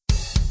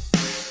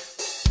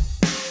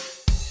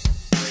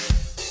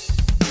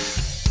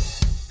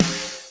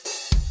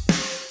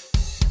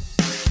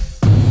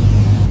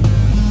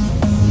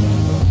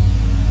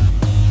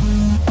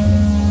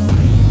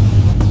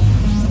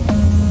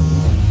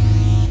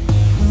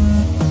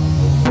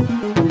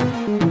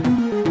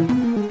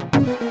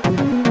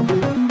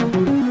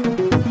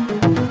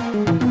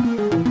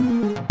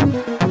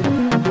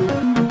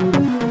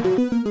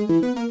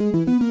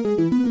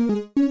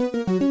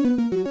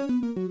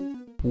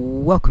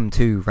welcome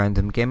to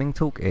Random Gaming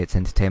Talk. It's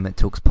Entertainment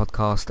Talks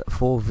podcast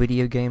for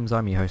video games.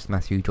 I'm your host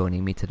Matthew.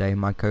 Joining me today,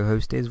 my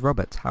co-host is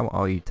Robert. How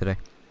are you today?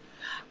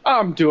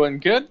 I'm doing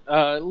good.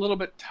 A little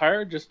bit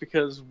tired just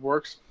because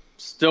work's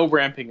still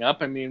ramping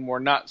up. I mean, we're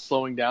not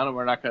slowing down, and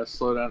we're not going to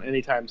slow down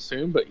anytime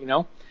soon. But,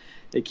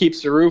 it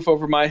keeps the roof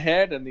over my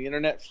head and the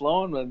internet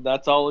flowing, and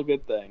that's all a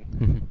good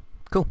thing.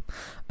 Cool.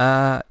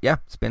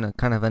 It's been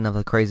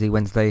another crazy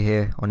Wednesday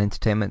here on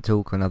Entertainment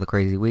Talk, another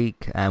crazy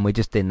week, and we're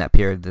just in that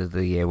period of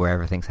the year where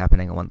everything's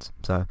happening at once.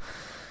 So,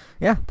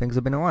 yeah, things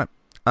have been alright.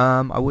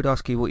 I would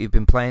ask you what you've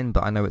been playing,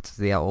 but I know it's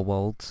The Outer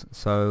Worlds.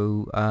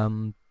 So,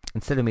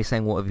 instead of me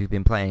saying what have you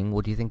been playing,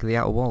 what do you think of The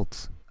Outer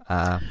Worlds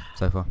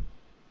so far?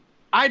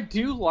 I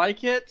do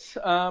like it.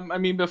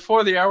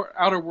 Before the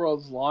Outer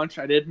Worlds launch,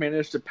 I did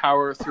manage to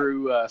power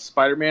through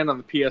Spider-Man on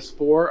the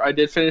PS4. I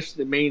did finish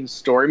the main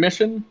story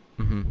mission.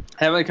 Mm-hmm.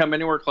 I haven't come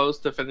anywhere close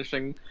to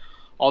finishing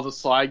all the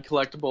slide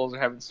collectibles. I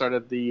haven't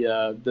started the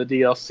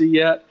DLC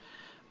yet.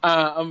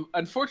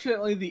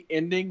 Unfortunately, the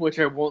ending, which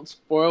I won't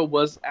spoil,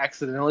 was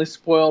accidentally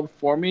spoiled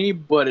for me,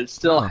 but it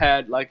still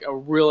had like a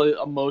really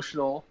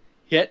emotional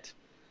hit.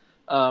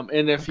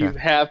 And if you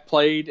have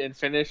played and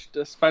finished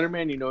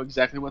Spider-Man, you know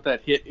exactly what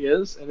that hit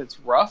is, and it's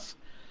rough.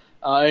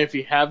 If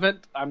you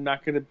haven't, I'm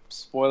not going to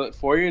spoil it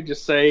for you.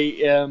 Just say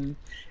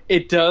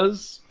it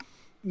does,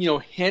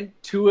 hint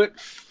to it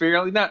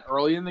fairly, not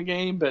early in the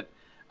game, but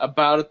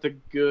about at the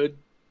good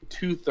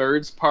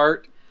 2/3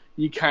 part,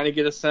 you kind of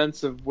get a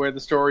sense of where the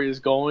story is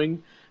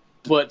going.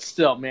 But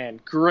still, man,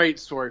 great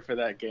story for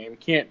that game.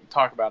 Can't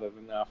talk about it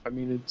enough. I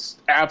mean, it's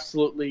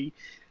absolutely...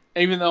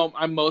 Even though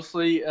I'm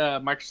mostly a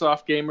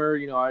Microsoft gamer,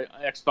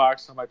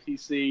 Xbox on my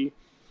PC,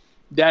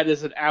 that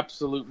is an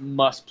absolute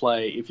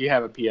must-play if you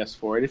have a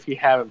PS4. And if you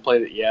haven't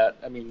played it yet,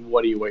 I mean,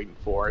 what are you waiting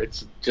for?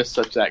 It's just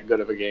such that good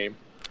of a game.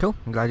 Cool.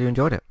 I'm glad you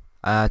enjoyed it.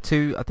 I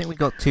think we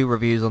got 2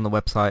 reviews on the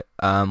website.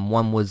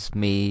 One was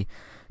me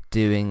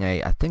doing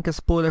a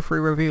spoiler-free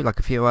review, like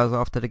a few hours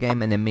after the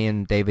game, and then me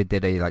and David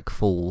did a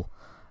full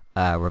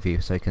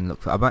review, so you can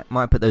look for... I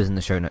might put those in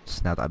the show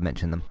notes now that I've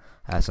mentioned them,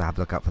 so have a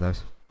look out for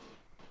those.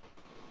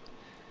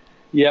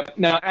 Yep.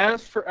 Now,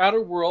 as for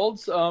Outer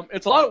Worlds,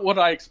 it's a lot of what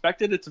I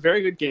expected. It's a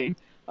very good game.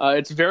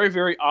 It's very,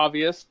 very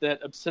obvious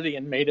that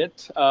Obsidian made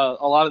it.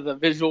 A lot of the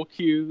visual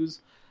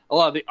cues, a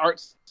lot of the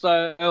art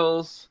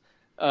styles,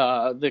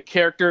 the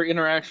character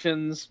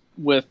interactions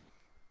with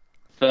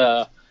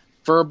the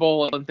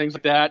verbal and things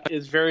like that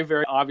is very,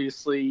 very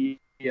obviously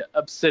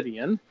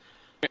Obsidian.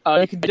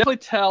 You can definitely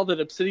tell that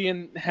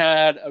Obsidian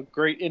had a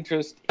great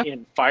interest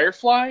in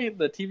Firefly,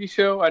 the TV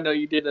show. I know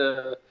you did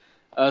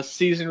a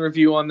season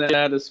review on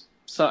that.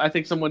 So I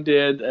think someone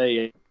did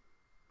a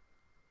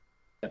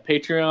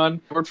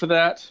Patreon word for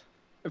that,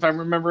 if I'm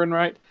remembering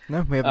right.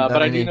 No, we haven't done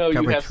but any I do know you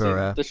coverage have for,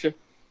 seen the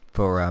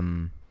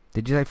show.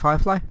 Did you say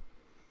Firefly?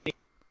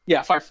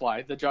 Yeah,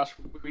 Firefly, the Joss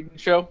Whedon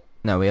show.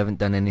 No, we haven't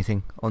done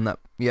anything on that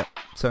yet.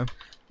 So,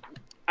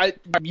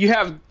 you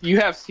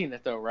have seen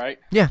it though, right?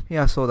 Yeah,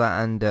 I saw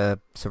that, and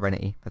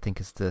Serenity, I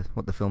think is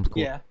what the film's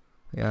called.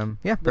 Yeah.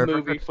 The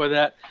movie for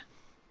that.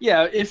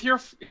 Yeah, if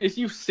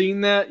you've seen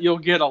that, you'll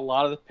get a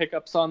lot of the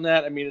pickups on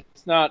that. I mean,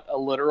 it's not a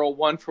literal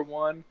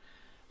one-for-one,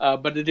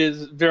 but it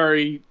is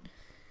very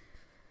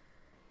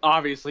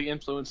obviously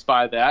influenced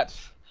by that.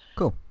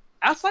 Cool.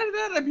 Outside of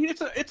that, I mean,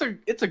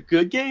 it's a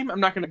good game.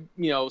 I'm not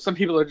gonna, some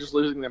people are just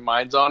losing their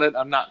minds on it.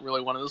 I'm not really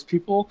one of those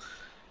people.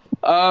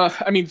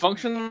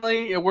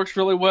 Functionally, it works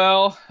really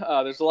well.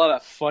 There's a lot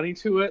of funny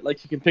to it.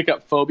 Like, you can pick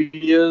up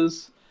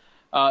phobias.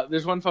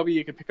 There's one phobia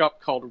you can pick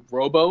up called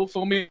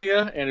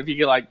robophobia, and if you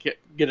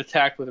get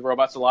attacked with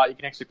robots a lot, you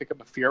can actually pick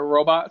up a fear of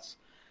robots.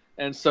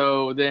 And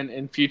so then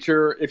in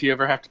future, if you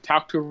ever have to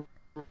talk to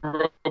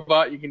a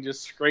robot, you can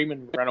just scream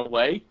and run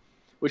away,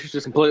 which is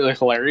just completely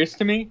hilarious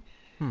to me.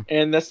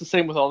 And that's the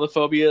same with all the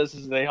phobias,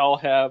 is they all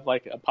have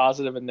like a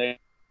positive and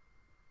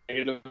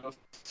negative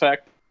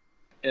effect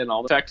in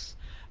all the effects.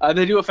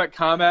 They do affect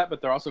combat,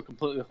 but they're also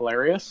completely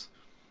hilarious.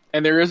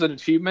 And there is an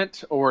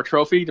achievement or a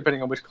trophy,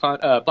 depending on which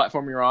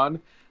platform you're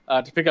on,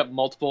 to pick up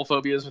multiple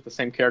phobias with the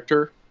same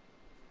character.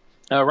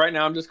 Right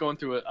now, I'm just going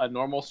through a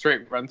normal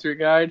straight run-through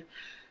guide.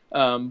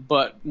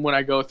 But when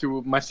I go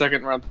through my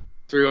second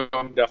run-through,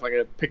 I'm definitely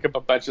going to pick up a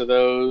bunch of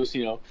those,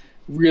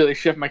 really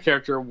shift my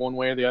character one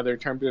way or the other in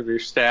terms of your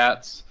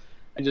stats,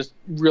 and just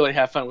really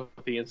have fun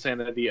with the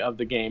insanity of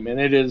the game. And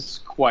it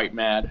is quite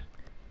mad.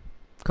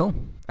 Cool.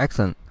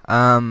 Excellent.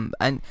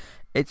 And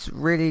it's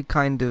really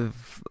kind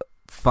of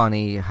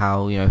funny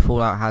how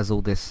Fallout has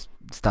all this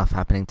stuff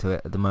happening to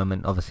it at the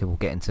moment. Obviously we'll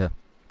get into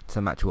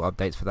some actual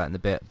updates for that in a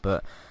bit,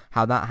 but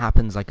how that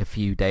happens like a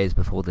few days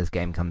before this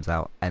game comes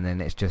out, and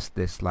then it's just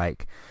this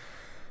like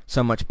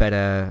so much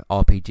better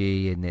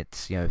RPG, and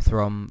it's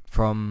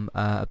from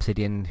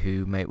Obsidian,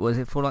 who made, was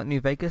it Fallout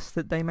New Vegas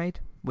that they made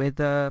with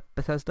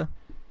Bethesda?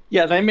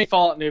 Yeah, they made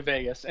Fallout New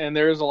Vegas, and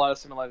there is a lot of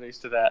similarities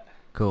to that.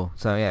 Cool.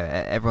 So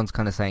yeah, everyone's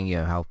kind of saying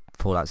how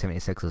Fallout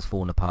 76 has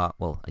fallen apart.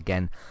 Well,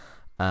 again,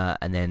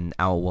 and then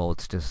Outer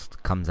Worlds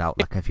just comes out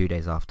like a few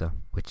days after,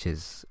 which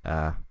is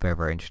very,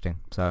 very interesting.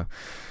 So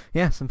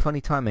yeah, some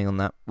funny timing on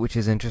that, which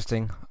is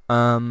interesting.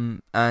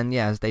 And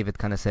yeah, as David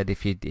kind of said,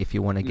 if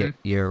you want to get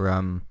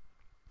your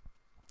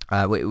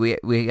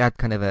we had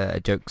kind of a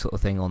joke sort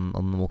of thing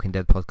on the Walking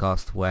Dead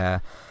podcast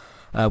where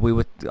I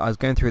was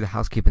going through the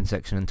housekeeping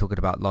section and talking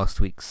about last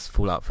week's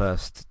Fallout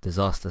First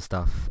disaster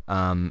stuff,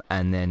 and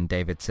then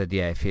David said,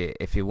 yeah,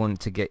 if you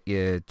want to get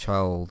your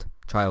child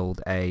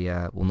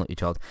a well, not your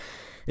child,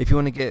 if you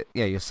want to get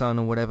your son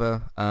or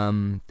whatever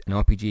an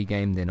RPG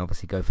game, then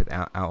obviously go for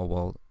the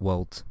Outer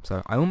Worlds.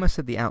 So I almost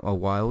said the Outer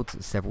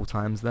Wilds several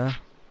times there,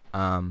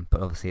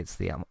 but obviously it's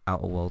the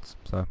Outer Worlds.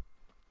 So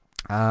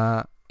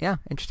yeah,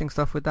 interesting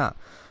stuff with that.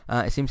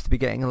 It seems to be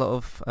getting a lot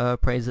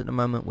of praise at the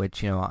moment,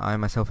 which I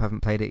myself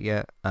haven't played it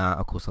yet.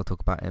 Of course, I'll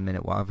talk about it in a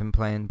minute what I've been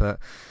playing, but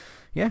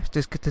yeah, it's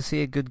just good to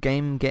see a good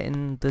game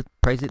getting the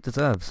praise it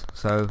deserves.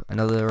 So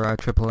another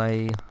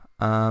AAA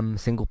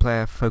single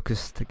player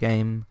focused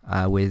game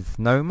with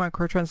no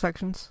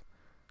microtransactions,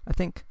 I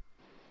think.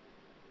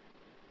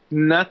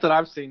 Not that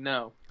I've seen,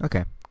 no.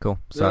 Okay, cool.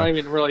 There's not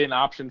even really an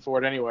option for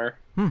it anywhere.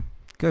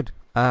 Good.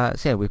 So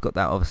yeah, we've got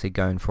that obviously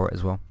going for it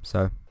as well.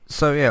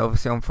 So yeah,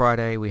 obviously on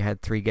Friday we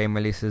had 3 game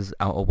releases: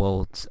 Outer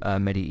Worlds,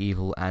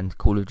 Medieval, and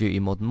Call of Duty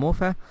Modern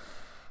Warfare.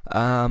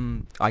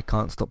 I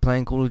can't stop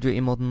playing Call of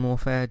Duty Modern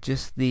Warfare.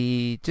 Just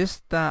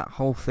that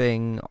whole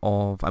thing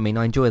of, I mean,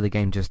 I enjoy the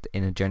game just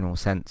in a general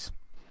sense,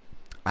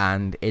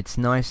 and it's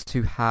nice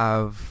to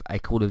have a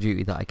Call of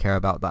Duty that I care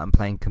about that I'm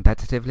playing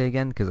competitively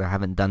again, because I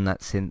haven't done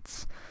that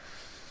since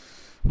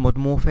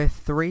Modern Warfare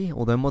 3,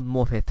 although Modern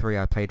Warfare 3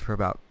 I played for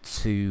about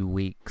 2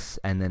 weeks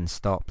and then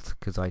stopped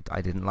because I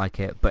didn't like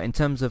it. But in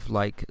terms of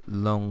like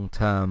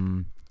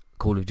long-term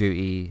Call of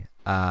Duty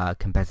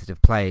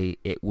competitive play,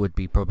 it would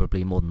be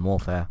probably Modern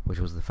Warfare, which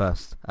was the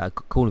first.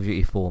 Call of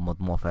Duty 4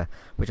 Modern Warfare,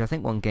 which I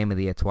think won Game of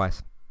the Year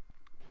twice,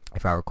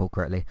 if I recall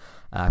correctly,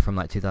 from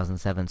like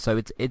 2007.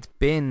 So it's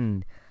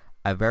been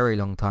a very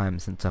long time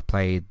since I've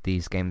played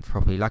these games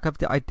properly. Like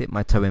I dipped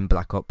my toe in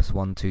Black Ops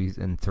 1, 2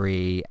 and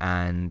 3,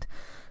 and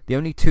the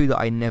only 2 that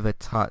I never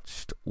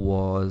touched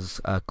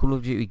was Call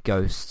of Duty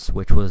Ghosts,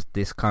 which was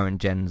this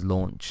current gen's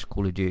launch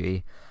Call of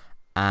Duty,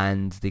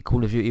 and the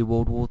Call of Duty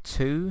World War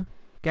 2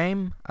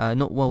 game.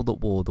 Not World at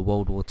War, the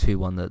World War 2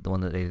 one, the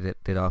one that they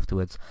did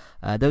afterwards.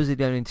 Those are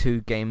the only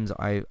 2 games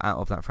out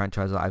of that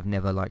franchise that I've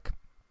never like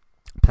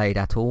played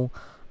at all.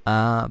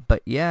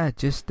 But yeah,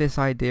 just this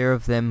idea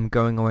of them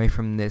going away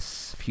from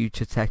this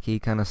future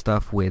techie kind of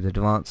stuff with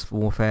Advanced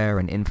Warfare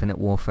and Infinite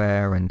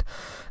Warfare, and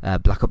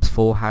Black Ops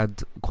 4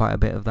 had quite a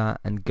bit of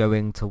that, and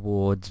going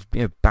towards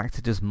back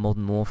to just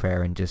Modern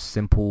Warfare and just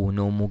simple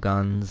normal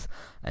guns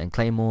and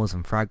claymores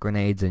and frag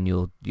grenades and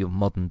your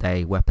modern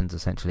day weapons,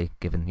 essentially,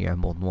 given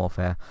Modern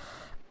Warfare.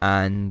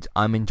 And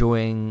I'm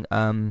enjoying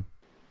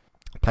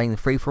playing the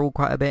free-for-all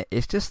quite a bit.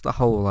 It's just the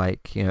whole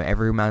like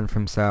every man for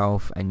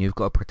himself, and you've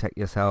got to protect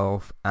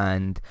yourself,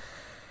 and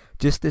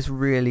just this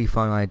really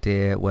fun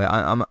idea where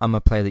I'm a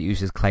player that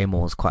uses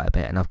claymores quite a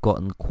bit, and I've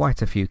gotten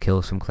quite a few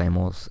kills from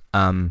claymores.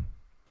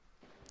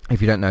 If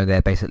you don't know,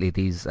 they're basically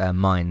these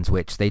mines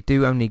which they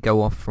do only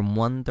go off from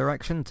one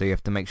direction, so you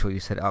have to make sure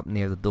you set it up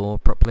near the door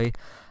properly.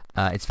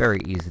 It's very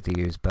easy to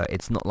use, but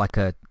it's not like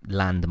a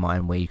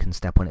landmine where you can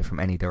step on it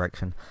from any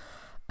direction.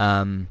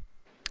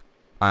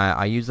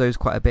 I use those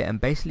quite a bit, and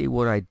basically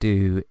what I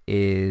do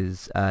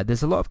is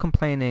there's a lot of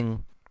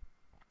complaining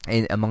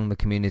among the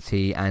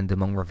community and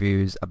among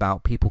reviews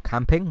about people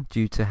camping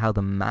due to how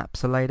the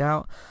maps are laid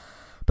out.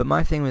 But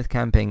my thing with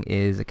camping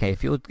is, okay,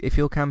 if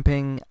you're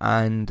camping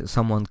and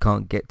someone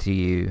can't get to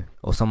you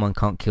or someone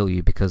can't kill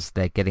you because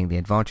they're getting the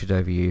advantage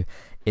over you,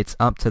 it's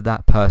up to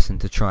that person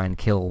to try and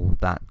kill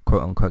that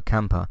quote-unquote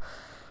camper.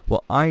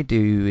 What I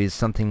do is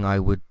something I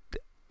would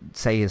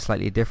say is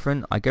slightly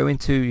different. I go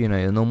into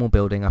a normal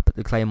building, I put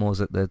the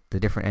claymores at the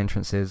different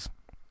entrances.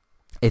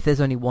 If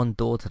there's only one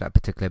door to that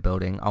particular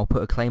building, I'll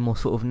put a claymore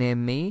sort of near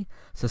me.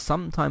 So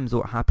sometimes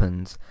what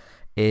happens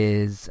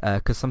is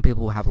because some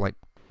people have like,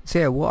 so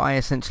yeah, what I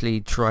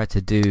essentially try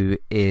to do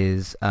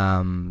is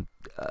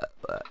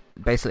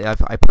basically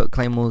I put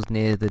claymores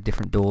near the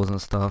different doors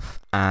and stuff,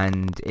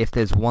 and if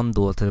there's one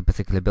door to the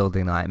particular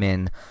building that I'm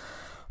in,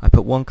 I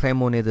put one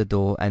claymore near the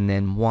door and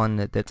then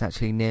one that's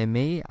actually near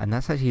me, and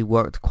that's actually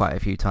worked quite a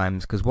few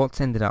times, because what's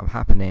ended up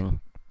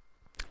happening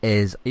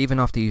is even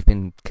after you've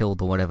been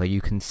killed or whatever,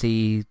 you can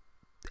see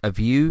a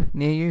view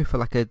near you for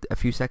like a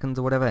few seconds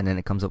or whatever, and then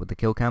it comes up with the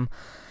kill cam.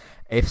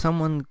 If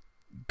someone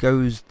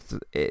goes,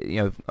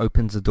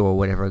 opens the door or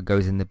whatever,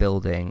 goes in the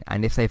building,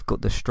 and if they've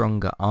got the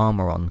stronger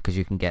armor on, because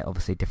you can get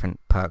obviously different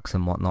perks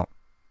and whatnot,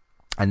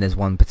 and there's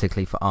one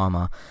particularly for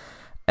armor,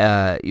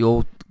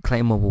 your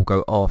claymore will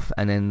go off,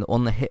 and then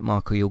on the hit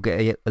marker you'll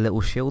get a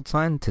little shield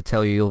sign to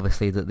tell you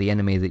obviously that the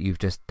enemy that you've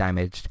just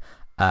damaged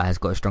has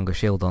got a stronger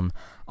shield on.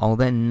 I'll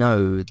then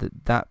know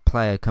that that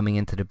player coming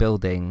into the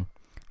building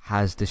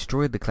has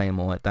destroyed the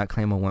claymore. That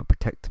claymore won't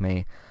protect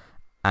me,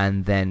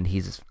 and then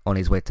he's on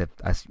his way to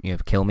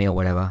kill me or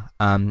whatever.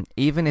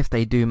 Even if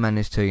they do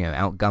manage to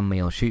outgun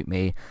me or shoot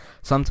me,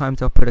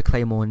 sometimes I'll put a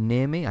claymore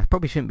near me. I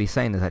probably shouldn't be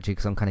saying this actually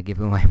because I'm kind of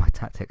giving away my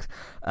tactics.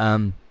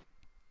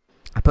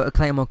 I put a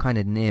claymore kind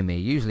of near me,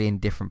 usually in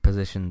different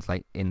positions,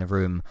 like in the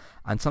room.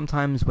 And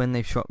sometimes when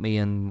they've shot me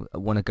and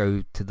want to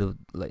go to the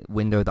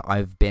window that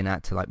I've been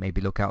at to maybe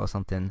look out or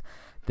something,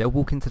 they'll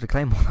walk into the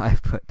claymore that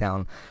I've put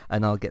down,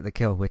 and I'll get the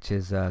kill, which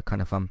is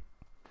kind of fun.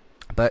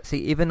 But see,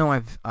 even though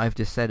I've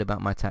just said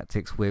about my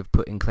tactics with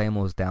putting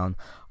claymores down,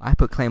 I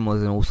put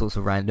claymores in all sorts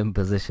of random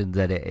positions,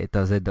 and it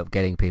does end up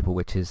getting people,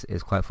 which is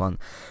quite fun.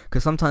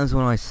 Because sometimes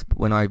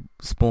when I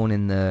spawn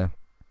in the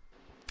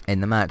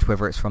match,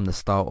 whether it's from the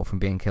start or from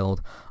being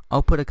killed,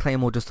 I'll put a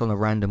claymore just on a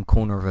random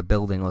corner of a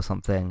building or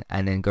something,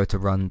 and then go to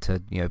run to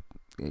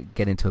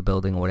get into a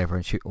building or whatever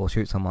and shoot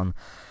someone,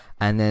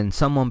 and then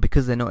someone,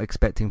 because they're not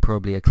expecting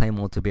probably a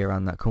claymore to be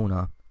around that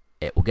corner,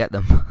 it will get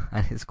them,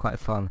 and it's quite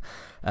fun.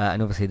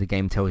 And obviously the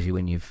game tells you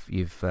when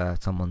you've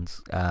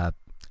someone's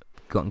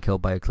gotten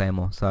killed by a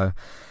claymore. So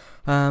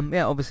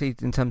yeah, obviously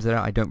in terms of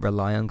that, I don't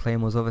rely on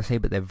claymores obviously,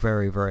 but they're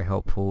very, very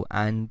helpful.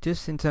 And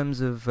just in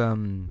terms of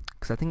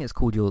because I think it's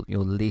called your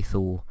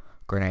lethal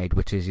grenade,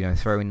 which is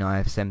throwing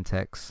knives,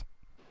 semtex,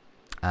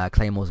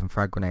 claymores and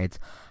frag grenades.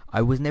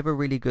 I was never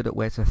really good at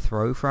where to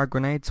throw frag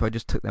grenades, so I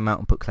just took them out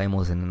and put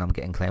claymores in, and I'm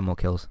getting claymore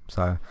kills.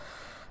 So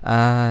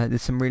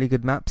there's some really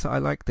good maps that I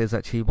like. There's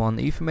actually one.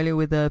 Are you familiar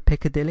with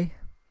Piccadilly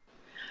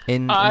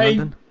in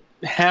London?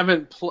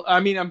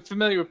 I'm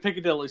familiar with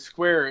Piccadilly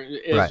Square.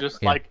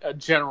 It's like a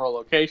general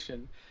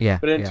location. Yeah.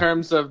 But in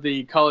terms of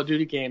the Call of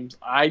Duty games,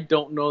 I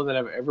don't know that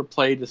I've ever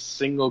played a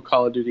single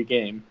Call of Duty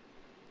game.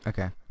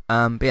 Okay.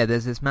 But yeah,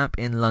 there's this map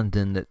in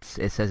London it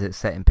says it's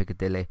set in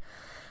Piccadilly,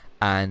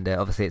 and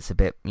obviously it's a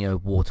bit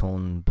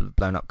war-torn,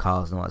 blown up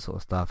cars and all that sort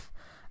of stuff.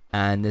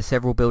 And there's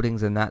several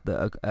buildings in that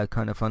are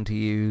kind of fun to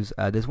use.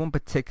 There's one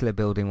particular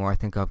building where I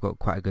think I've got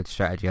quite a good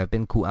strategy. I've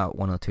been caught out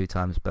 1 or 2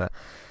 times, but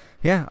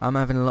yeah, I'm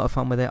having a lot of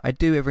fun with it. I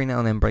do every now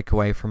and then break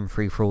away from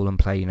free-for-all and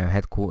play,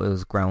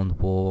 Headquarters, Ground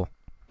War,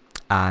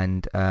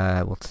 and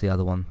what's the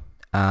other one?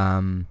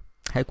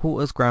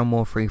 Headquarters, Ground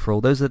War,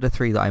 free-for-all. Those are the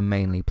 3 that I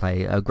mainly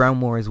play.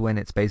 Ground War is when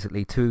it's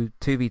basically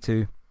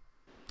 2v2,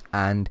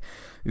 and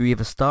you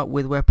either start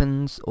with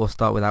weapons or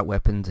start without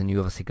weapons, and you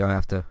obviously go and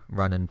have to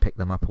run and pick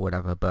them up or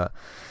whatever. But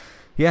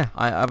yeah,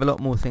 I have a lot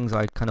more things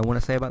I kind of want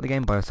to say about the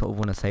game, but I sort of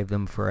want to save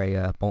them for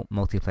a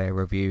multiplayer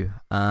review.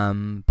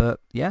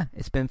 But yeah,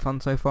 it's been fun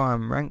so far.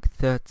 I'm rank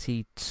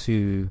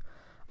 32,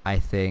 I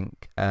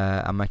think,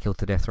 and my kill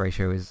to death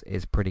ratio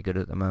is pretty good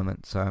at the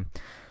moment. So,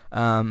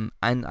 and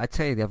I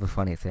tell you the other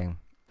funny thing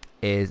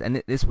is,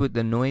 and this would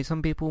annoy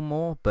some people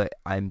more, but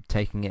I'm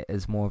taking it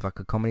as more of like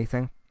a comedy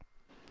thing,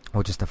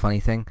 or just a funny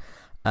thing.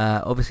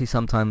 Obviously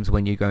sometimes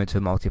when you go into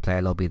a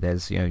multiplayer lobby,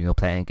 there's you're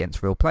playing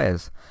against real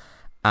players,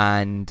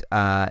 and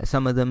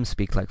some of them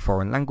speak like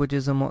foreign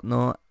languages and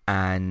whatnot,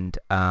 and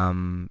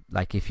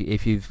like if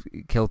you've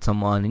killed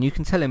someone, and you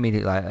can tell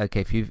immediately, like,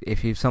 okay,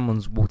 if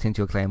someone's walked into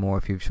your claymore,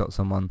 if you've shot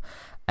someone,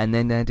 and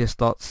then they just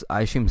starts,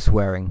 I assume,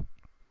 swearing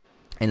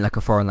in like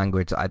a foreign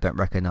language that I don't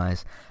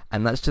recognize,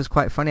 and that's just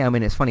quite funny. I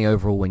mean, it's funny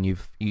overall when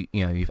you've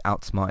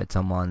outsmarted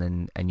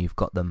someone and you've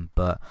got them,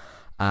 but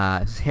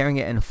hearing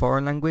it in a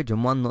foreign language,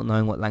 and 1, not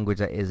knowing what language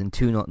that is, and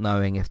 2, not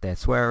knowing if they're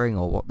swearing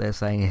or what they're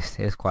saying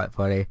is quite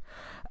funny.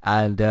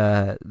 And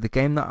the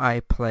game that I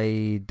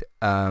played,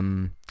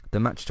 the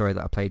match story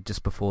that I played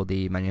just before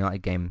the Man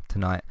United game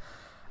tonight,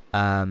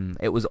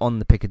 it was on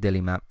the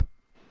Piccadilly map,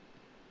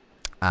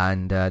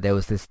 and there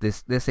was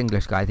this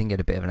English guy. I think he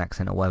had a bit of an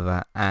accent or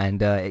whatever,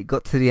 and it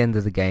got to the end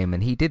of the game,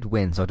 and he did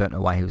win, so I don't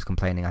know why he was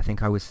complaining. I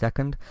think I was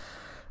second,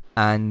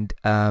 and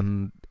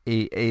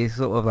he's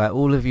sort of like,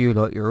 all of you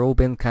lot, you're all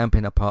been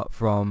camping apart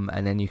from,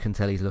 and then you can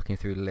tell he's looking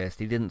through the list.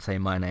 He didn't say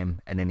my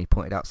name, and then he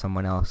pointed out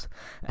someone else.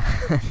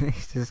 And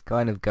he's just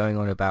kind of going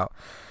on about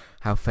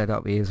how fed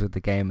up he is with the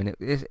game, and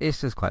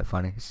it's just quite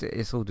funny.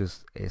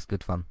 It's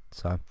good fun.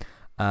 So,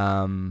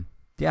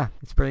 yeah,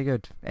 it's pretty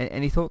good.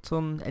 Any thoughts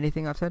on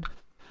anything I've said?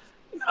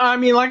 I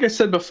mean, like I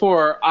said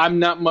before, I'm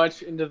not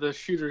much into the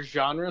shooter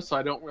genre, so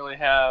I don't really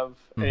have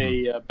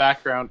a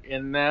background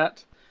in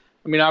that.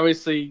 I mean,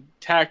 obviously,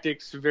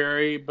 tactics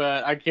vary,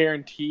 but I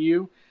guarantee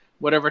you,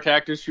 whatever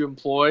tactics you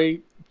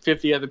employ,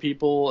 50 other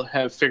people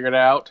have figured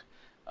out.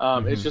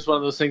 It's just one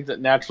of those things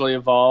that naturally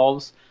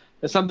evolves.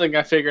 It's something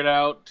I figured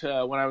out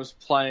when I was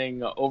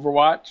playing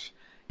Overwatch.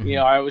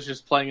 I was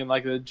just playing in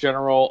like the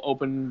general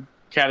open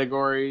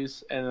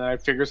categories, and then I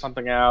figured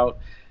something out.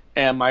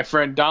 And my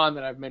friend Don,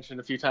 that I've mentioned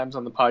a few times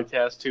on the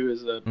podcast too,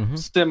 is a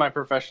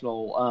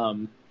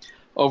semi-professional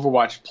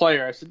Overwatch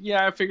player. I said,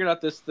 yeah, I figured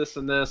out this,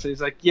 and this. And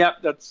he's like,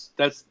 yep, that's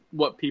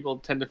what people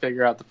tend to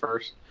figure out the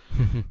first.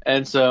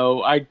 And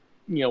so I,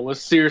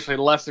 was seriously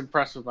less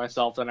impressed with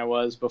myself than I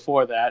was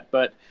before that.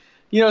 But,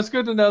 it's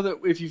good to know that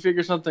if you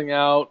figure something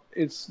out,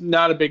 it's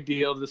not a big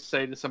deal to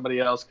say to somebody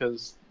else,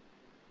 because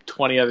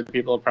 20 other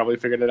people have probably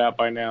figured it out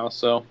by now.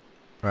 So.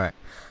 Right.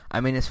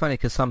 I mean, it's funny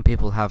because some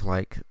people have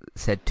like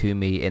said to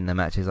me in the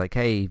matches, like,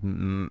 hey,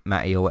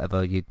 Matty or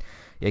whatever,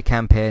 you're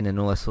camping and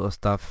all that sort of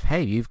stuff.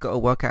 Hey, you've got to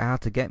work out how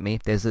to get me.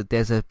 There's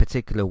a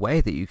particular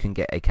way that you can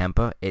get a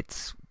camper.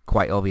 It's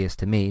quite obvious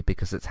to me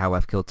because it's how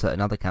I've killed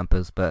certain other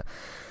campers, but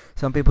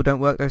some people don't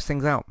work those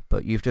things out.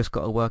 But you've just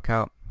got to work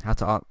out how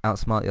to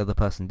outsmart the other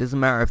person. Doesn't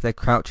matter if they're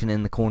crouching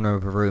in the corner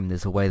of a room,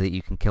 there's a way that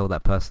you can kill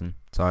that person.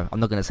 So I'm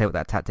not going to say what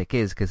that tactic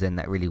is, because then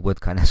that really would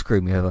kind of screw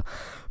me over.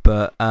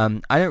 But I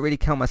don't really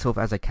count myself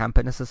as a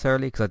camper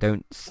necessarily, because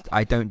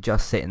I don't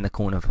just sit in the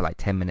corner for like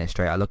 10 minutes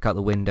straight. I look out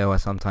the window, I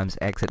sometimes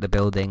exit the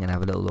building and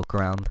have a little look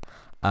around.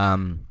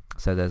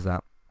 So there's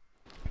that.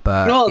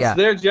 But well, it's yeah,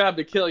 their job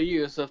to kill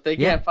you, so if they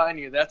can't find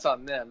you, that's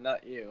on them,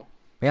 not you.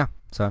 Yeah,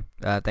 so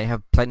they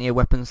have plenty of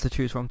weapons to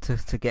choose from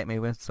to get me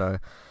with, so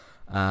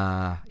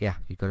yeah,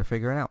 you got to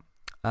figure it out.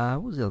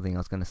 What was the other thing I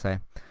was going to say?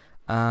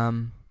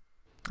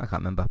 I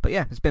can't remember, but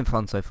yeah, it's been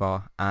fun so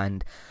far.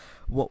 And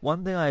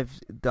one thing I've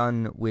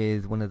done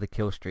with one of the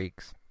kill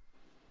streaks,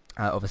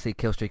 obviously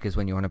kill streak is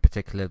when you're on a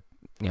particular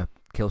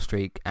kill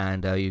streak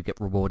and you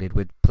get rewarded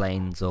with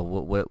planes or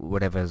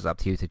whatever's up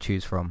to you to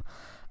choose from.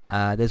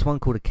 There's one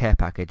called a care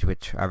package,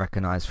 which I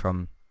recognise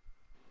from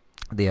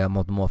the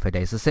Modern Warfare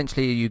days.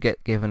 Essentially, you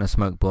get given a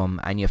smoke bomb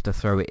and you have to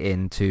throw it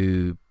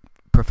into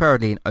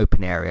preferably an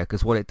open area,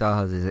 because what it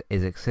does is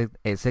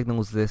it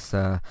signals this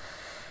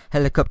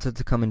helicopter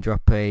to come and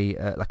drop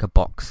like a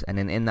box, and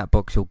then in that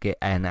box you'll get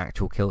an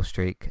actual kill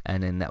streak,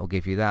 and then that will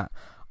give you that.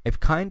 I've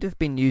kind of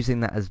been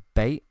using that as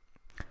bait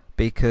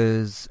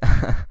because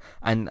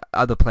and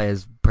other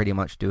players pretty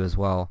much do as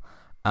well,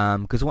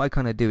 because what I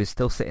kind of do is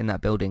still sit in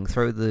that building,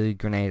 throw the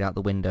grenade out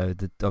the window,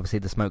 obviously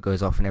the smoke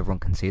goes off and everyone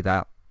can see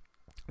that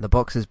the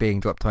box is being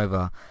dropped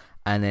over,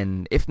 and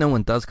then if no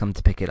one does come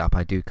to pick it up,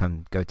 I do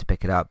go to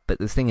pick it up. But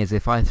the thing is,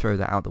 if I throw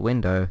that out the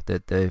window,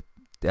 the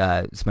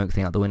smoke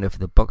thing out the window for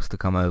the box to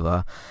come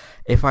over,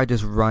 if I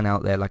just run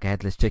out there like a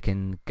headless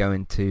chicken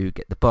going to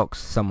get the box,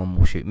 someone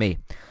will shoot me.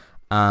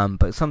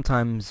 But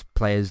sometimes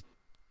players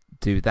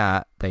do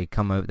that, they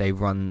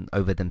run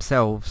over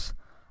themselves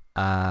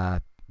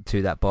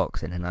to that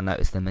box, and then I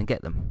notice them and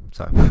get them.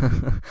 So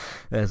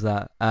there's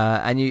that.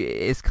 And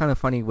it's kind of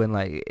funny when,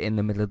 like, in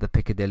the middle of the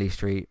Piccadilly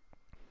Street,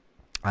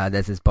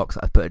 there's this box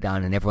that I've put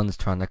down and everyone's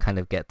trying to kind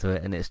of get to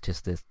it, and it's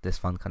just this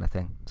fun kind of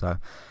thing. So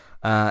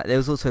there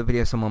was also a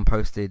video someone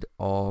posted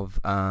of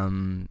I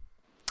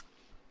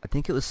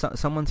think it was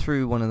someone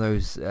threw one of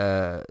those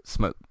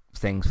smoke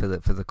things for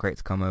the crate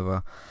to come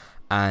over,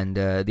 and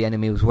the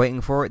enemy was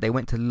waiting for it. They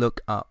went to look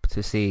up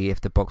to see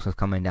if the box was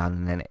coming down,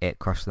 and then it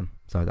crushed them.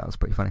 So that was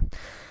pretty funny.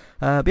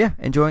 But yeah,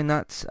 enjoying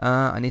that.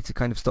 I need to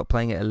kind of stop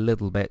playing it a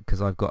little bit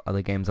because I've got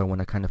other games I want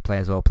to kind of play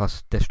as well.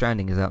 Plus Death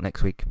Stranding is out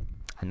next week,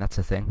 and that's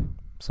a thing.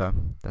 So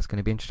that's going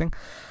to be interesting.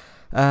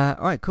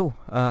 Alright, cool.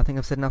 I think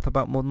I've said enough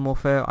about Modern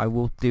Warfare. I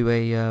will do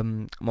a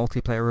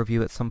multiplayer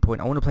review at some point.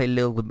 I want to play a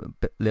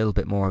little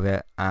bit more of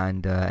it,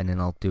 and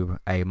then I'll do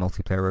a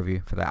multiplayer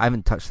review for that. I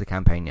haven't touched the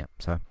campaign yet,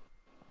 so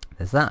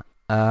there's that.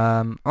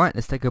 Alright,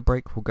 let's take a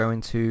break. We'll go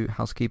into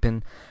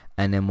housekeeping,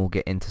 and then we'll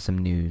get into some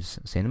news.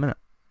 See you in a minute.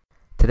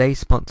 Today's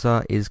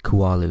sponsor is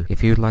Kualu.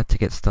 If you'd like to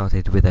get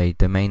started with a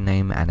domain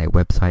name and a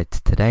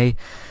website today,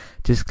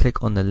 just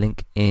click on the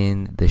link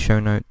in the show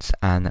notes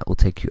and that will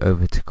take you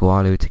over to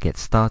Kualu to get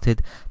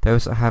started. They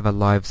also have a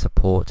live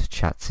support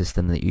chat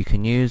system that you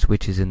can use,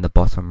 which is in the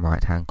bottom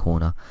right hand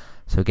corner.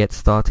 So get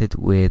started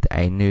with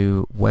a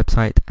new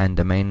website and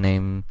domain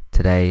name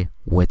today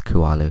with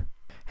Kualu.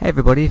 Hey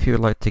everybody, if you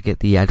would like to get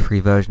the ad-free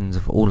versions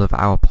of all of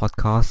our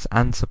podcasts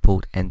and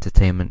support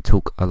Entertainment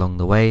Talk along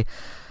the way,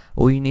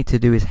 all you need to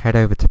do is head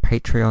over to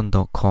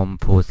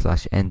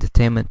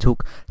patreon.com/entertainment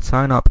talk.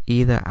 Sign up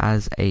either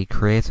as a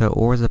creator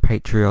or as a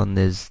Patreon.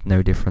 There's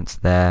no difference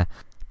there.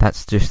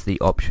 That's just the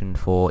option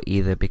for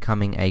either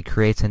becoming a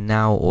creator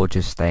now or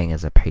just staying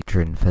as a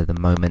patron for the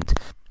moment.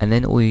 And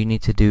then all you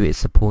need to do is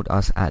support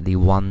us at the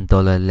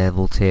 $1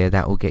 level tier.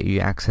 That will get you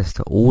access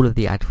to all of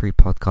the ad-free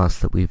podcasts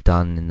that we've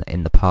done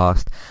in the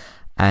past,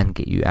 and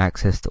get you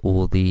access to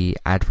all the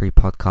ad-free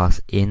podcasts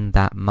in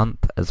that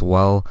month as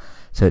well.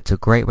 So it's a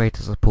great way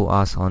to support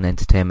us on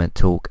Entertainment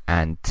Talk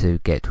and to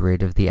get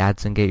rid of the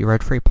ads and get your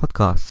ad-free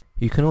podcasts.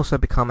 You can also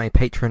become a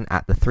patron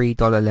at the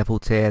 $3 level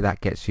tier. That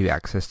gets you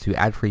access to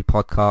ad-free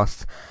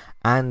podcasts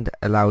and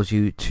allows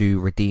you to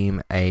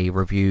redeem a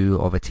review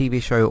of a TV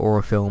show or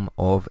a film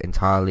of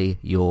entirely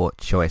your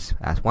choice.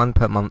 That's one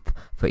per month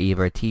for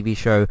either a TV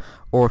show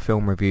or a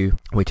film review,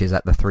 which is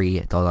at the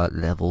 $3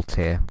 level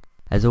tier.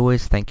 As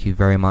always, thank you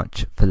very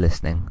much for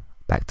listening.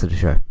 Back to the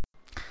show.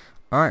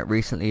 Alright,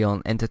 recently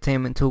on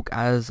Entertainment Talk,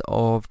 as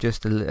of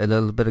just a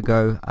little bit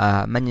ago,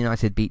 Man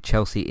United beat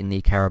Chelsea in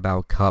the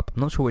Carabao Cup. I'm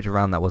not sure which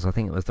round that was. I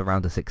think it was the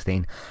round of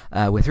 16.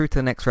 We're through to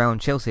the next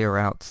round. Chelsea are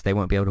out. They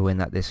won't be able to win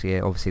that this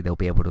year. Obviously, they'll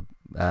be able to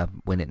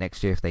win it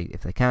next year if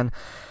they can.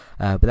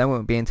 But that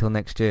won't be until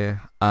next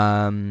year.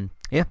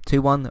 Yeah,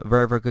 2-1,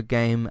 very, very good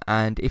game.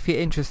 And if you're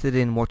interested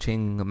in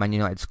watching Man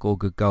United score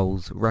good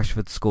goals,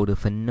 Rashford scored a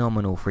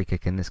phenomenal free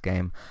kick in this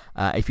game.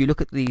 If you look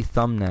at the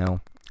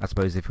thumbnail, I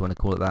suppose if you want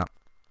to call it that,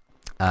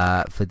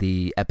 for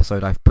the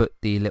episode. I've put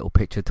the little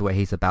picture to where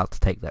he's about to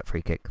take that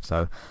free kick.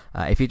 So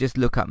if you just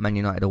look up Man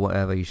United or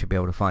whatever, you should be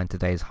able to find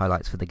today's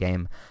highlights for the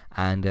game.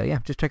 And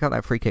just check out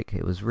that free kick.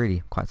 It was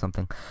really quite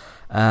something.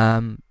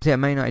 Man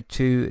United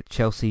 2,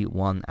 Chelsea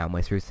 1, and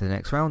we're through to the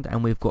next round.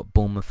 And we've got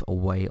Bournemouth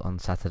away on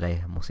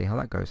Saturday, and we'll see how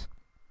that goes.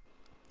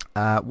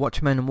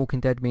 Watchmen and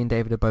Walking Dead, me and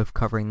David are both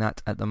covering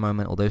that at the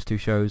moment, or those two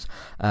shows.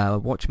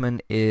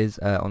 Watchmen is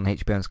on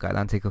HBO and Sky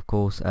Atlantic, of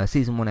course,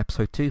 Season 1,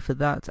 Episode 2 for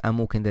that, and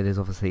Walking Dead is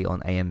obviously on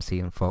AMC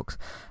and Fox,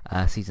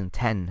 Season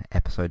 10,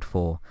 Episode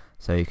 4,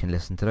 so you can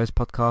listen to those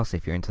podcasts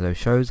if you're into those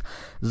shows.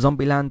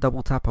 Zombieland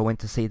Double Tap, I went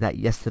to see that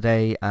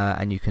yesterday,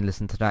 and you can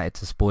listen to that.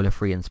 It's a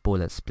spoiler-free and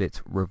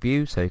spoiler-split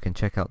review, so you can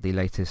check out the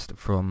latest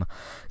from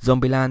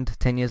Zombieland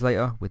 10 years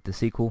later with the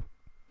sequel.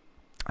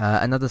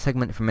 Another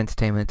segment from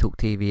Entertainment Talk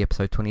TV,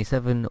 episode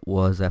 27,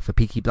 was for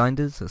Peaky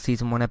Blinders,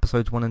 season 1,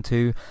 episodes 1 and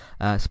 2,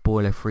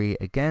 spoiler free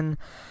again.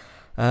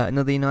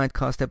 Another United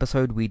cast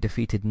episode, we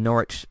defeated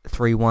Norwich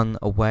 3-1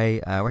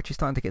 away. We're actually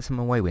starting to get some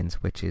away wins,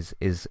 which is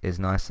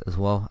nice as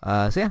well.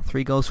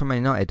 3 goals from Man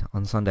United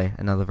on Sunday.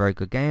 Another very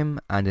good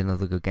game, and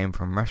another good game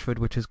from Rashford,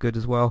 which is good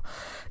as well.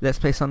 Let's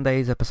Play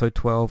Sundays, episode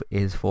 12,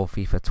 is for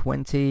FIFA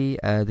 20.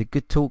 The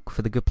Good Talk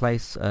for the Good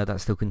Place,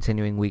 that's still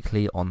continuing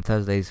weekly on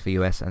Thursdays for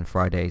US and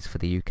Fridays for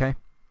the UK.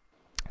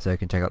 So you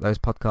can check out those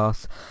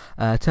podcasts.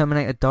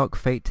 Terminator Dark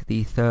Fate,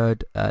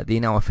 the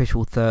now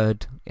official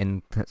third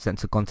in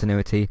sense of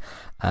continuity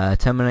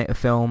Terminator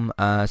film.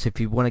 So if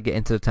you want to get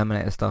into the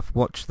Terminator stuff,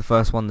 watch the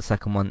first one, the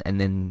second one, and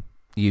then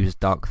use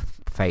Dark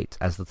Fate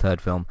as the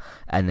third film,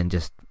 and then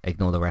just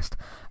ignore the rest,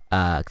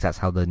 because that's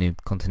how the new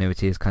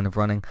continuity is kind of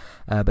running.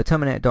 But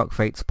Terminator Dark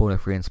Fate, spoiler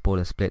free and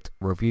spoiler split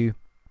review.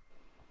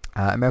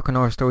 American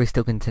Horror Story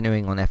still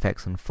continuing on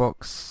FX and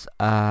Fox.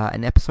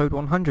 And episode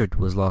 100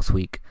 was last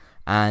week.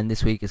 And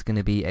this week is going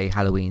to be a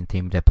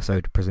Halloween-themed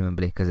episode,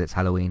 presumably, because it's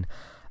Halloween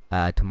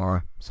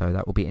tomorrow. So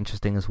that will be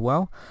interesting as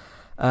well.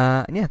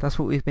 That's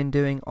what we've been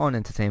doing on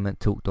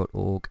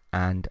entertainmenttalk.org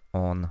and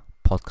on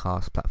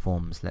podcast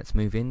platforms. Let's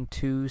move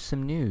into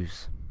some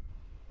news.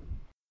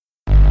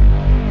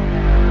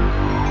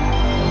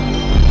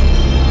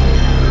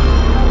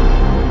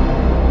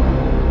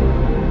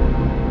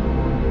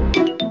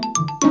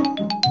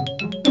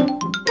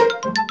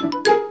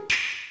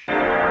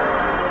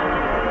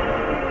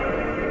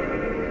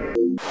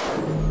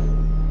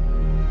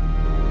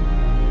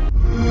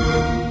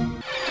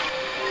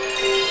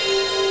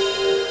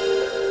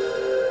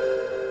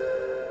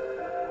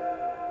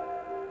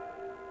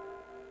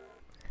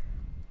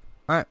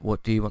 Alright,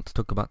 what do you want to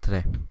talk about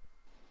today?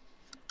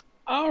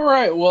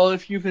 Alright, well,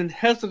 if you've been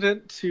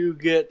hesitant to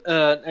get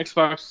an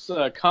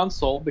Xbox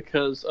console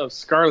because of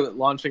Scarlet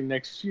launching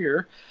next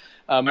year,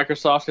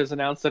 Microsoft has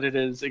announced that it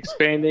is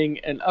expanding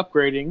and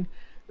upgrading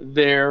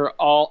their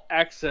All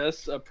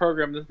Access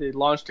program that they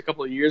launched a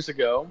couple of years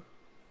ago,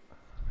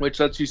 which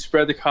lets you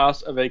spread the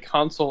cost of a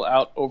console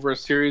out over a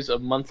series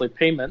of monthly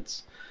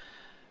payments.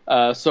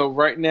 So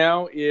right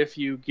now, if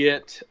you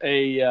get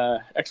a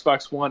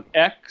Xbox One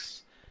X,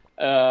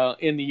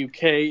 in the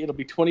UK, it'll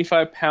be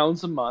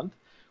 £25 a month,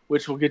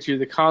 which will get you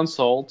the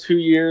console, 2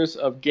 years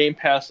of Game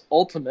Pass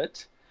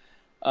Ultimate,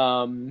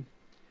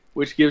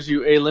 which gives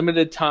you a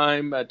limited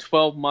time,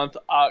 12-month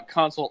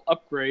console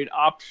upgrade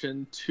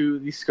option to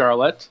the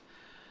Scarlet.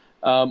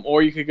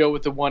 Or you could go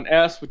with the One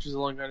S, which is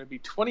only going to be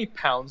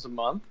 £20 a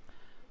month,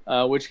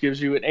 which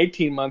gives you an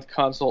 18-month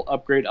console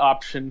upgrade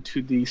option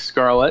to the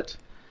Scarlet.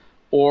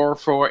 Or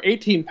for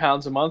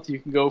 £18 a month, you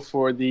can go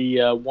for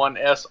the One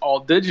S All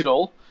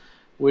Digital,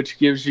 which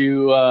gives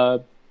you,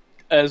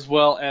 as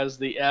well as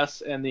the S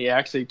and the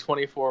X, a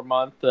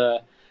 24-month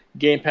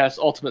Game Pass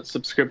Ultimate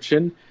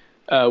subscription,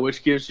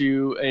 which gives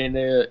you an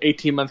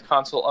 18-month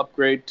console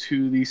upgrade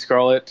to the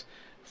Scarlet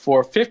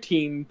for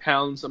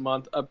 £15 a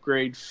month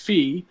upgrade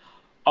fee,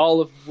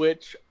 all of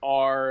which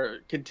are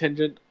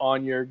contingent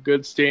on your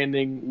good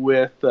standing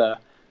with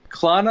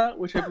Klarna,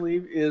 which I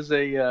believe is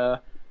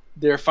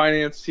their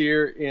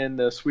financier in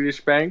the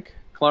Swedish bank,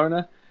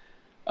 Klarna.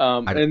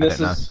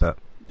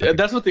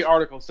 That's what the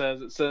article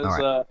says. It says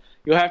right.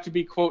 You'll have to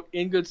be, quote,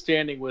 in good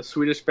standing with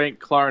Swedish bank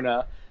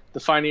Klarna. The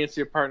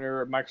financier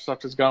partner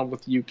Microsoft has gone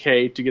with the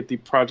UK to get the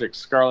Project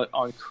Scarlet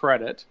on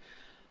credit.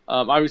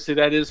 Obviously,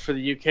 that is for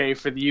the UK.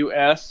 For the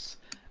US,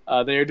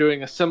 they are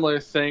doing a similar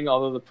thing,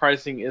 although the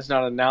pricing is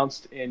not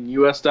announced in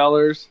US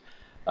dollars.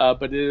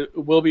 But it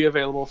will be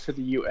available for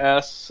the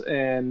US,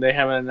 and they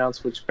haven't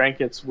announced which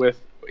bank it's with,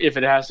 if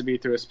it has to be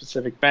through a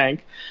specific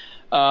bank.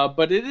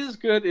 But it is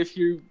good if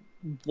you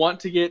want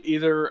to get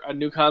either a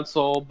new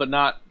console but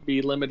not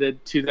be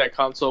limited to that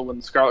console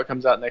when Scarlet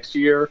comes out next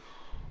year,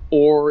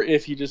 or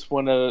if you just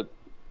want to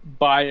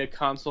buy a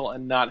console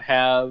and not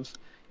have,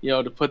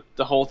 to put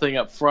the whole thing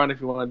up front if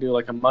you want to do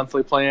like a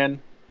monthly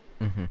plan.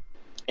 Mm-hmm.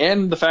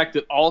 And the fact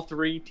that all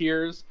three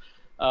tiers,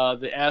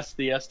 the S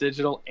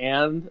Digital,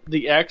 and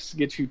the X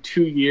get you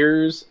 2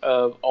 years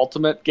of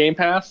Ultimate Game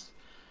Pass,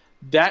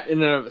 that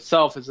in and of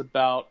itself is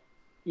about,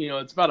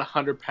 it's about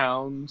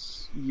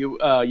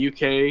 £100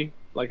 UK,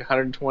 like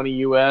 120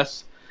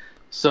 US,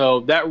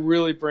 So that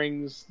really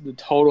brings the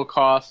total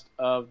cost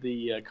of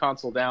the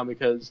console down,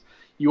 because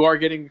you are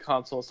getting the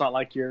console. It's not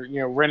like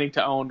you're renting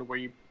to own, where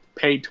you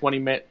pay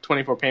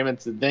 24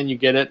 payments and then you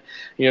get it.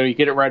 You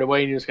get it right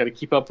away, and you just got to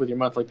keep up with your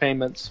monthly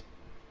payments.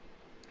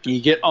 You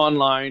get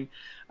online,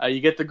 you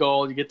get the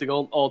gold, you get the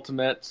gold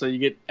ultimate, so you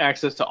get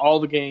access to all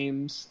the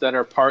games that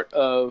are part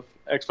of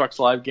Xbox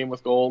Live Game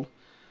with Gold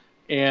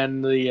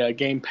and the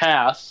Game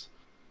Pass,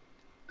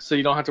 so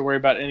you don't have to worry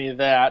about any of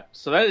that.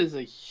 So that is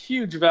a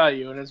huge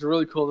value, and it's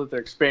really cool that they're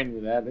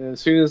expanding that. And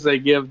as soon as they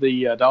give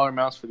the dollar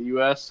amounts for the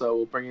U.S., so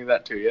we'll bring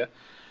that to you.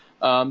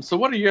 So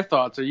what are your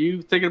thoughts? Are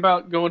you thinking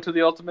about going to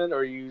the Ultimate, or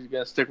are you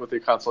going to stick with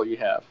the console you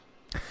have?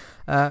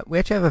 We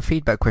actually have a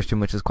feedback question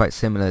which is quite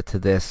similar to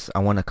this. I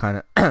want to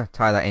kind of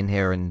tie that in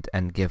here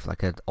and give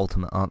like an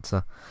ultimate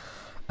answer.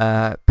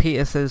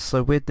 Peter says,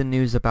 so with the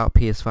news about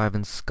PS5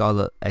 and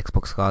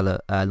Xbox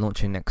Scarlet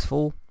launching next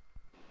fall,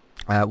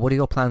 what are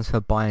your plans for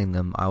buying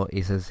them?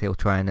 He says he'll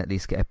try and at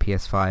least get a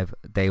PS5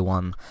 day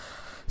one.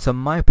 So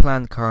my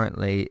plan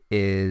currently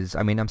is,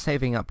 I'm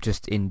saving up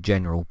just in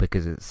general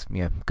because it's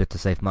good to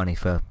save money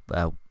for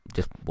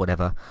just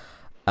whatever.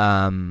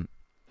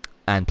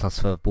 And plus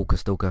for Walker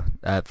Stalker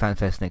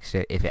FanFest next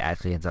year, if it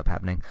actually ends up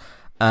happening.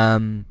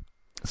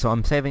 So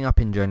I'm saving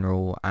up in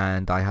general,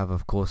 and I have,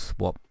 of course,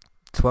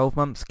 12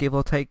 months, give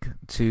or take,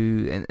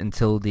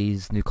 until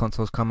these new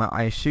consoles come out.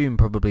 I assume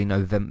probably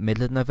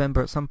middle of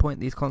November at some point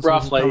these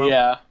consoles will come out.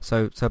 Yeah.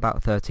 So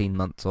about 13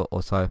 months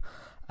or so,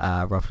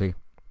 roughly.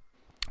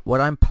 What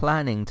I'm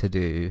planning to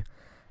do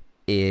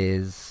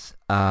is,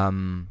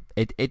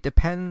 it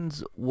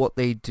depends what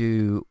they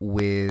do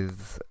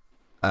with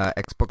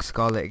Xbox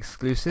Scarlet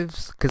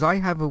exclusives, because I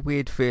have a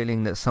weird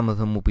feeling that some of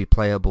them will be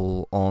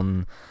playable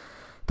on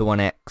the One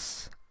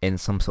X in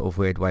some sort of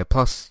weird way.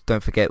 Plus,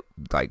 don't forget,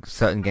 like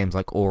certain games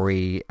like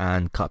Ori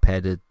and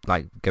Cuphead are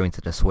like going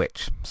to the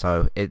Switch.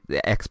 So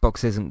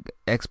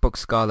Xbox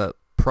Scarlet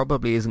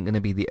probably isn't going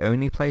to be the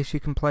only place you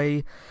can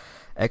play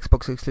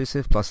Xbox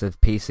exclusive. Plus, there's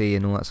PC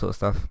and all that sort of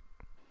stuff.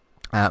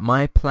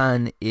 My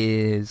plan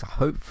is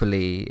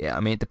hopefully,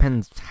 it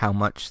depends how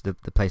much the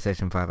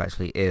PlayStation 5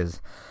 actually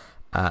is.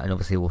 And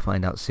obviously we'll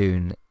find out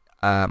soon.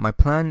 My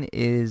plan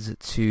is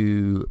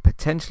to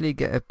potentially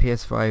get a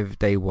PS5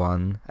 day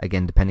one.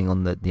 Again, depending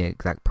on the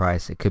exact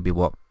price. It could be,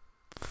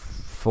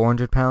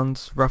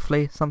 £400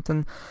 roughly,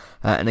 something.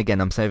 And again,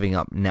 I'm saving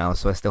up now,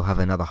 so I still have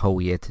another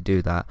whole year to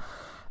do that.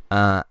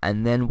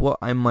 And then what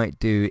I might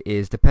do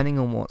is, depending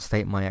on what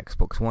state my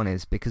Xbox One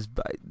is, because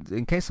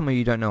in case some of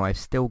you don't know, I've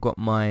still got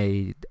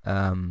my, it's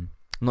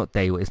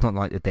not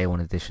like the day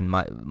one edition,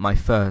 my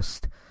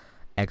first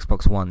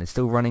Xbox One is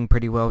still running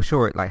pretty well.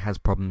 Sure, it has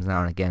problems now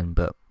and again,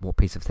 but what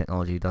piece of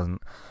technology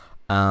doesn't?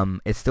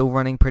 It's still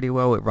running pretty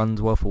well. It runs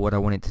well for what I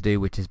want it to do,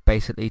 which is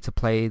basically to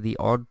play the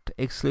odd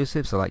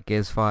exclusives, so like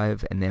Gears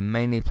 5, and then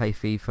mainly play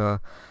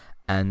FIFA,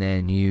 and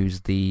then use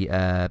the,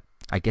 I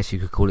guess you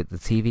could call it the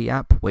TV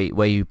app,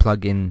 where you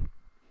plug in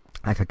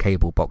like a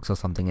cable box or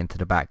something into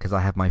the back, because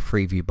I have my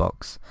Freeview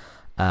box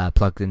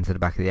plugged into the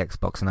back of the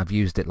Xbox, and I've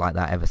used it like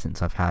that ever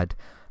since I've had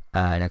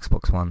an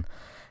Xbox One.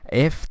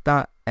 If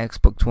that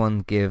Xbox One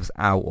gives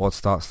out or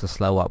starts to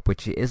slow up,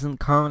 which it isn't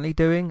currently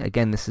doing,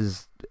 again, this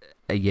is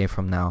a year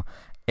from now,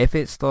 if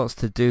it starts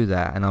to do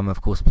that, and I'm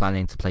of course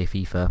planning to play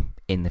FIFA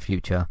in the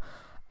future,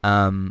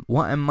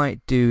 what I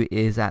might do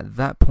is at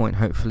that point,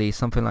 hopefully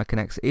something like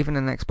even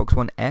an Xbox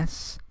One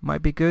S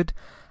might be good.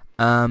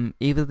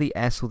 Either the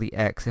S or the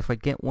X. If I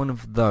get one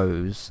of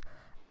those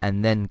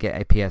and then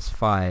get a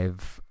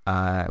PS5,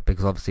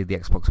 because obviously the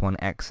Xbox One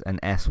X and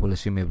S will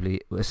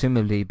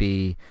assumably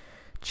be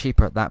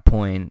cheaper at that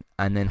point,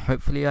 and then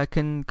hopefully I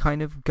can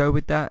kind of go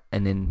with that,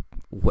 and then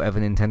whatever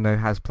Nintendo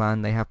has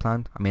planned, they have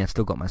planned. I've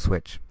still got my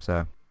Switch,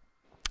 so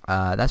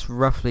that's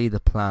roughly the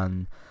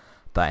plan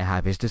that I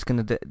have. It's just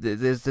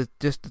there's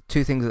just the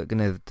two things that are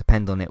gonna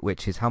depend on it,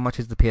 which is how much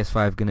is the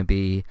PS5 gonna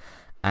be,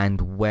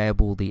 and where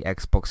will the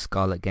Xbox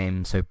Scarlet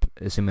games, so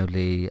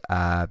assumably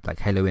like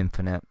Halo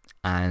Infinite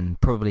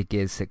and probably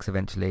Gears 6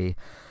 eventually,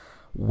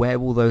 where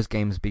will those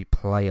games be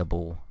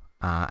playable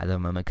at the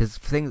moment? Because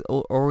things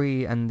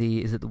Ori and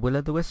the Will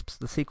of the Wisps,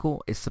 the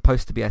sequel, is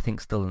supposed to be, I think,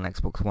 still an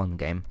Xbox One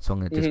game, so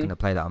I'm just gonna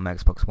play that on my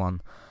Xbox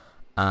One.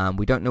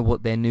 We don't know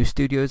what their new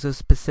studios are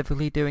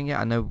specifically doing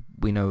yet.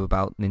 We know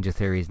about Ninja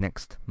Theory's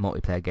next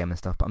multiplayer game and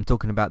stuff, but I'm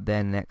talking about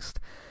their next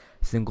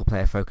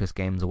single-player focused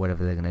games or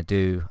whatever they're going to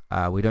do.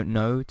 We don't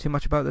know too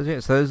much about those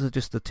yet, so those are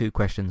just the two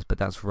questions, but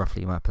that's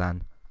roughly my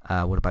plan.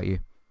 What about you?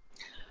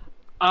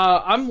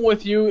 I'm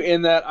with you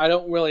in that I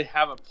don't really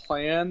have a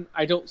plan.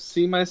 I don't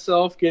see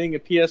myself getting a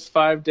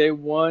PS5 day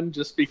one,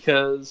 just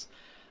because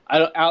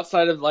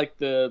outside of like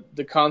the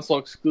console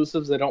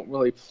exclusives, I don't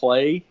really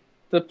play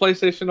the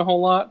PlayStation a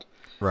whole lot.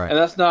 Right. And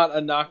that's not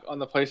a knock on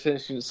the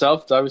PlayStation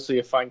itself. It's obviously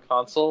a fine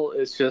console.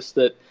 It's just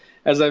that,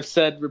 as I've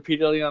said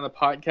repeatedly on the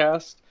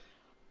podcast,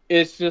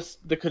 it's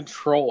just the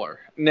controller.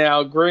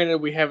 Now, granted,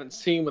 we haven't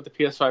seen what the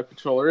PS5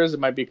 controller is.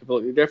 It might be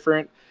completely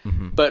different.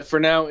 Mm-hmm. But for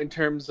now, in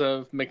terms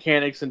of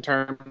mechanics, in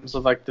terms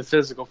of like the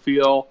physical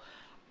feel,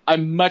 I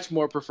much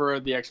more prefer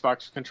the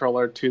Xbox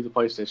controller to the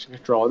PlayStation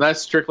controller.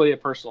 That's strictly a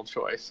personal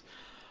choice.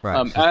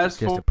 Right, it's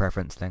just a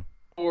preference thing.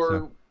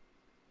 So.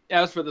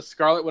 As for the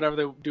Scarlet, whatever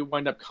they do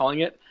wind up calling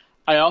it,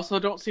 I also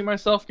don't see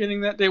myself getting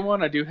that day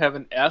one. I do have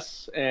an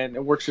S, and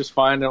it works just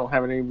fine. I don't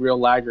have any real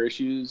lag or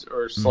issues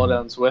or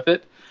slowdowns with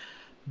it.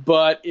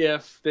 But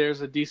if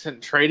there's a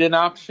decent trade-in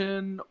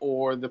option,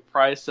 or the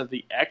price of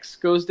the X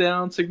goes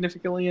down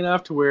significantly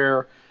enough to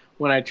where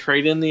when I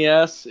trade in the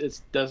S,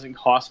 it doesn't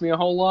cost me a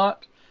whole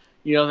lot,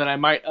 then I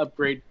might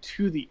upgrade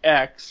to the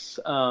X.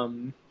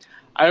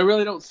 I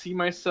really don't see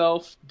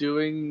myself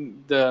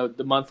doing the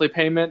monthly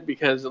payment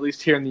because at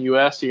least here in the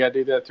U.S. you got to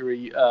do that through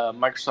a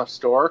Microsoft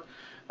Store,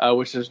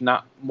 which is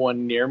not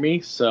one near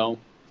me. So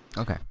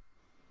okay,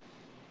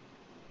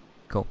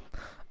 cool.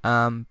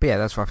 But yeah,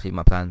 that's roughly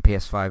my plan.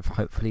 PS5,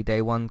 hopefully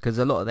day one, because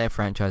a lot of their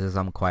franchises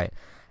I'm quite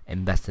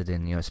invested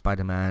in.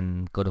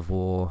 Spider-Man, God of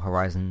War,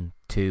 Horizon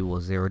 2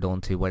 or Zero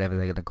Dawn 2, whatever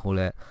they're gonna call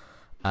it.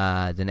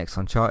 The next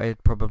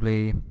Uncharted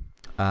probably.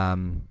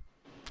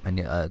 And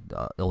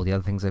all the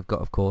other things they've got,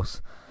 of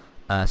course.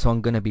 So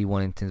I'm going to be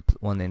wanting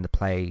to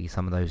play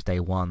some of those day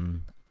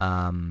one.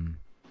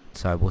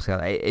 So we'll see.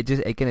 It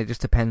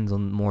just depends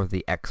on more of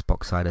the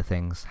Xbox side of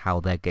things, how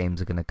their games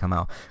are going to come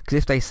out. Because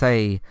if they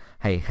say,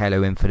 hey,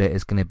 Halo Infinite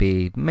is going to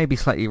be maybe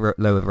slightly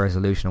lower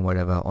resolution or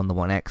whatever on the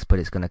One X, but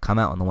it's going to come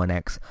out on the One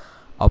X,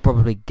 I'll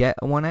probably get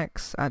a One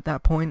X at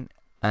that point.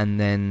 And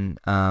then,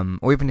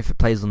 or even if it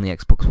plays on the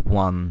Xbox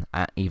One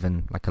at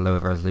even like a lower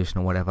resolution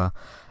or whatever,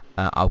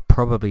 I'll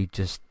probably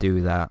just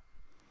do that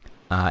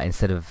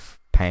instead of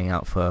paying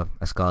out for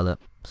a Scarlet.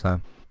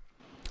 So,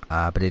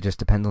 but it just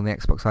depends on the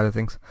Xbox side of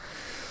things.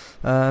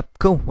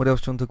 Cool. What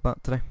else do you want to talk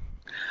about today?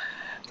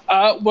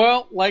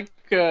 Well,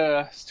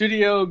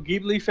 Studio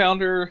Ghibli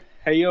founder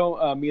Hayao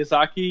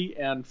Miyazaki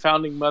and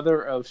founding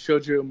mother of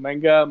shoujo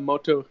manga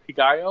Moto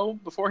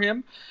Higayo before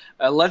him,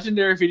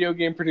 legendary video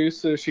game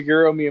producer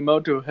Shigeru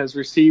Miyamoto has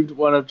received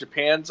one of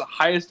Japan's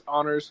highest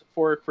honors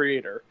for a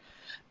creator.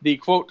 The,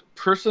 quote,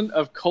 Person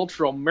of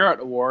Cultural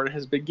Merit Award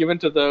has been given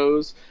to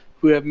those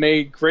who have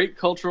made great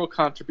cultural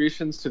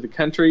contributions to the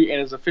country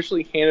and is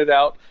officially handed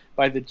out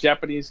by the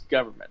Japanese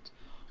government.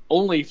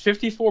 Only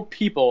 54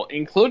 people,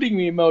 including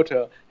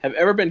Miyamoto, have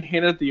ever been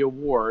handed the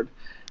award,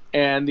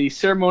 and the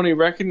ceremony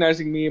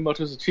recognizing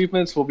Miyamoto's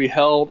achievements will be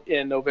held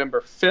in November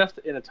 5th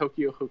in a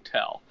Tokyo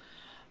hotel.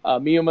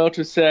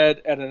 Miyamoto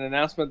said at an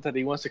announcement that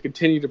he wants to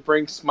continue to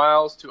bring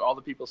smiles to all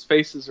the people's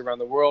faces around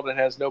the world and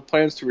has no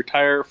plans to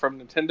retire from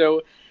Nintendo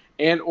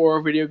and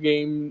or video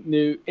game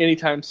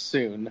anytime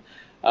soon.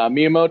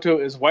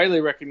 Miyamoto is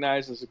widely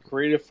recognized as a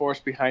creative force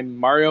behind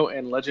Mario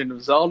and Legend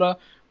of Zelda,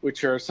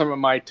 which are some of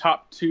my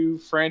top two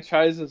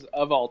franchises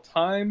of all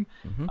time.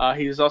 Mm-hmm.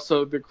 He is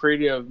also the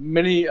creator of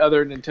many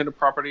other Nintendo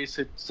properties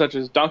such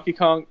as Donkey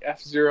Kong,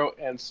 F-Zero,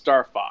 and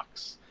Star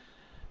Fox.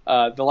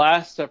 The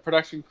last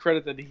production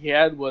credit that he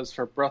had was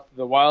for Breath of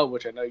the Wild,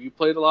 which I know you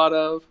played a lot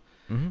of.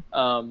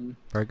 Mm-hmm.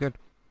 Very good.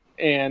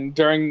 And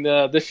during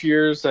this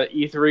year's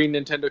E3,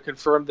 Nintendo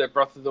confirmed that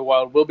Breath of the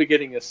Wild will be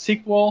getting a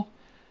sequel,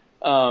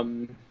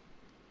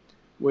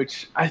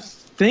 which I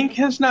think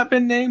has not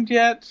been named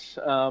yet.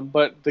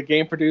 But the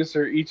game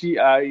producer Ichi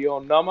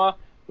Aonuma,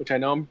 which I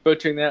know I'm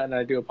butchering that, and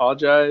I do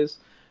apologize,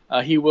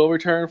 he will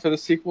return for the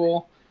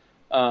sequel.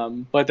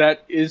 But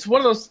that is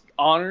one of those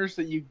honors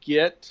that you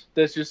get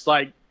that's just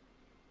like,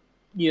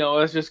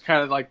 it's just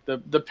kind of like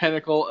the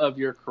pinnacle of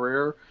your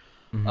career.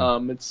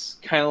 Mm-hmm. It's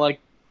kind of like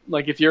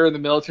if you're in the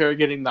military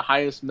getting the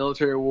highest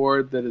military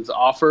award that is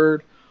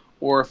offered,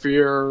 or if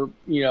you're,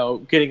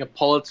 getting a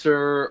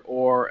Pulitzer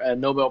or a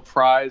Nobel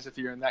Prize, if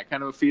you're in that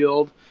kind of a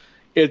field,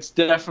 it's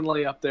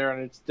definitely up there,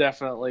 and it's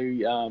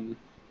definitely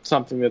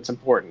something that's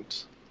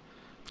important.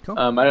 Cool.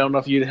 I don't know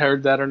if you'd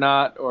heard that or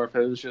not, or if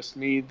it was just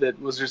me that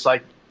was just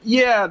like,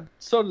 yeah,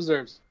 so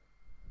deserves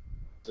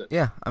it.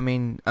 Yeah, I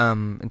mean,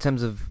 in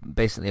terms of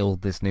basically all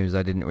this news,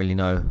 I didn't really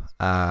know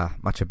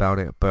much about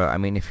it, but I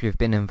mean, if you've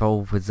been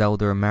involved with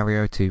Zelda and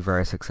Mario, two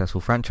very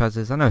successful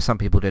franchises, I know some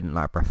people didn't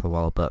like Breath of the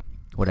Wild, but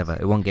whatever,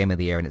 it won Game of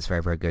the Year and it's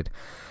very, very good.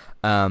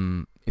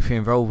 If you're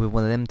involved with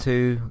one of them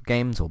two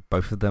games, or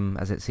both of them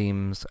as it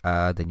seems,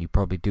 then you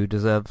probably do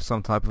deserve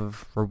some type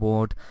of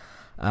reward.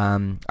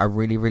 I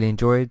really, really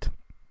enjoyed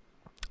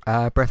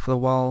Breath of the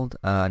Wild,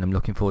 and I'm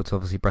looking forward to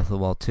obviously Breath of the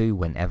Wild 2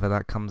 whenever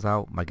that comes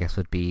out. My guess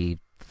would be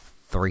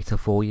 3 to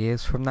 4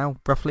 years from now,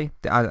 roughly.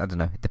 I don't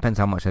know, it depends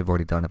how much they've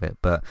already done of it,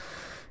 but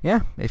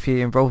yeah, if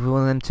you're involved with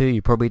one of them two,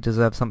 you probably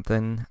deserve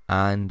something.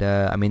 And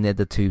I mean, they're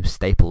the two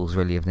staples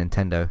really of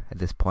Nintendo at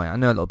this point. I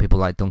know a lot of people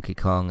like Donkey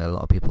Kong, a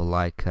lot of people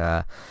like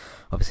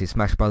obviously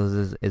Smash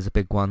Brothers is a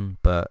big one,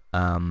 but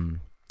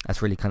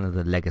that's really kind of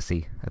the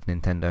legacy of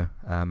Nintendo,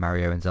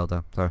 Mario and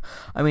Zelda. So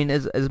I mean,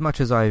 as much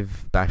as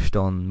I've bashed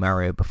on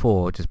Mario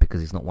before just because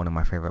he's not one of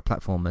my favorite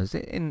platformers,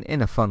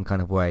 in a fun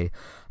kind of way,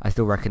 I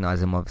still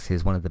recognize him obviously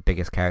as one of the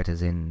biggest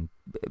characters in,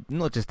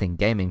 not just in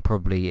gaming,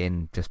 probably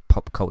in just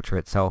pop culture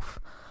itself.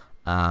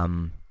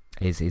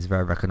 Is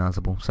very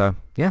recognizable. So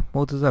yeah,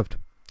 well deserved.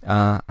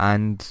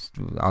 And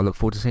I'll look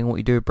forward to seeing what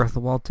you do with Breath of the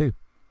Wild 2.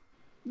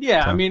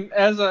 Yeah, I So. mean,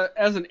 as an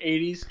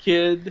 '80s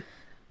kid,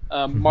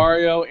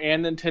 Mario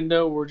and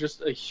Nintendo were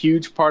just a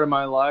huge part of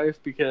my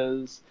life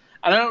because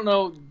I don't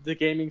know the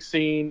gaming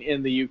scene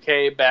in the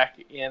UK back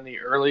in the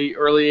early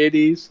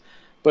 '80s,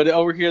 but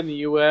over here in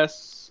the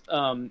US,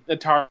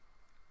 Atari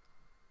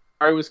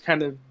was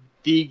kind of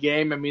the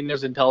game. I mean,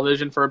 there's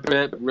Intellivision for a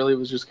bit, but really it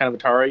was just kind of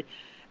Atari,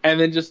 and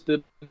then just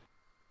the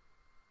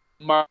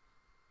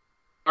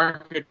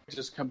market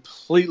just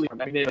completely.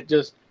 I mean, it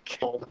just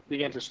killed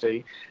the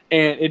industry,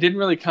 and it didn't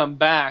really come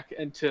back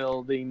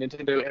until the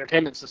Nintendo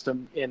Entertainment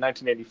System in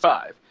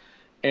 1985.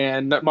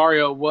 And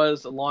Mario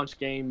was a launch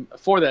game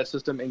for that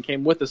system and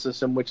came with the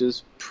system, which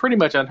is pretty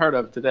much unheard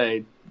of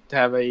today to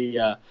have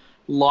a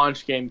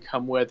launch game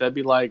come with. That'd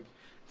be like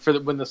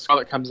when the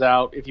Scarlet comes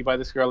out. If you buy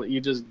the Scarlet, you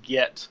just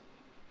get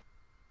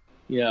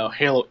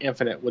Halo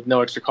Infinite with no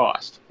extra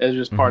cost as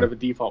just part Hmm. of a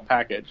default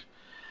package.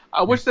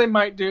 Which they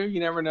might do. You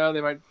never know.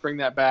 They might bring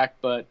that back,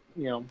 but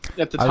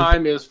at the I was.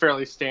 time it was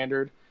fairly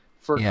standard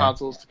for Yeah.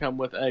 consoles to come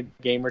with a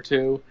game or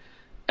two,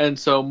 and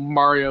so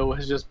Mario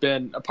has just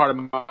been a part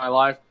of my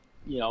life,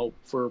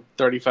 for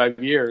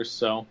 35 years.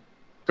 So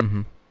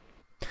Hmm.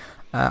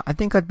 I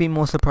think I'd be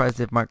more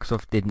surprised if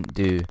Microsoft didn't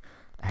do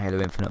a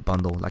Halo Infinite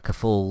bundle, like a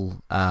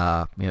full,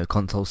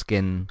 console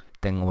skin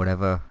thing or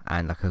whatever,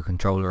 and like a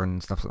controller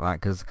and stuff like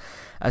that, because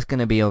that's going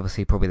to be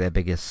obviously probably their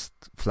biggest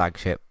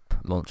flagship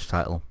launch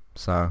title.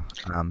 So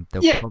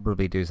they'll yeah,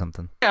 probably do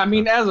something. I So.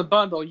 mean as a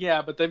bundle,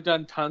 yeah, but they've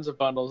done tons of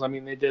bundles. I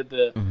mean they did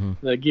the Hmm.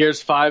 the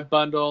Gears 5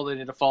 bundle, they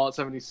did a Fallout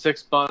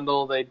 76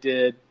 bundle, they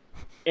did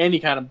any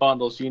kind of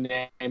bundles you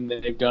name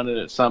that they've done it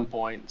at some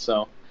point.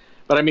 So,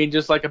 but I mean,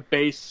 just like a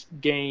base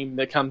game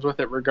that comes with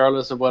it,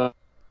 regardless of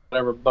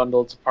whatever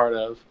bundle it's a part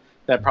of,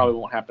 that Hmm. probably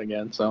won't happen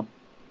again. So,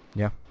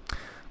 Yeah.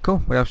 Cool.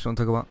 What else do you want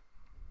to talk about?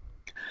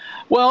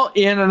 well,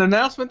 in an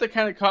announcement that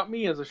kind of caught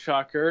me as a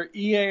shocker,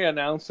 EA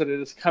announced that it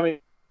is coming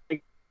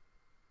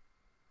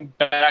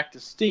back to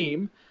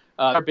Steam.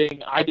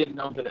 Being I didn't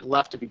know that it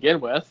left to begin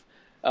with.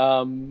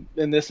 And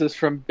this is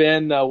from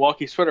Ben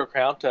Walkie's Twitter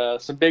account.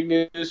 Some big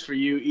news for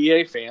you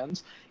EA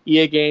fans.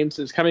 EA Games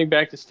is coming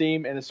back to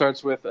Steam, and it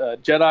starts with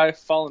Jedi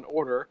Fallen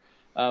Order.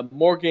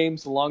 More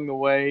games along the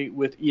way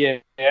with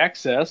EA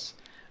Access,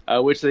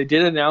 which they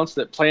did announce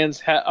that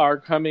plans are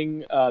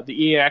coming. The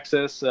EA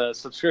Access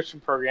subscription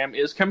program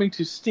is coming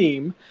to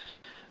Steam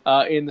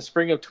in the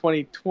spring of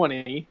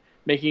 2020,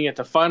 making it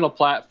the final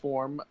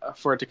platform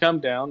for it to come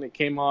down. It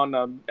came on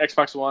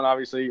Xbox One,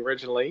 obviously,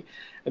 originally,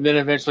 and then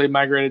eventually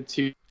migrated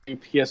to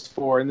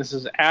PS4. And this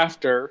is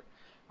after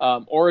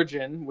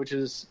Origin, which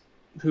is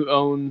who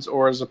owns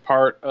or is a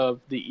part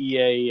of the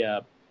EA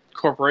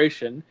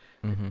corporation,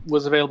 Hmm.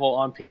 was available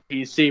on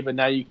PC, but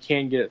now you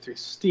can get it through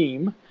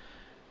Steam.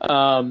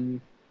 Um,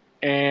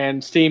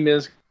 and Steam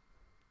is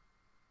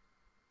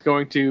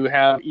going to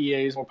have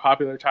EA's more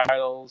popular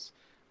titles,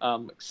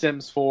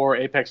 Sims 4,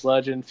 Apex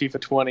Legends,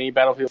 FIFA 20,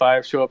 Battlefield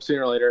 5 show up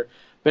sooner or later.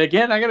 But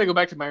again, I got to go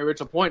back to my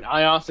original point.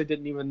 I honestly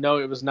didn't even know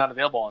it was not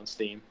available on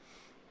Steam.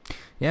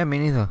 Yeah, me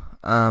neither.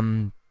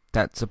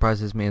 That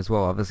surprises me as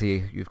well.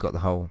 Obviously, you've got the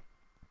whole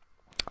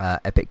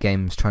Epic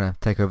Games trying to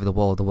take over the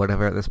world or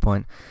whatever at this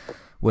point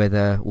with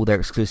all their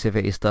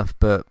exclusivity stuff.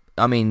 But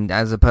I mean,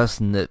 as a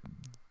person that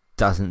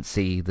doesn't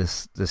see the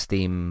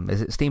Steam,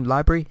 is it Steam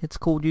Library? It's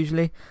called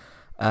usually,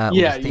 or the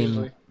Yeah, Steam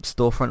usually.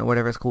 storefront or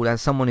whatever it's called.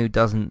 As someone who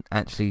doesn't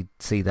actually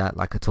see that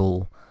like at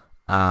all,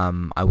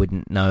 I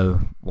wouldn't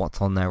know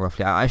what's on there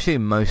roughly. I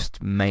assume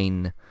most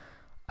main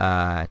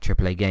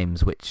AAA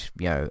games, which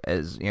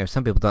as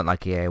some people don't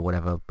like EA or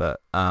whatever, but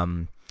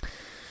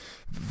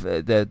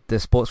the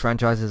sports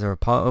franchises are a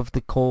part of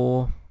the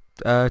core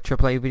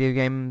AAA video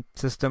game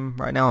system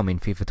right now. I mean,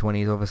 FIFA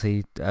 20 is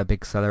obviously a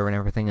big seller and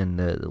everything, and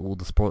all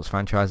the sports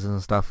franchises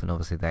and stuff, and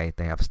obviously they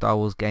have Star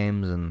Wars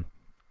games and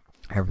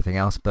everything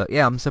else. But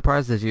yeah, I'm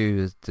surprised as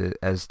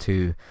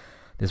to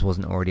this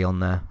wasn't already on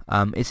there.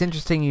 It's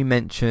interesting you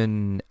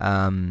mention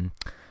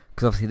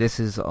because obviously this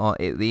is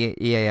the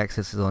EA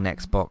Access is on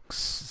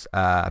Xbox,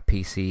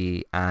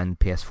 PC, and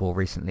PS4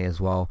 recently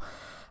as well.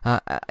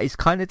 It's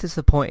kind of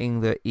disappointing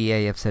that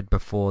EA have said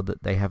before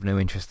that they have no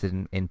interest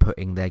in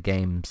putting their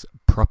games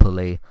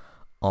properly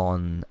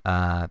on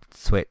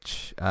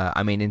Switch.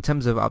 I mean, in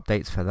terms of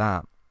updates for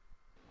that,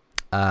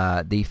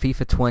 the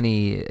FIFA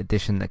 20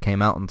 edition that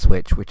came out on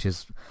Switch, which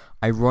is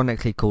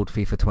ironically called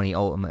FIFA 20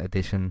 Ultimate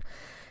Edition,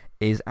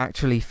 is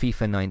actually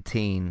FIFA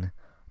 19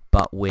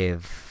 but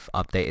with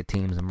updated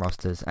teams and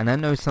rosters. And I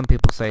know some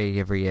people say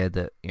every year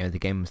that the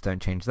games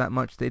don't change that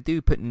much. They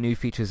do put new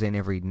features in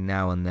every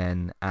now and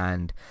then,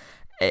 and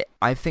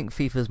I think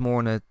FIFA's more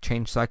on a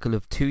change cycle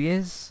of 2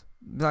 years,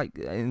 like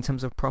in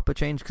terms of proper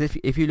change. Because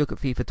if you look at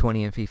FIFA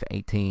 20 and FIFA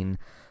 18,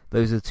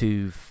 those are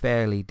two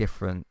fairly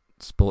different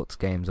sports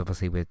games,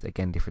 obviously with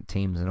again different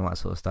teams and all that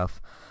sort of stuff.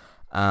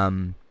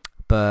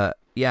 But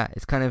yeah,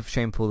 it's kind of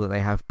shameful that they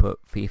have put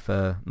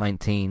FIFA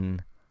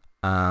 19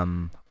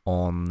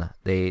 on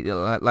they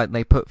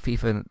put the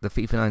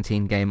FIFA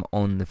 19 game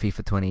on the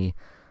FIFA 20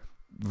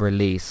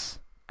 release,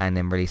 and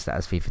then release that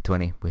as FIFA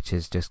 20, which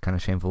is just kind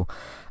of shameful.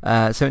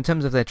 So in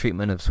terms of their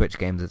treatment of Switch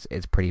games,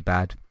 it's pretty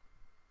bad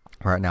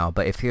right now.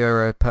 But if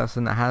you're a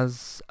person that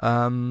has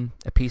a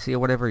PC or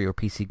whatever, you're a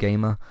PC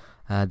gamer,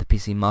 the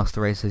PC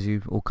master race as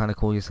you all kind of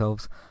call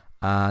yourselves,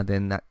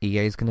 then that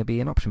EA is going to be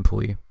an option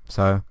for you.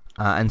 So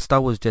and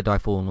Star Wars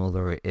Jedi Fallen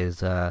Order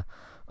is a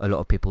lot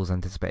of people's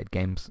anticipated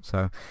games.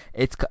 So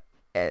it's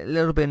a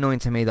little bit annoying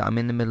to me that I'm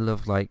in the middle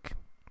of like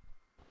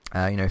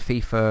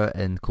FIFA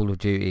and Call of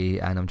Duty,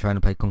 and I'm trying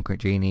to play Conquer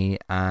Genie,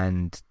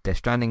 and Death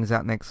Stranding is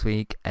out next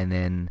week, and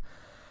then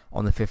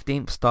on the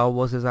 15th Star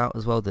Wars is out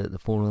as well, the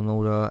Fallen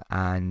Order,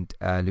 and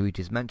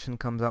Luigi's Mansion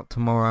comes out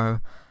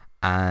tomorrow,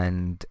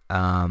 and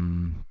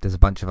there's a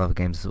bunch of other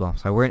games as well.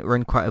 So we're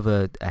in quite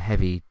a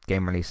heavy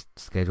game release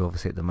schedule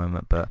obviously at the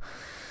moment, but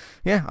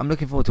yeah, I'm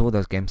looking forward to all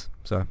those games.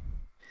 So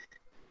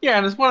yeah,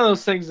 and it's one of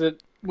those things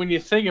that when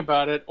you think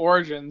about it,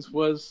 Origins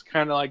was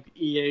kind of like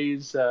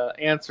EA's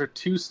answer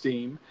to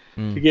Steam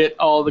to get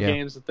all the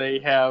games that they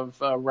have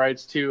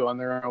rights to on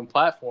their own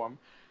platform.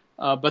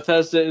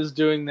 Bethesda is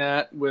doing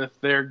that with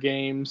their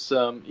games.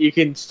 You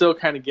can still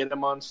kind of get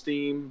them on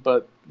Steam,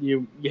 but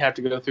you have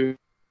to go through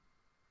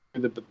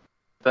the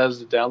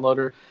Bethesda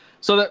downloader.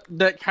 So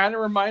that kind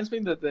of reminds me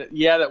that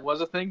that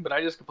was a thing, but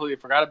I just completely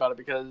forgot about it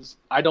because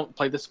I don't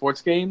play the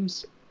sports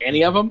games,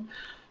 any of them.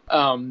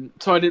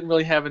 So I didn't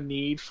really have a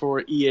need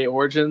for EA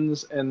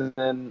Origins, and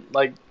then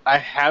like I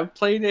have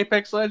played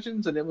Apex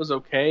Legends and it was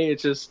okay.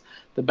 It's just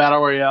the battle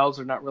royales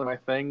are not really my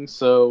thing.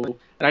 So,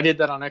 and I did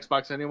that on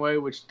Xbox anyway,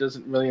 which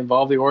doesn't really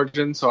involve the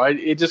Origin. So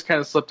it just kind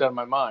of slipped out of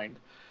my mind.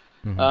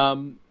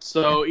 Mm-hmm.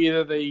 So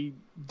either they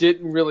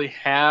didn't really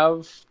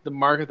have the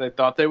market they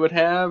thought they would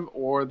have,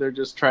 or they're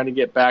just trying to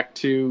get back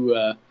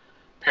to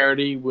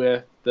parity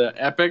with the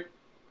Epic.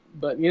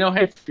 But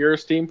hey, if you're a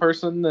Steam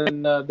person,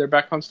 then they're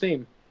back on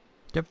Steam.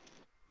 Yep,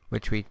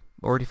 which we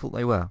already thought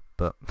they were,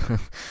 but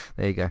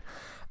there you go.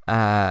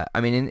 I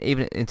mean,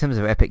 even in terms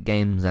of Epic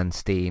Games and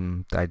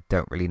Steam, I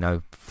don't really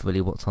know fully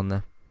what's on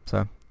there.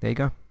 So there you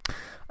go.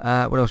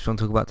 What else do you want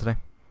to talk about today?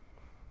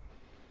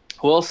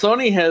 Well,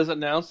 Sony has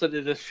announced that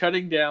it is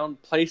shutting down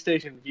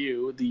PlayStation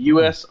Vue, the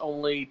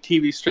U.S.-only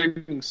TV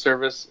streaming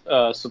service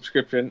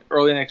subscription,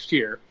 early next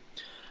year.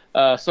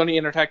 Sony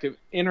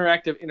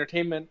Interactive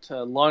Entertainment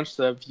launched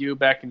the Vue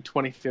back in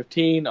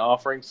 2015,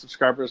 offering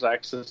subscribers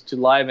access to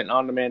live and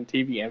on-demand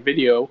TV and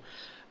video,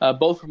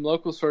 both from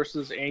local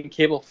sources and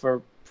cable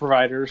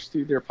providers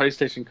through their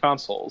PlayStation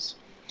consoles.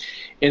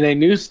 In a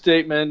news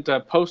statement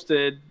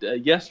posted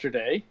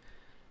yesterday,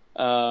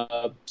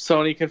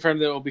 Sony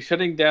confirmed that it will be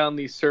shutting down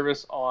the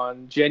service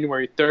on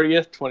January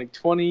 30th,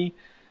 2020.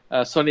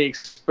 Sony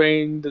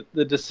explained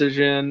the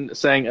decision,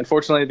 saying,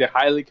 unfortunately, the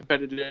highly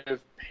competitive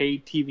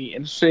paid TV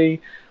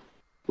industry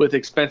with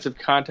expensive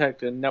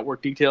content and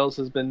network details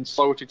has been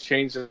slower to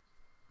change than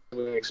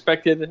we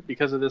expected.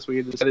 Because of this,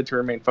 we decided to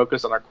remain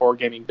focused on our core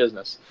gaming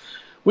business,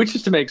 which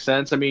is to make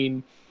sense. I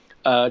mean,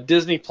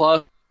 Disney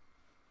Plus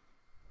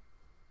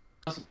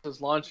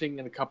is launching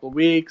in a couple of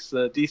weeks.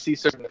 The DC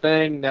certain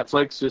thing.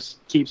 Netflix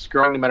just keeps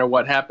growing no matter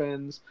what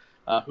happens.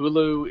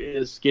 Hulu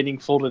is getting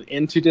folded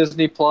into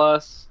Disney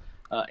Plus.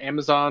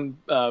 Amazon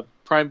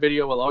Prime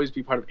Video will always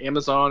be part of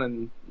Amazon,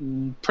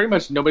 and pretty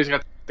much nobody's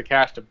got the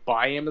cash to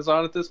buy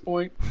Amazon at this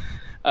point.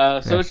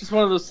 So it's just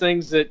one of those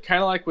things that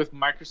kind of like with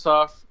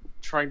Microsoft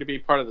trying to be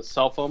part of the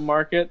cell phone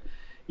market,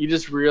 you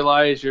just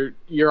realize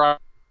you're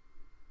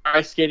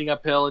ice skating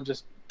uphill and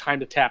just time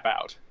to tap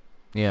out.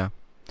 Yeah.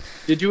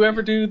 Did you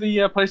ever do the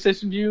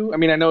PlayStation Vue? I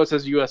mean, I know it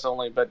says US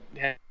only, but...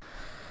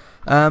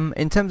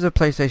 In terms of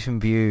PlayStation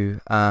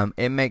Vue,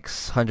 it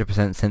makes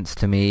 100% sense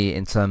to me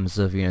in terms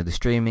of, the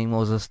streaming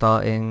wars are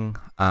starting.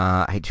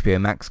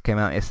 HBO Max came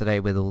out yesterday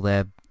with all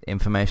their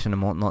information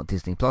and whatnot.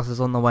 Disney Plus is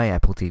on the way.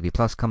 Apple TV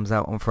Plus comes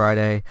out on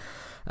Friday.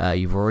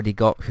 You've already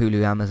got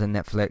Hulu, Amazon,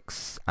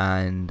 Netflix,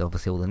 and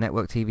obviously all the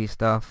network TV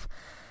stuff.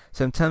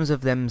 So in terms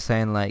of them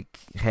saying like,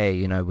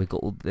 hey,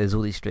 there's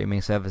all these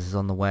streaming services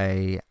on the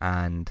way,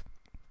 and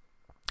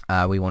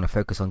we want to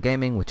focus on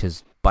gaming, which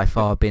has by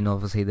far been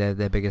obviously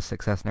their biggest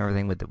success and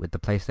everything with the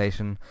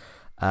PlayStation.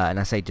 And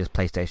I say just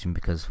PlayStation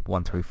because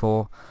 1 through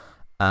 4.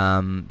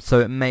 So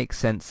it makes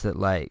sense that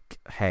like,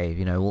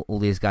 hey, all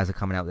these guys are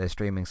coming out with their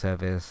streaming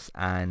service,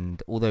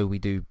 and although we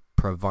do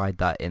provide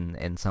that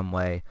in some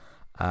way,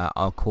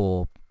 our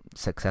core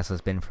success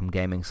has been from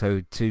gaming.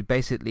 So to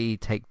basically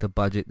take the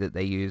budget that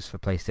they use for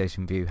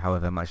PlayStation Vue,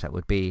 however much that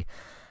would be,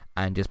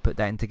 and just put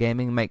that into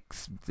gaming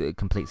makes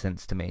complete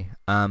sense to me.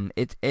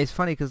 It's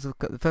funny because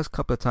the first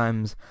couple of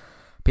times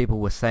people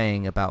were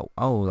saying about,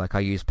 I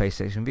use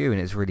PlayStation Vue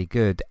and it's really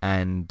good,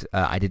 and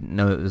I didn't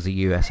know it was a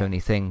US only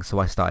thing, so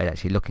I started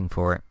actually looking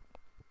for it.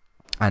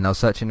 And I was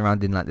searching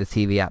around in like the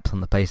TV apps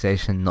on the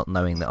PlayStation, not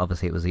knowing that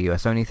obviously it was a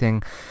US only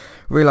thing.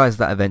 Realised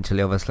that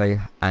eventually, obviously,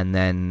 and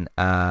then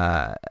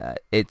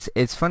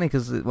it's funny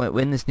because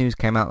when this news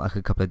came out like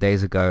a couple of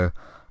days ago,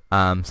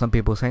 some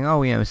people were saying,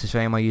 it's a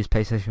shame I use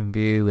PlayStation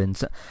Vue, and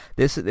so,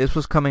 this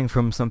was coming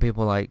from some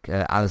people like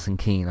Alison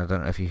Keane. I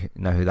don't know if you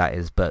know who that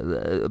is, but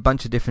a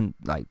bunch of different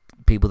like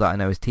people that I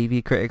know as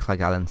TV critics, like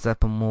Alan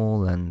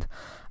Sepinwall and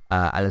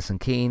Alison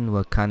Keane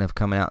were kind of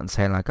coming out and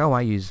saying like, oh,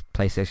 I use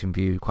PlayStation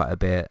View quite a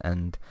bit,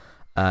 and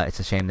it's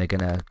a shame they're going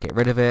to get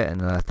rid of it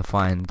and they'll have to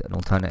find an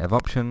alternative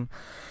option.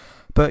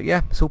 But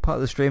yeah, it's all part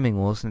of the streaming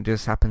wars, and it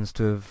just happens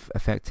to have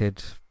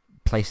affected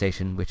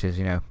PlayStation, which is,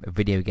 a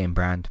video game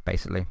brand,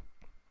 basically.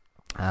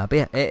 But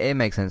yeah, it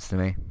makes sense to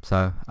me.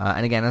 So,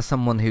 and again, as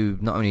someone who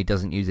not only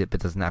doesn't use it,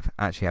 but doesn't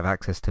actually have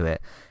access to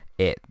it,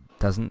 it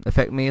doesn't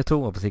affect me at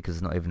all, obviously, because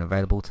it's not even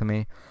available to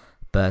me.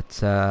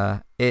 But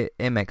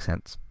it makes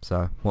sense.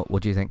 So,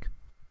 what do you think?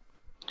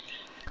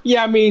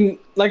 Yeah, I mean,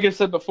 like I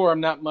said before,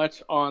 I'm not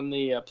much on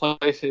the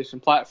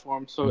PlayStation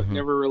platform, so it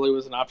never really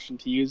was an option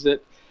to use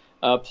it.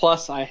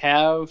 Plus, I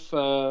have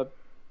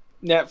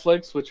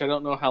Netflix, which I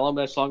don't know how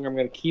much longer I'm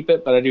going to keep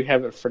it, but I do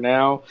have it for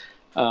now.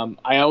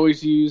 I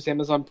always use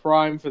Amazon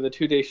Prime for the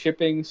 2-day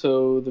shipping,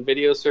 so the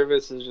video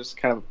service is just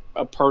kind of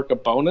a perk, a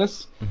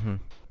bonus.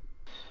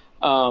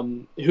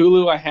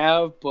 Hulu I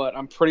have, but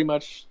I'm pretty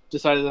much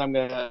decided that I'm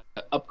going to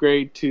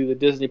upgrade to the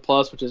Disney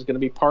Plus, which is going to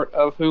be part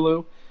of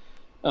Hulu.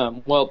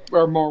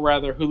 Or more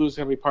rather, Hulu's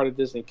going to be part of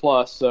Disney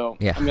Plus, so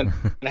yeah. I'm going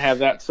to have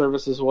that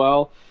service as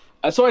well.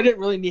 So I didn't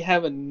really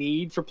have a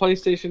need for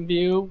PlayStation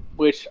View,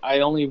 which I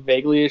only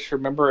vaguely-ish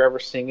remember ever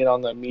seeing it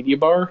on the media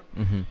bar.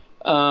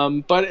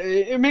 But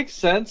it makes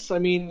sense. I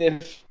mean,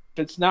 if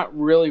it's not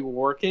really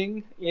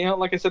working,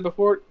 like I said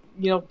before,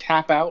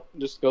 tap out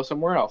and just go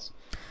somewhere else.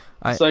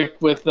 It's like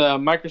with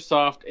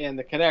Microsoft and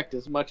the Kinect,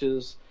 as much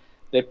as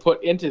they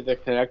put into the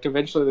Kinect,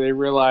 eventually they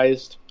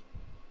realized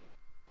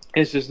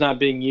it's just not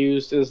being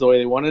used as the way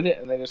they wanted it,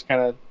 and they just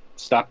kind of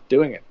stopped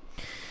doing it.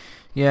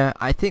 Yeah,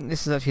 I think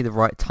this is actually the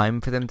right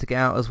time for them to get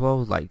out as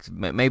well. Like,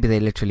 maybe they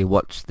literally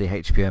watched the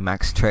HBO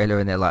Max trailer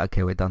and they're like,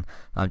 okay, we're done.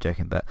 I'm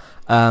joking, but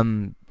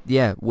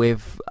yeah,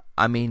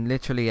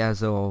 literally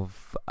as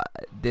of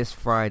this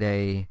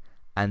Friday,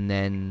 and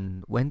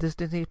then when does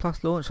Disney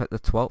Plus launch? Like the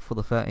 12th or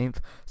the 13th?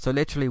 So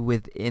literally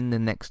within the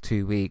next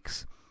 2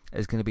 weeks,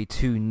 there's going to be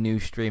 2 new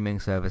streaming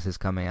services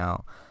coming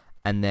out.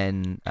 And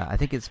then I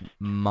think it's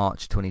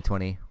March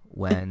 2020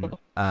 when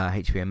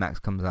HBO Max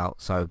comes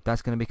out. So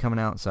that's going to be coming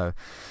out. So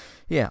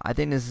yeah, I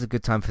think this is a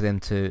good time for them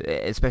to,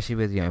 especially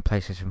with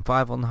PlayStation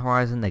 5 on the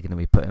horizon. They're going to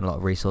be putting a lot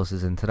of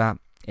resources into that.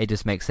 It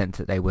just makes sense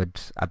that they would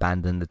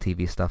abandon the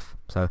TV stuff.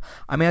 So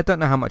I mean, I don't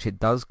know how much it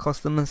does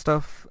cost them and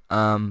stuff.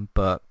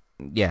 But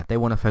yeah, they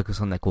want to focus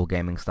on their core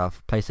gaming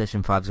stuff.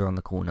 PlayStation 5s are on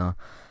the corner,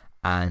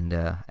 and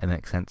it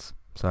makes sense.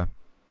 So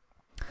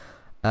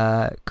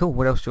cool.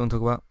 What else do you want to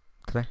talk about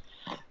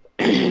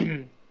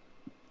today?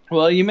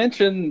 Well, you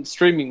mentioned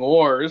streaming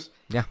wars.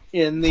 Yeah.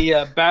 In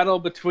the battle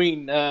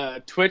between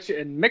Twitch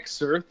and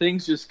Mixer,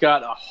 things just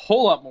got a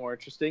whole lot more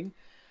interesting.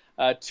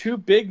 2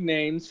 big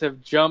names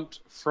have jumped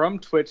from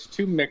Twitch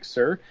to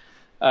Mixer.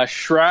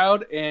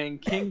 Shroud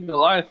and King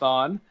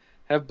Goliathon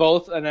have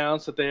both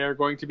announced that they are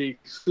going to be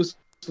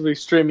exclusively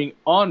streaming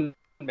on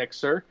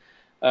Mixer.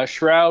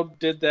 Shroud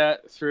did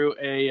that through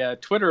a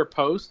Twitter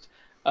post.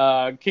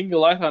 King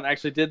Goliathon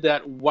actually did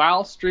that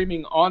while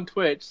streaming on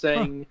Twitch,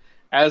 saying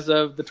as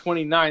of the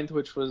 29th,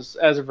 which was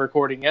as of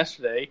recording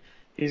yesterday,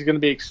 he's going to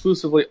be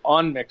exclusively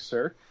on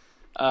Mixer.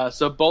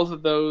 So both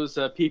of those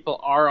people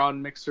are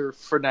on Mixer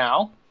for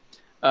now.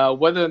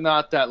 Whether or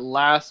not that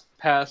lasts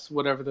past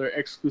whatever their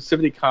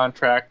exclusivity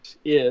contract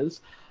is,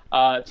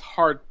 it's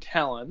hard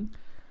telling.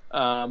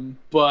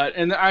 But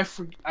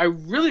I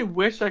really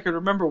wish I could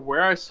remember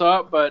where I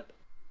saw it, but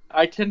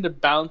I tend to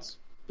bounce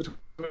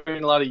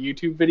between a lot of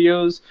YouTube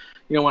videos,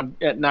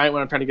 at night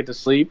when I'm trying to get to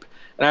sleep.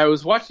 And I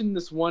was watching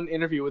this one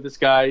interview with this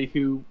guy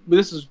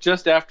this was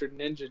just after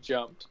Ninja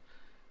jumped,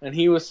 and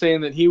he was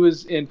saying that he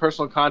was in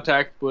personal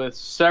contact with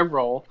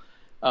several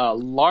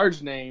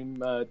large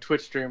name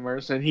Twitch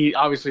streamers, and he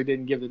obviously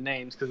didn't give the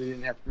names because he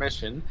didn't have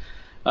permission.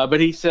 But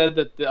he said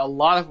that a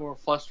lot of them were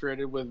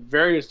frustrated with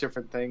various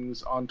different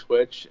things on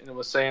Twitch, and it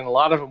was saying a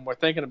lot of them were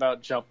thinking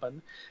about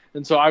jumping.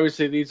 And so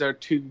obviously these are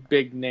 2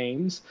 big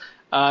names.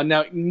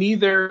 Now,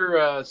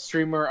 neither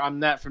streamer I'm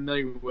that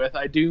familiar with.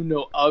 I do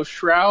know of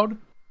Shroud,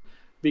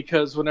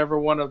 because whenever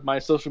one of my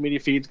social media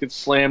feeds gets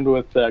slammed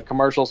with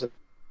commercials and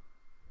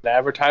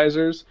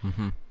advertisers,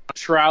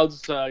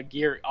 Shroud's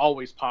gear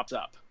always pops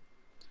up.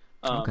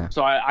 Okay.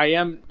 So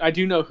I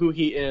do know who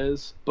he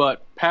is,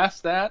 but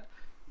past that,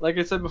 like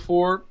I said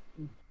before,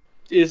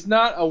 is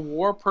not a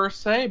war per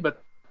se,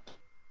 but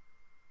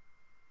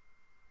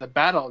the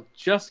battle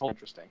just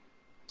interesting.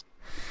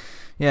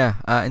 Yeah,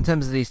 in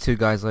terms of these 2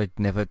 guys, I'd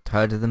never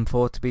heard of them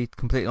before, to be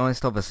completely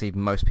honest. Obviously,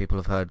 most people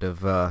have heard of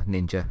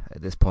Ninja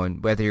at this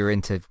point. Whether you're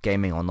into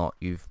gaming or not,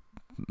 you've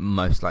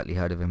most likely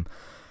heard of him,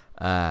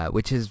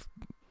 which is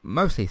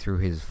mostly through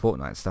his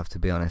Fortnite stuff, to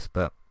be honest.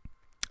 But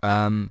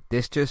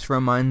this just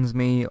reminds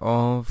me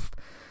of...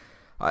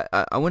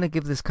 I want to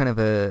give this kind of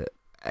a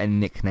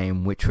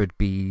nickname, which would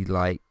be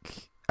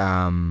like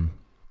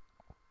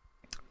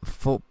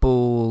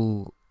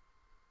football,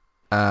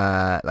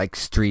 like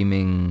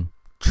streaming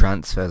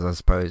transfers, I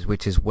suppose,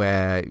 which is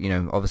where,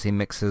 obviously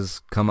Mixers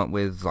come up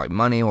with like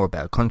money or a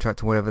better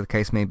contract or whatever the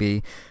case may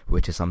be,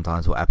 which is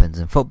sometimes what happens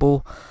in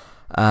football,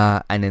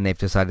 and then they've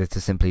decided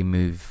to simply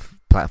move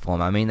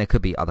platform. I mean, there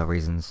could be other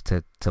reasons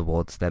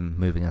towards them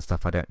moving and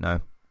stuff. I don't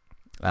know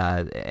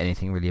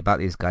anything really about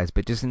these guys,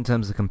 but just in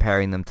terms of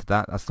comparing them to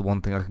that's the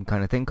one thing I can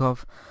kind of think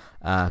of.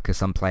 Because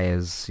some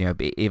players,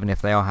 even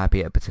if they are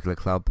happy at a particular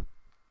club,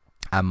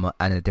 and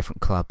a different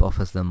club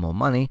offers them more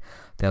money,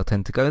 they'll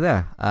tend to go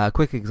there. A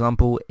quick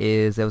example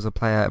is there was a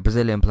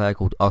Brazilian player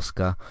called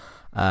Oscar.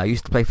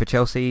 Used to play for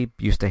Chelsea,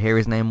 used to hear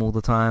his name all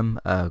the time.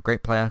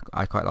 Great player,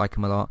 I quite like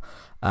him a lot.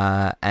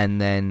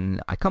 And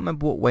then I can't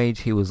remember what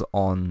wage he was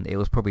on. It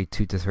was probably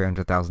 200,000 to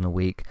 300,000 a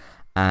week.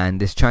 And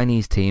this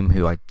Chinese team,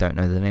 who I don't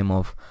know the name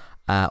of,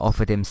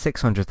 offered him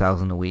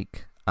 600,000 a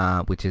week,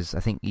 which is,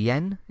 I think,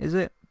 yen, is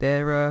it?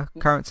 Their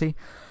currency.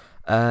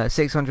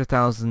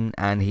 600,000,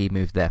 and he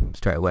moved there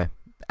straight away.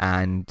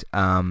 And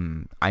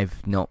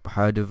I've not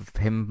heard of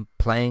him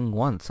playing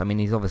once. I mean,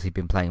 he's obviously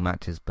been playing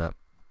matches, but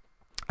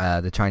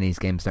the Chinese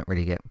games don't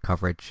really get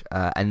coverage.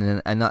 And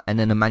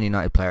then a Man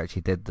United player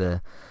actually did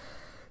the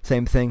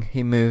same thing.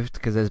 He moved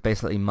because there's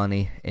basically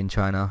money in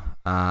China.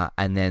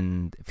 And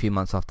then a few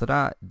months after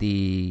that,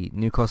 the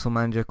Newcastle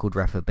manager called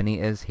Rafa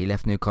Benitez, he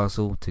left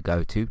Newcastle to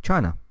go to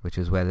China, which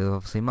is where there's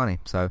obviously money.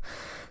 So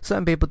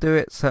certain people do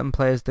it, certain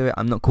players do it.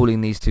 I'm not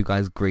calling these two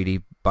guys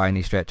greedy by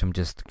any stretch. I'm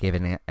just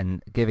giving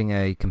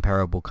a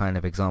comparable kind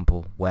of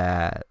example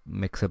where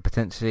Mixer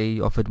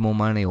potentially offered more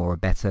money or a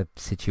better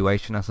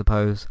situation, I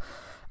suppose,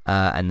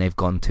 and they've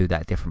gone to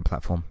that different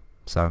platform.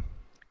 So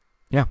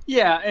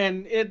yeah,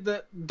 and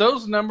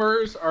those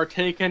numbers are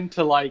taken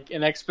to like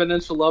an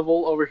exponential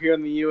level over here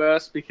in the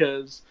U.S.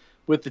 because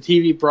with the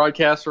TV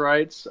broadcast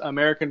rights,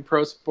 American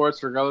pro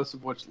sports, regardless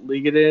of which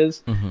league it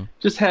is,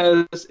 just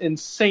has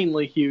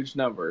insanely huge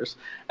numbers.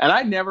 And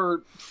I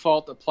never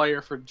fault a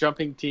player for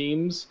jumping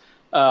teams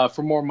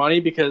for more money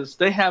because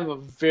they have a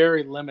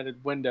very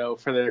limited window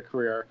for their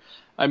career.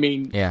 I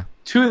mean,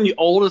 two of the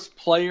oldest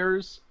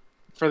players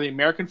for the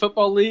American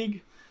Football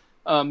League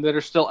that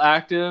are still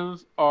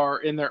active are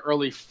in their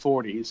early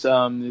 40s.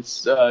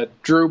 It's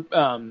Drew.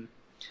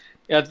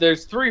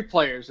 There's three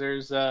players.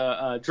 There's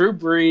Drew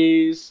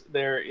Brees.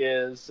 There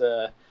is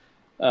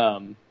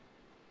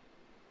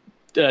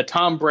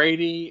Tom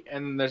Brady,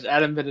 and there's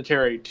Adam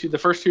Vinatieri. The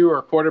first two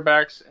are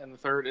quarterbacks, and the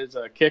third is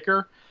a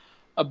kicker.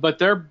 But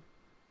they're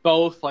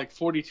both like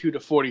 42 to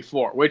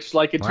 44, which,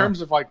 like, in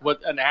terms of like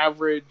what an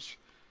average,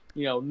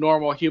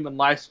 normal human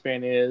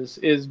lifespan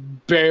is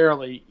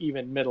barely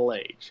even middle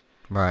age.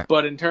 Right.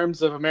 But in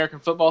terms of American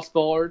football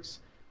sports,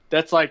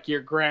 that's like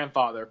your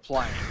grandfather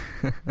playing.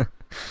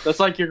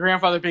 That's like your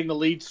grandfather being the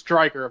lead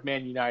striker of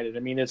Man United. I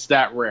mean, it's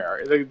that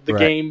rare. The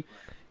game,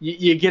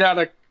 you get out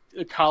of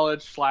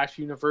college /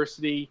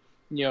 university,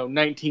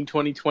 19,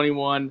 20,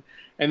 21,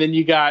 and then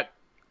you got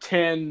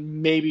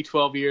 10, maybe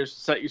 12 years to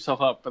set yourself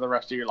up for the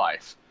rest of your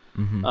life.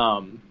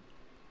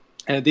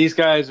 And these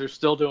guys are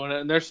still doing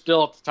it, and they're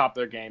still at the top of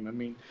their game. I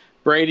mean,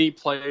 Brady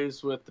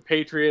plays with the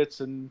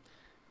Patriots, and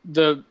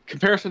the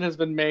comparison has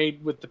been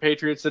made with the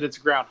Patriots that it's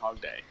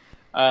Groundhog Day.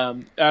 I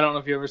don't know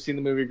if you've ever seen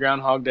the movie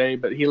Groundhog Day,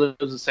 but he lives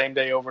the same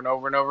day over and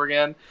over and over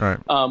again. Right.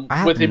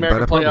 With the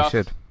American playoffs.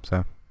 Should,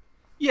 so.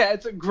 Yeah,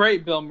 it's a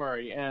great Bill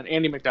Murray, and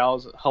Andy McDowell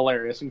is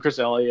hilarious, and Chris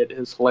Elliott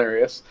is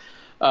hilarious.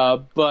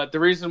 But the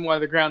reason why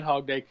the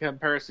Groundhog Day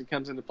comparison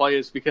comes into play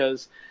is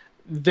because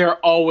they're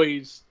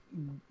always,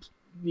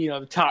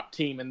 the top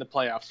team in the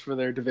playoffs for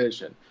their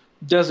division.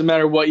 Doesn't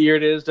matter what year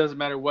it is, doesn't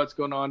matter what's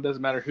going on,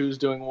 doesn't matter who's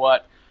doing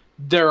what.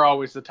 They're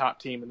always the top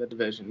team in the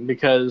division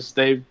because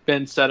they've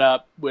been set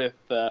up with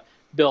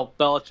Bill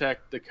Belichick,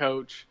 the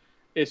coach.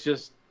 It's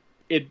just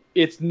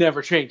it's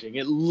never changing.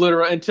 It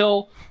literally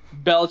until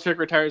Belichick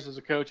retires as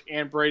a coach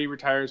and Brady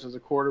retires as a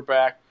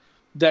quarterback,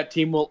 that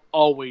team will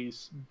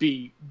always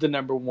be the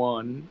number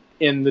one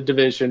in the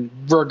division,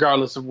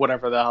 regardless of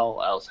whatever the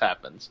hell else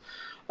happens.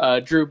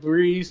 Drew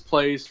Brees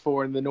plays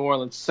for the New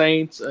Orleans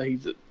Saints.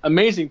 He's an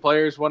amazing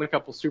player. He's won a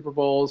couple Super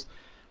Bowls.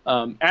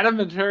 Adam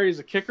Vinatieri is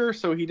a kicker,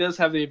 so he does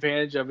have the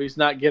advantage of he's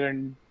not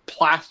getting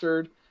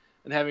plastered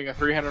and having a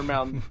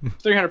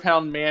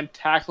 300-pound man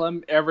tackle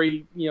him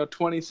every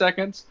 20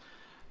 seconds.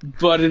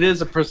 But it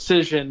is a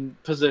precision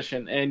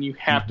position, and you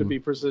have to be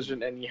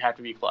precision, and you have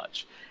to be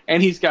clutch.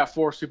 And he's got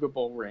 4 Super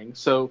Bowl rings,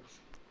 so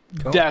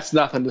that's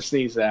nothing to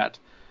sneeze at.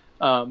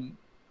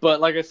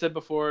 But like I said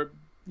before,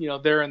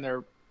 they're in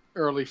their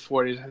early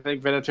 40s. I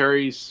think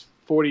Vinatieri's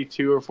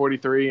 42 or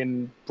 43,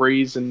 and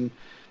Breeze and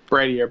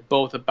Brady are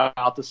both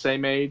about the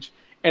same age,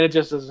 and it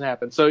just doesn't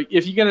happen. So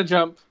if you're going to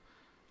jump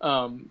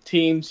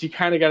teams, you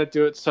kind of got to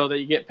do it so that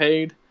you get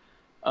paid.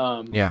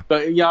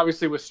 But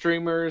obviously with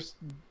streamers,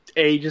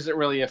 age isn't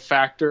really a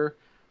factor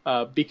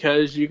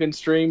because you can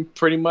stream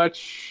pretty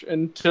much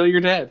until you're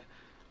dead.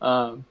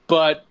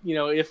 But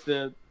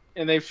and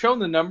they've shown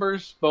the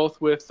numbers both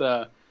with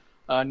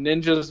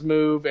Ninja's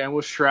move and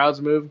with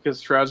Shroud's move,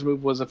 because Shroud's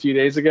move was a few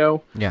days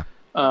ago. Yeah.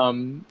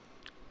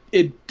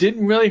 It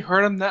didn't really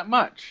hurt them that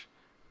much.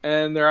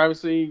 And they're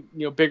obviously,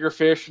 bigger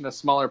fish in a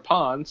smaller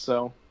pond,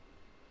 so.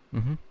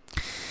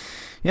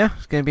 Yeah,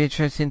 it's going to be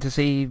interesting to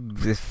see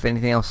if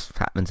anything else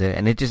happens here,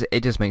 and it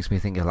just makes me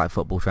think of like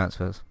football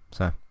transfers.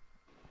 So,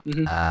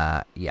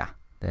 there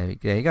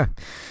you go.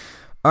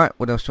 All right,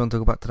 what else do you want to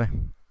talk about today?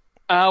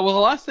 Well, the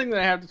last thing that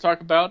I have to talk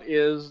about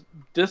is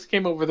this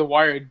came over the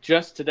wire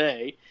just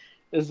today,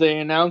 is they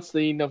announced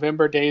the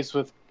November days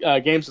with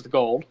Games with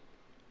Gold,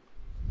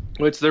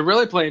 which they're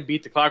really playing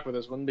beat the clock with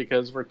this one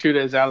because we're 2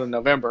 days out of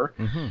November.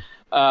 Mm-hmm.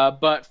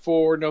 But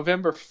for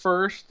November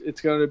 1st,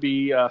 it's going to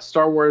be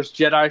Star Wars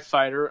Jedi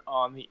Fighter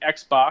on the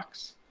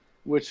Xbox,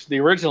 which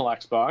the original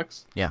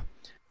Xbox. Yeah.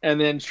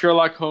 And then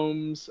Sherlock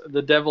Holmes: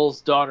 The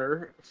Devil's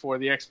Daughter for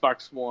the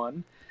Xbox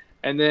One.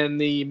 And then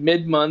the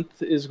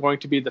mid-month is going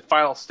to be The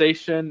Final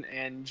Station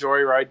and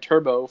Joyride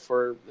Turbo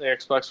for the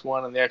Xbox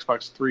One and the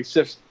Xbox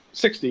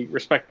 360,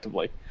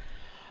 respectively.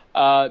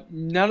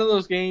 None of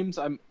those games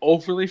I'm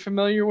overly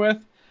familiar with,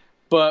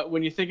 but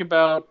when you think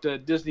about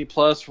Disney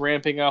Plus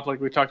ramping up,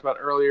 like we talked about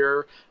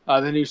earlier,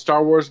 the new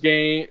Star Wars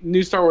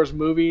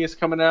movie is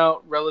coming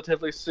out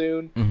relatively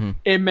soon. Mm-hmm.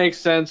 It makes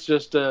sense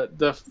just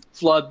to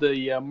flood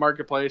the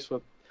marketplace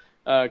with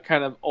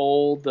kind of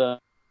old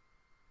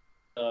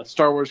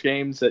Star Wars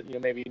games that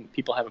maybe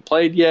people haven't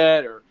played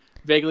yet or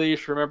vaguely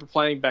just remember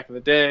playing back in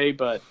the day,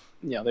 but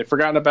they've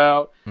forgotten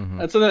about,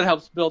 and so that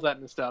helps build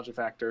that nostalgia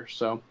factor.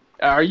 So,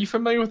 are you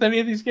familiar with any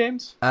of these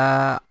games?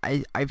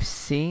 I've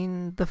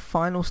seen the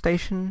Final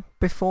Station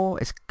before.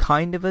 It's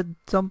kind of a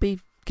zombie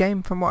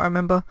game from what I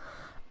remember.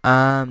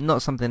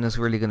 Not something that's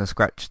really going to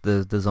scratch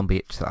the zombie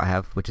itch that I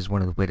have, which is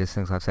one of the weirdest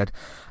things I've said.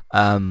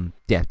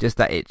 Yeah, just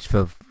that itch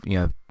for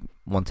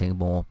wanting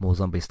more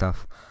zombie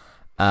stuff.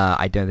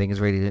 I don't think it's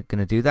really going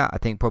to do that. I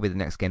think probably the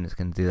next game that's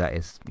going to do that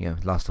is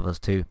Last of Us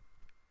 2,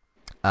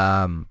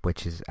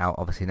 which is out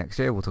obviously next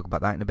year. We'll talk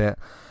about that in a bit.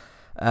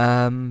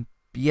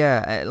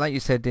 Yeah, like you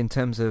said, in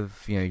terms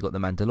of you've got The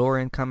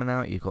Mandalorian coming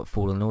out, you've got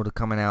Fallen Order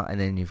coming out, and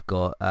then you've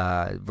got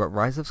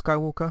Rise of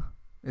Skywalker.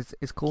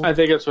 It's called. I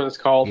think that's what it's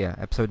called. Yeah,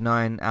 Episode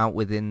 9 out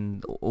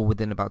within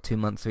about 2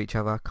 months of each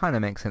other. Kind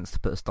of makes sense to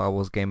put a Star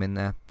Wars game in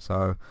there.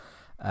 So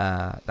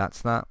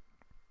that's that.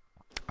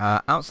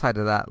 Outside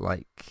of that,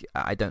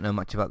 I don't know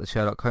much about the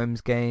Sherlock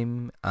Holmes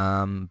game,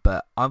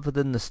 but other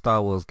than the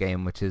Star Wars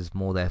game, which is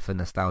more there for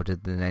nostalgia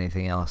than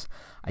anything else,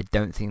 I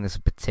don't think this is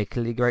a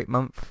particularly great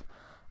month.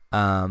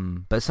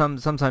 But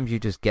sometimes you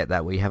just get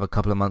that where you have a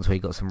couple of months where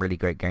you got some really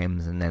great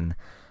games, and then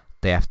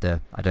they have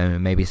to, I don't know,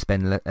 maybe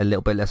spend a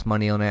little bit less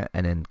money on it,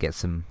 and then get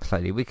some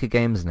slightly weaker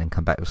games, and then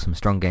come back with some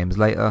strong games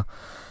later.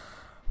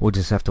 We'll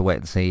just have to wait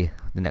and see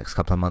the next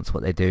couple of months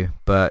what they do.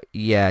 But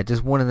yeah,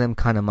 just one of them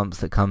kind of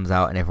months that comes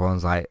out and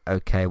everyone's like,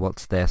 okay,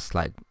 what's this?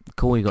 Like,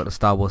 cool, you got the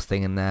Star Wars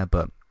thing in there,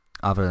 but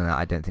other than that,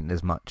 I don't think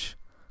there's much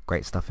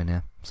great stuff in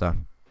here. So,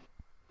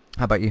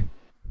 how about you?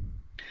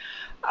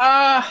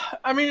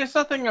 I mean, it's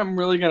nothing I'm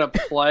really gonna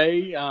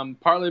play.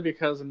 Partly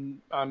because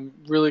I'm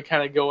really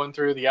kind of going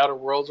through the Outer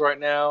Worlds right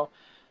now,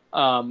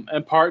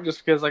 and part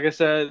just because, like I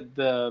said,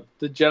 the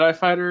Jedi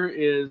Fighter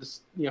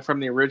is from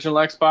the original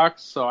Xbox,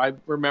 so I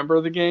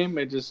remember the game.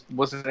 It just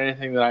wasn't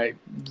anything that I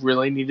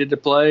really needed to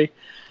play.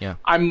 Yeah,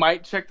 I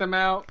might check them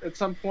out at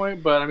some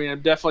point, but I mean,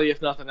 I'm definitely,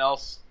 if nothing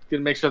else,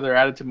 gonna make sure they're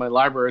added to my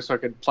library so I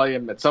could play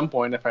them at some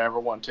point if I ever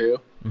want to.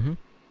 Mm-hmm.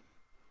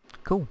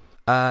 Cool.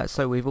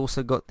 So we've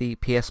also got the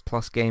PS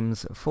Plus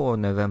games for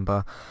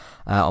November.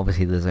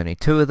 Obviously there's only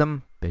 2 of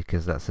them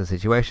because that's the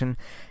situation.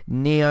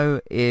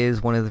 Neo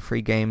is one of the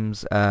free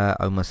games. I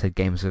almost said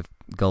games of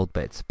gold,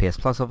 but it's PS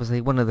Plus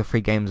obviously. One of the free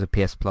games of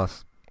PS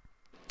Plus.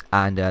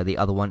 And the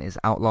other one is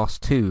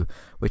Outlast 2,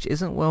 which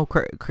isn't well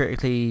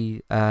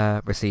critically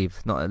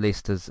received, not at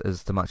least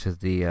as much as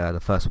the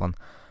first one,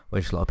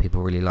 which a lot of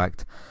people really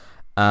liked.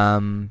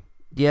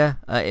 Yeah,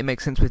 it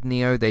makes sense with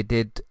Neo. They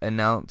did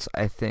announce,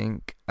 I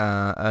think,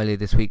 earlier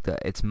this week that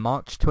it's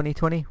March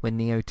 2020 when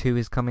Neo 2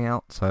 is coming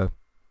out, so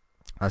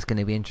that's going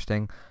to be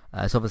interesting.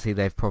 So obviously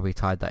they've probably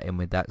tied that in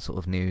with that sort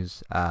of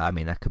news. I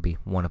mean, that could be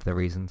one of the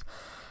reasons.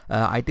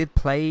 I did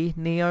play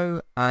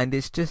Neo, and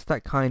it's just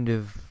that kind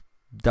of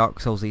Dark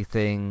Souls-y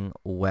thing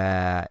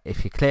where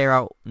if you clear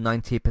out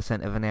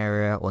 90% of an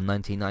area or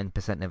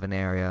 99% of an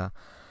area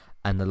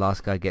and the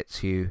last guy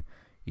gets you,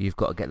 you've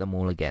got to get them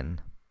all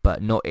again.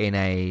 But not in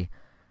a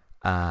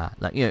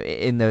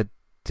in the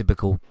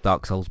typical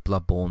Dark Souls,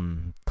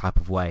 Bloodborne type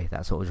of way,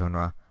 that sort of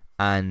genre.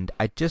 And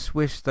I just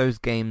wish those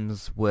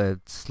games were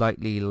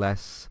slightly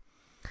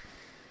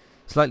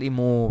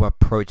more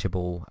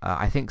approachable.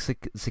 I think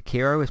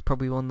Sekiro is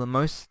probably one of the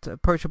most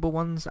approachable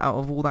ones out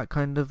of all that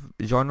kind of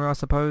genre, I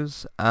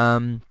suppose.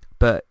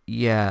 But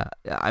yeah,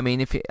 I mean,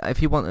 if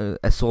you want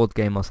a sword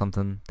game or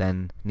something,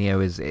 then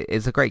Neo is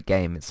a great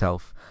game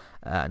itself.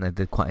 And I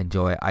did quite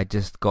enjoy it. I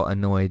just got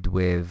annoyed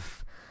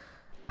with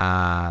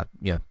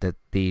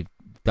the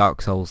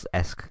Dark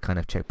Souls-esque kind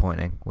of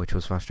checkpointing, which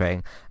was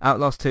frustrating.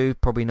 Outlast 2,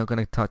 probably not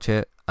going to touch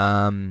it.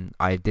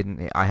 I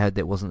heard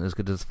it wasn't as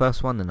good as the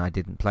first one, and I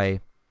didn't play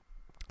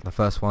the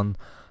first one.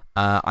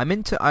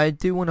 I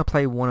do want to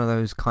play one of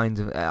those kinds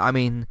of, I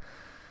mean,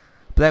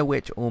 Blair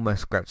Witch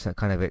almost scratched that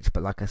kind of itch,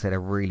 but like I said, I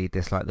really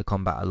dislike the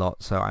combat a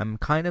lot, so I'm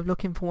kind of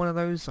looking for one of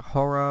those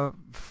horror,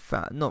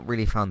 not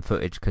really found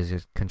footage because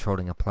you're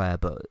controlling a player,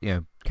 but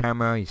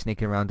camera, you're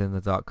sneaking around in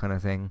the dark kind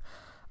of thing.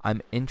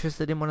 I'm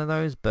interested in one of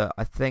those, but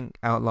I think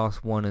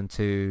Outlast 1 and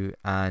 2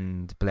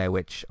 and Blair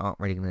Witch aren't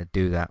really going to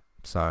do that.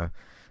 So,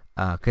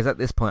 because at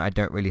this point I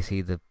don't really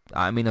see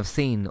I mean, I've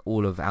seen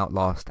all of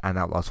Outlast and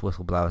Outlast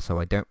Whistleblower, so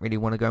I don't really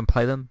want to go and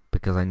play them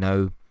because I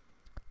know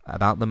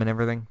about them and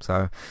everything.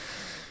 So,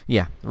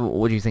 yeah.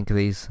 What do you think of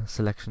these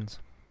selections?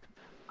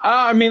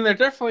 I mean, they're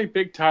definitely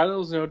big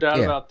titles, no doubt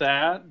Yeah. about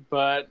that.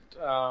 But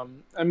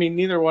I mean,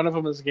 neither one of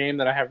them is a game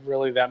that I have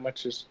really that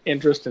much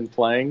interest in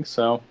playing.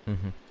 So,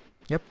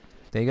 Yep,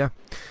 there you go.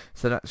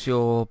 So that's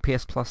your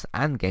PS Plus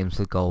and Games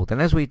with Gold.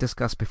 And as we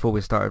discussed before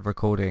we started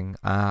recording,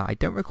 I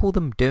don't recall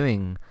them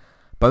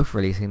both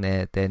releasing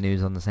their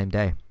news on the same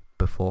day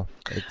before.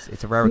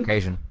 It's a rare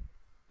occasion.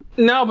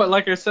 no, but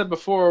like I said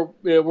before,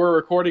 we're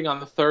recording on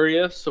the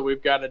 30th, so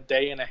we've got a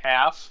day and a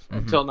half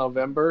until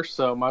November.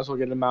 So might as well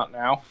get them out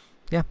now.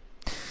 Yeah.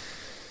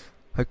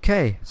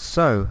 Okay,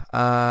 so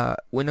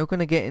we're not going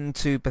to get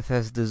into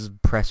Bethesda's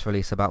press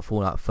release about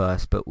Fallout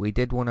first, but we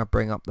did want to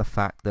bring up the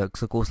fact that,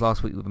 cause of course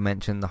last week we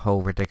mentioned the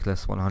whole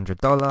ridiculous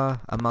 $100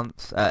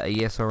 a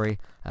year,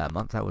 a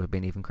month, that would have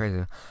been even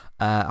crazier,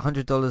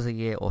 $100 a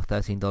year or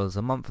 $13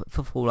 a month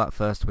for Fallout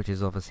First, which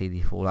is obviously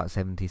the Fallout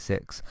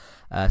 76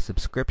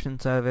 subscription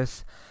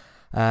service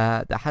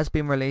that has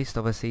been released.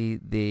 Obviously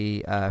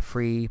the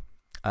free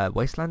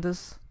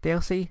Wastelanders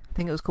DLC, I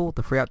think it was called,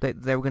 the free update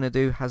that they were going to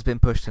do has been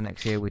pushed to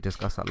next year. We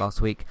discussed that last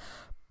week.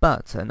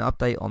 But an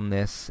update on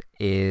this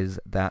is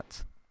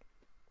that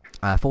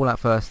Fallout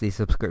First, the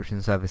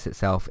subscription service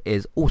itself,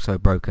 is also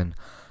broken.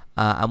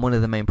 And one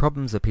of the main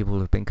problems that people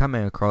have been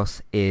coming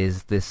across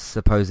is this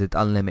supposed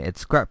unlimited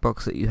scrap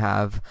box that you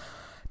have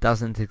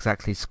doesn't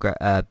exactly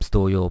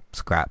store your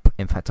scrap.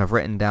 In fact, I've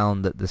written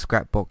down that the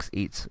scrap box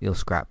eats your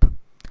scrap.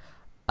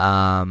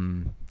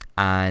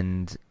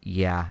 And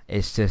yeah,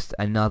 it's just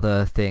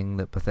another thing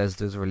that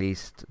Bethesda's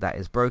released that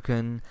is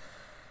broken.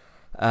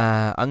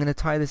 I'm going to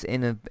tie this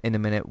in a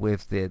minute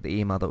with the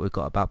email that we've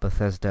got about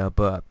Bethesda,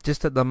 but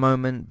just at the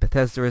moment,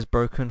 Bethesda is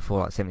broken,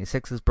 Fallout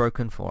 76 is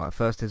broken, Fallout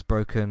First is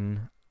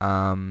broken,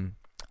 and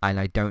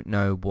I don't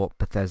know what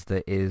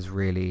Bethesda is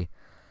really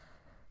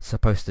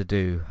supposed to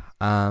do.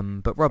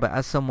 But Robert,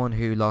 as someone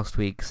who last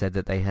week said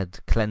that they had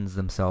cleansed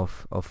themselves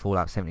of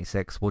Fallout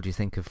 76, what do you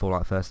think of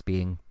Fallout First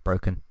being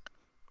broken?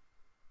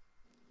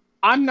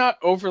 I'm not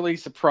overly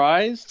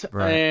surprised,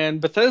 Right. and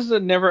Bethesda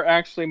never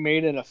actually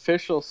made an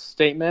official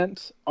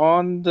statement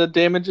on the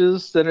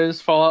damages that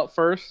is Fallout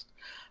First.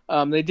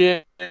 They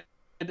did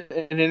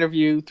an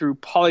interview through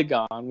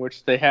Polygon,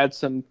 which they had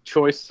some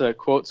choice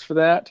quotes for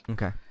that.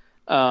 Okay.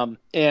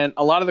 And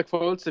a lot of the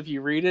quotes, if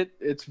you read it,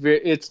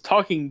 it's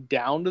talking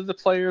down to the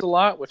players a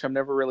lot, which I'm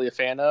never really a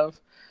fan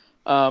of.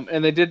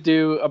 And they did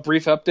do a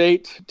brief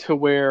update to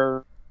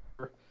where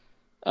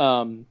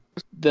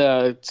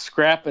the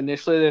scrap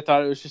initially they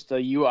thought it was just a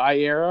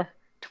UI error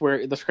to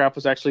where the scrap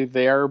was actually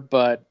there,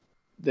 but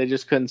they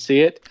just couldn't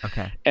see it.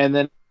 Okay. And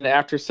then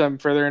after some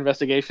further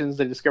investigations,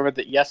 they discovered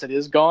that yes, it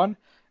is gone,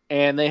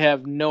 and they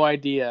have no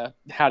idea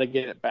how to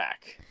get it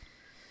back.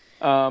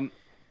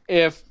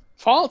 If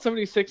Fallout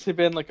 76 had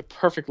been like a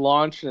perfect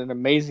launch and an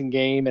amazing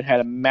game and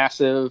had a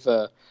massive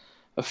a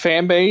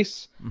fan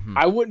base,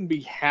 I wouldn't be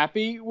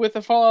happy with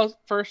the Fallout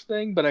First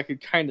thing, but I could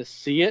kind of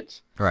see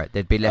it. Right,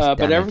 there'd be less damage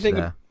but everything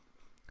there.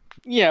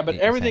 Yeah, but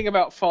everything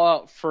about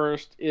Fallout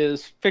First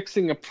is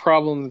fixing a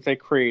problem that they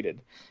created.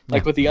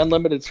 Like with the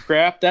unlimited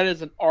scrap, that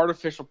is an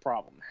artificial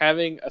problem.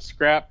 Having a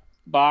scrap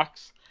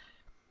box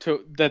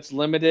that's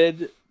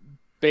limited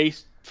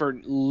based for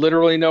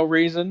literally no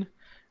reason,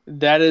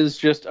 that is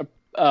just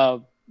a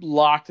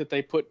lock that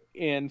they put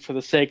in for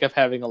the sake of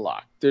having a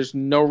lock. There's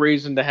no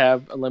reason to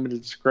have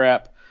unlimited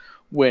scrap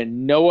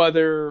when no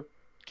other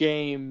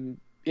game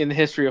in the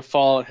history of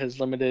Fallout has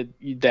limited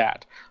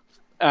that.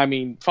 I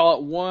mean,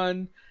 Fallout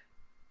 1...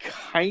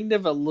 kind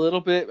of a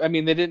little bit. I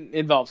mean, they didn't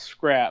involve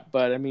scrap,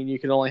 but I mean, you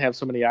can only have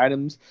so many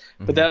items.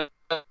 But that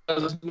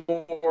was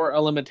more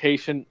a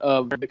limitation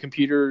of the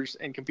computers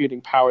and computing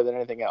power than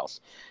anything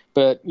else.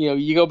 But you know,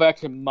 you go back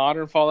to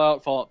modern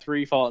Fallout, Fallout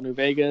 3, Fallout New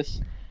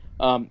Vegas.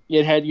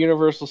 It had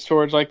universal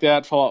storage like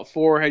that. Fallout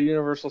 4 had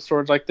universal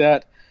storage like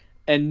that,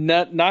 and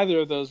neither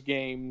of those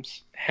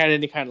games had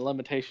any kind of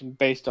limitation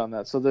based on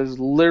that. So there's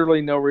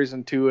literally no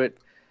reason to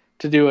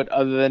do it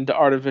other than to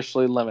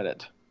artificially limit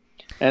it.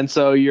 And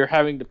so you're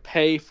having to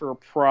pay for a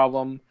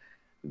problem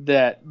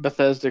that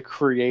Bethesda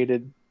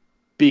created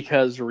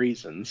because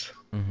reasons.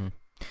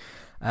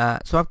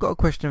 So I've got a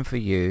question for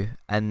you,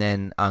 and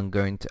then I'm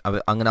going to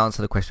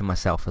answer the question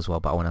myself as well,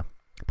 but I want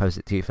to pose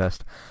it to you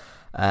first,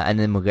 and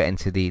then we'll get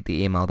into the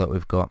email that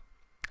we've got.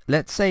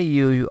 Let's say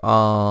you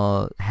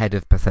are head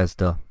of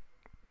Bethesda,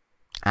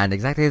 and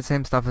exactly the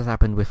same stuff has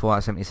happened with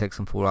Fallout 76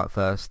 and Fallout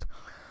First.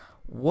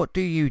 What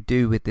do you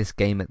do with this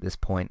game at this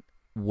point?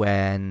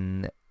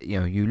 When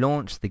you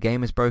launch, the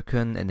game is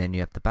broken, and then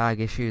you have the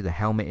bag issue, the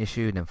helmet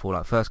issue, and then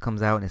Fallout First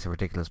comes out and it's a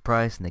ridiculous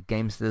price, and the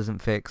game still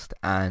isn't fixed,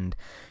 and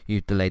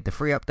you've delayed the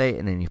free update,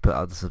 and then you've put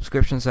out the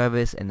subscription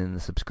service, and then the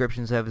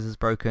subscription service is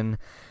broken.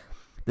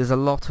 there's a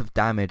lot of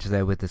damage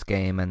there with this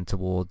game, and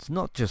towards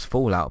not just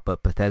Fallout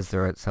but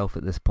Bethesda itself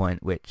at this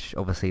point, which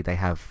obviously they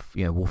have,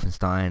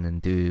 Wolfenstein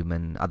and Doom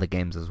and other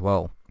games as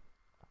well.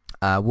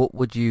 What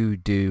would you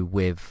do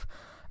with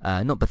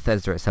not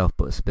Bethesda itself,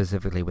 but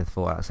specifically with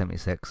Fallout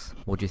 76?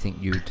 What do you think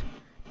you'd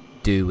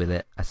do with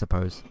it, I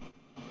suppose?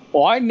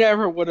 Well, I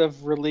never would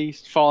have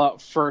released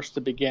Fallout first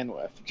to begin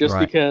with, just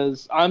Right.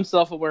 because I'm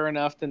self-aware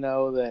enough to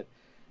know that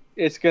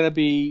it's going to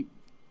be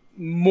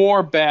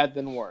more bad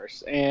than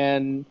worse.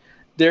 And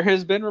there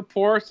has been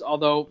reports,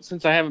 although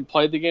since I haven't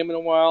played the game in a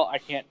while, I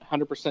can't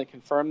 100%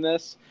 confirm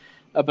this.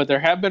 But there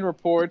have been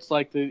reports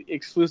like the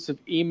exclusive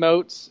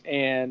emotes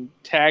and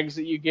tags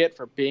that you get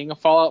for being a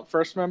Fallout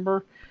First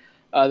member.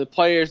 The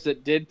players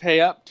that did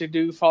pay up to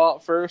do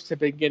Fallout First have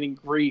been getting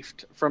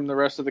griefed from the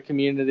rest of the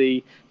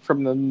community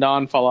from the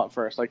non-Fallout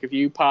First. Like if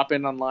you pop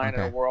in online in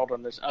a world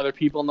and there's other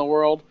people in the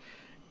world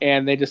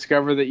and they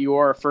discover that you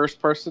are a first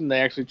person,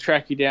 they actually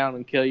track you down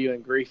and kill you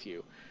and grief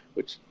you,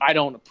 which I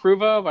don't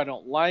approve of. I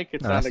don't like.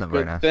 It's not a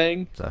good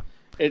thing. So.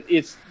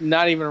 It's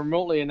not even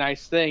remotely a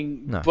nice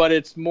thing, No. but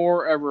it's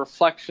more a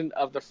reflection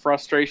of the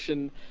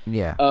frustration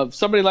of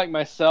somebody like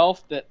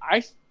myself that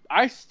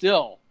I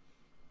still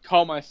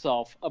call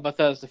myself a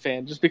Bethesda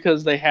fan just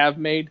because they have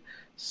made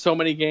so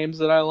many games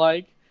that I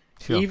like.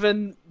 Sure.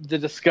 Even the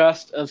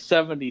disgust of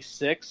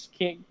 76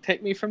 can't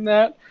take me from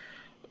that,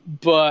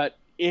 but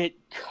it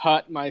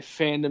cut my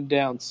fandom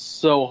down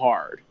so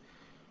hard.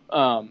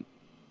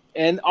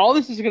 And all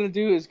this is going to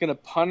do is going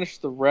to punish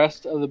the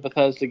rest of the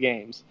Bethesda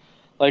games.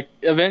 Like,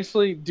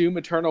 eventually, Doom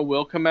Eternal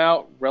will come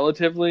out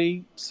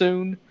relatively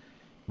soon.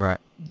 Right.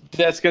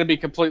 That's going to be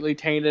completely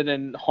tainted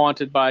and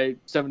haunted by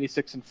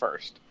 76 and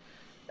First.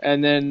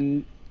 And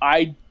then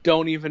I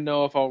don't even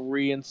know if I'll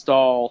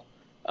reinstall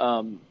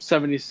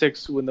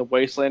 76 when the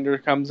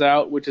Wastelander comes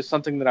out, which is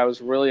something that I was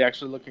really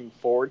actually looking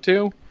forward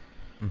to.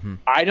 Mm-hmm.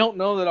 I don't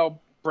know that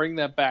I'll bring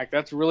that back.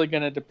 That's really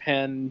going to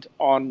depend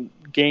on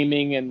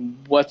gaming and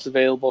what's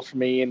available for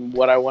me and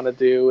what I want to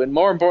do, and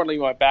more importantly,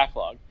 my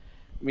backlog.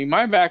 I mean,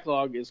 my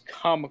backlog is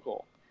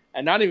comical,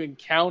 and not even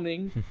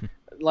counting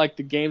like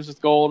the games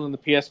with gold and the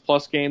PS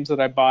Plus games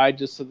that I buy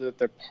just so that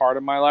they're part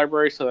of my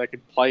library so that I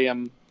could play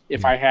them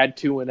if I had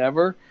to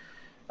whenever.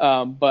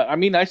 But, I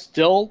mean, I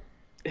still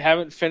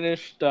haven't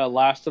finished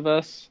Last of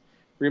Us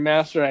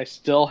Remastered. I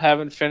still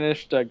haven't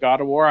finished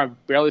God of War.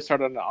 I've barely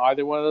started on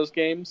either one of those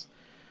games.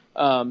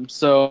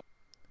 So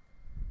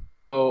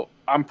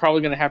I'm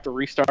probably going to have to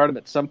restart them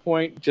at some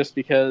point just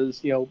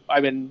because,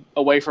 I've been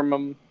away from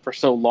them for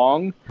so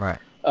long. Right.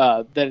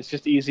 That it's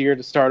just easier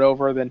to start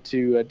over than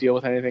to deal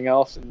with anything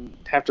else and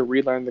have to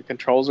relearn the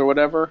controls or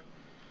whatever.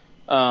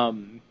 There's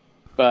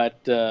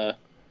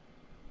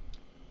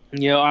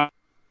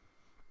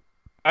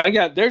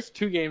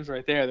two games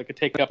right there that could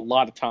take up a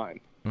lot of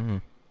time.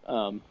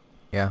 Mm-hmm.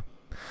 Yeah.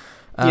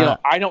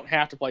 I don't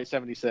have to play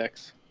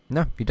 76.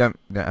 No, you don't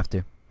have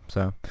to.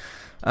 So,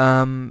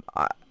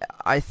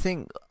 I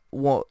think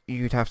what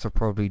you'd have to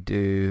probably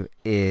do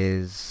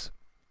is,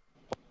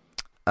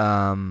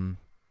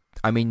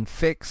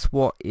 fix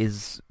what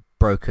is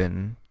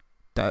broken.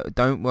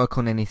 Don't work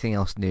on anything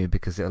else new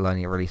because it'll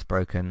only release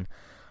broken.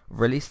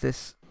 Release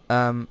this.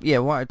 What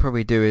I'd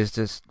probably do is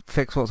just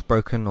fix what's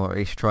broken, or at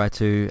least try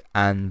to,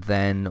 and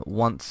then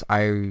once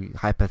I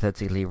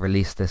hypothetically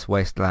release this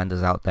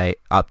Wastelanders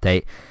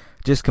update,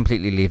 just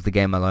completely leave the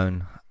game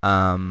alone.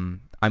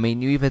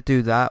 You either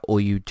do that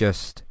or you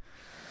just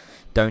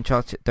don't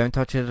touch it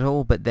at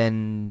all. But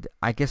then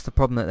I guess the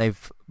problem that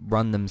they've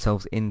run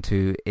themselves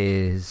into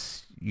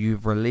is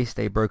you've released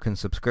a broken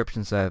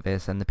subscription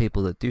service, and the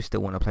people that do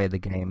still want to play the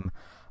game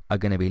are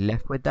going to be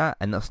left with that,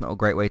 and that's not a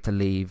great way to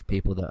leave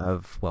people that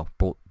have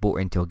bought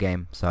into your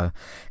game. So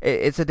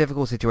it's a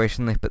difficult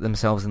situation. They've put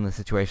themselves in the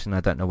situation. I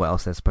don't know what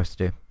else they're supposed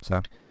to do.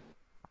 So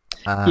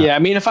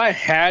if I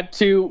had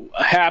to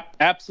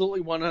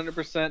absolutely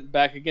 100%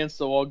 back against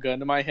the wall, gun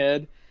to my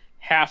head,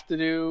 have to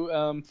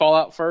do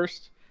Fallout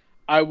first,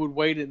 I would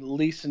wait at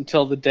least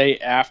until the day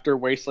after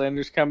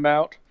Wastelanders come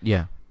out.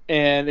 Yeah.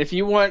 And if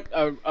you want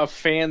a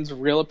fan's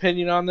real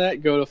opinion on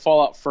that, go to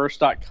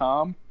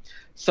falloutfirst.com.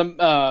 Some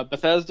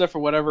Bethesda, for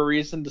whatever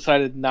reason,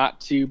 decided not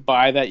to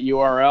buy that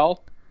URL,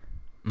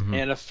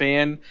 and a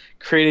fan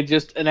created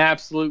just an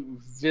absolute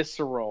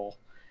visceral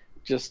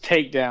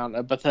takedown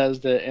of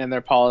Bethesda and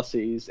their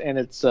policies. And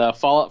it's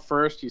Fallout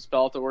First. You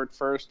spell out the word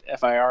first,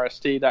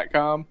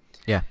 FIRST.com.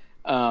 Yeah.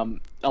 A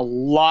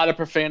lot of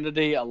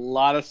profanity, a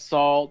lot of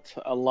salt,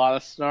 a lot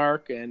of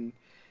snark, and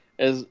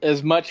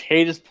as much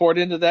hate is poured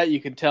into that,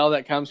 you can tell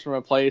that comes from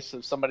a place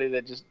of somebody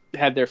that just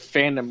had their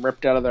fandom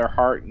ripped out of their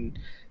heart and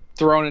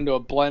thrown into a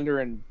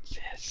blender and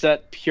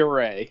set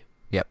puree.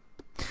 Yep.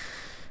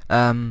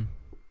 What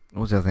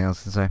was the other thing I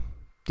was going to say?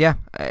 Yeah,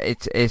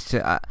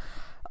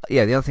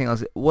 the other thing I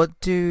was, what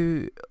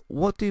do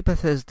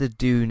Bethesda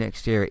do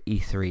next year at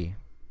E3?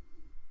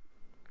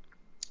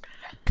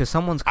 Because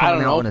someone's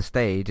coming out on a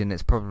stage, and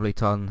it's probably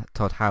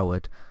Todd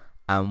Howard.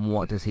 And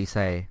what does he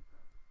say?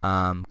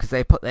 Because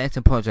they had to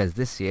apologize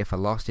this year for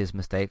last year's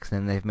mistakes, and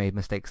then they've made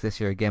mistakes this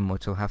year again,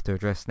 which they'll have to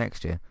address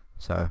next year.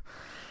 So,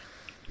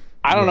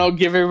 I don't Yeah. know,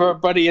 give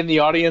everybody in the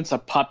audience a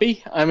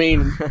puppy. I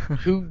mean,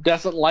 who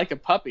doesn't like a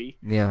puppy?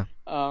 Yeah.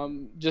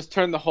 Just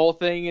turn the whole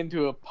thing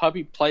into a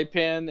puppy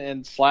playpen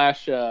and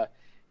slash,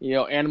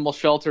 animal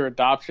shelter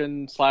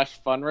adoption slash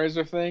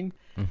fundraiser thing.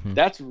 Hmm.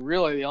 That's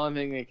really the only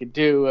thing they could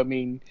do. I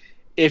mean,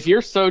 if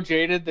you're so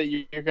jaded that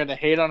you're going to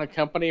hate on a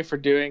company for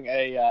doing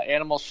a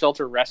animal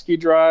shelter rescue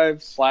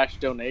drive slash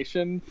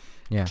donation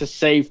Yeah. to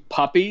save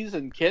puppies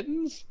and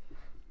kittens,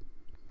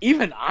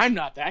 even I'm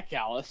not that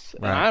callous,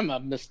 and Right. I'm a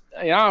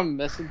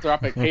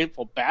misanthropic,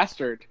 hateful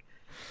bastard.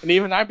 And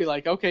even I'd be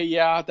like, okay,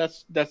 yeah,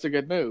 that's a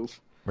good move.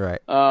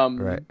 Right.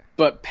 Right.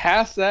 But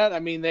past that, I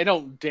mean, they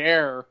don't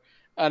dare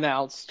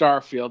announce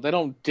Starfield. They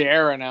don't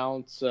dare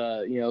announce,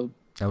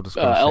 Elder Scrolls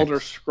Elder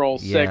 6.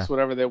 Scrolls Yeah. 6,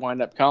 whatever they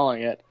wind up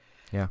calling it.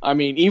 Yeah. I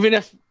mean, even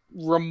if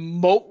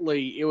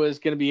remotely it was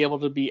going to be able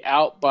to be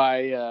out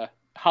by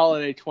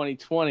holiday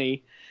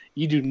 2020,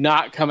 you do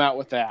not come out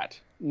with that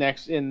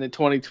next in the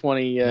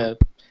 2020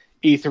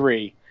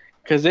 E3,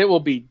 because it will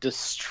be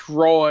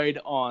destroyed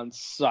on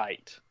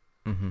site.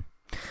 Hmm.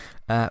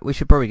 We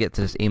should probably get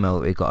to this email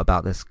that we got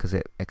about this because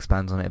it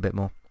expands on it a bit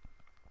more.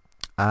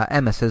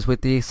 Emma says,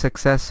 with the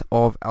success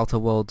of Outer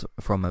Worlds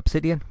from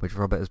Obsidian, which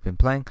Robert has been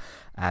playing,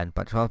 and a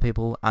bunch of other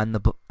people, and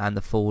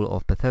the fall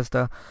of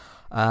Bethesda,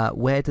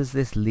 where does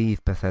this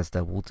leave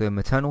Bethesda? Will Doom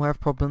Eternal have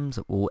problems?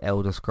 Will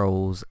Elder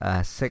Scrolls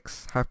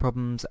 6 have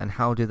problems? And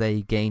how do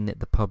they gain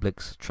the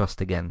public's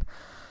trust again?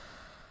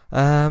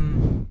 I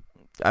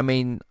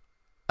mean,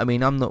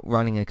 I'm not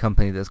running a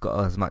company that's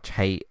got as much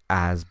hate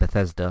as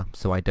Bethesda,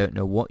 so I don't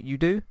know what you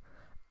do.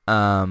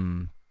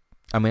 I've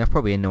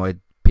probably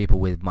annoyed people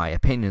with my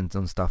opinions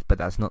on stuff, but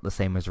that's not the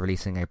same as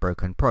releasing a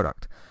broken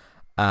product.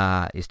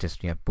 It's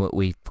just,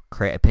 we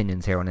create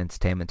opinions here on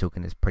Entertainment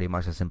Talking. It's pretty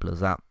much as simple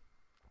as that.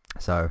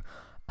 So,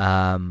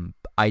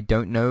 I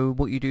don't know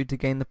what you do to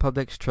gain the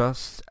public's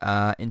trust.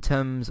 In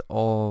terms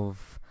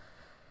of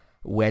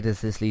where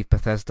does this leave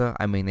Bethesda?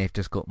 I mean, they've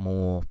just got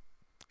more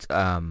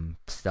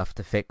stuff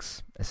to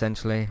fix,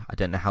 essentially. I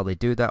don't know how they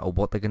do that or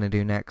what they're going to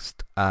do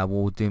next.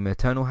 Will Doom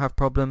Eternal have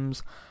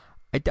problems?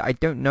 I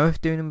don't know if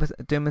Doom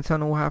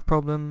Eternal will have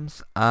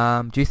problems.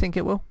 Do you think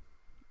it will?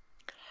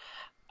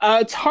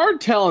 It's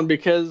hard telling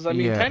because, I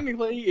mean, Yeah.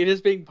 technically it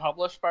is being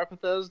published by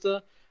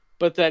Bethesda,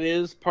 but that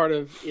is part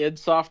of id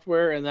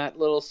Software and that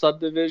little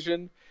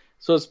subdivision.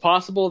 So it's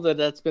possible that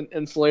that's been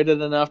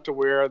insulated enough to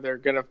where they're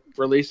going to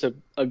release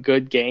a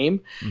good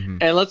game. Mm-hmm.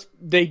 And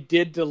they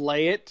did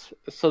delay it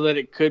so that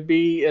it could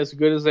be as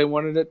good as they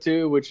wanted it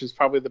to, which is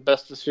probably the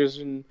best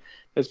decision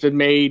that's been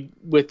made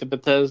with the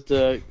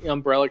Bethesda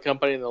umbrella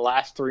company in the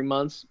last 3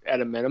 months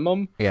at a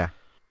minimum. Yeah.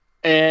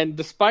 And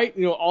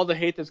despite all the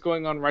hate that's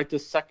going on right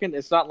this second,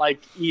 it's not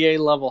like EA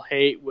level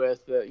hate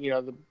with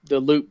the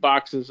loot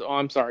boxes. Oh,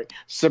 I'm sorry,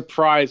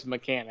 surprise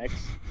mechanics,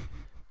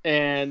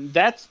 and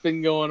that's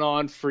been going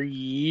on for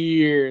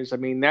years. I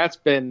mean, that's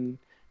been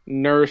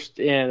nursed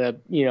in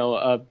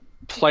a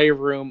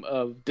playroom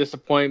of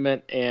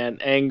disappointment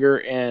and anger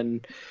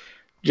and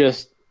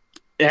just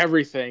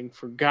everything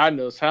for God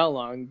knows how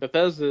long.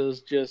 Bethesda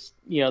is just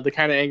the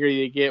kind of anger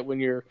you get when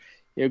you're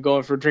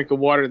going for a drink of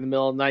water in the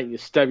middle of the night and you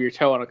stub your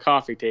toe on a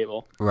coffee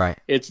table. Right.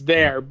 It's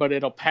there, but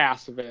it'll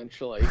pass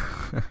eventually.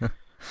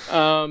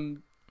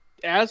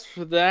 As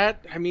for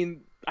that, I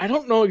mean, I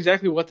don't know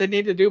exactly what they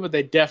need to do, but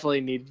they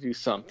definitely need to do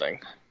something.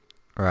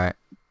 Right.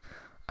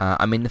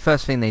 The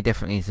first thing they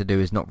definitely need to do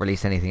is not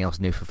release anything else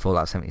new for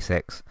Fallout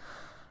 76.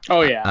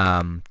 Oh,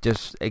 yeah.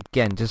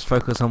 Just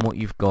focus on what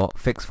you've got.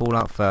 Fix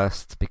Fallout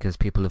first, because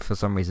people have for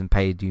some reason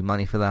paid you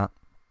money for that.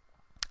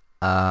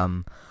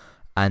 And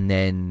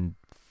then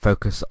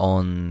focus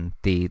on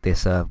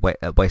this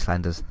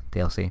Wastelanders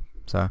DLC.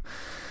 So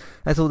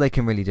that's all they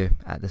can really do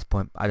at this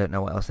point. I don't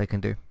know what else they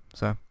can do.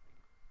 So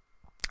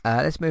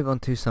let's move on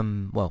to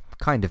some,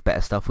 kind of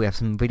better stuff. We have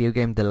some video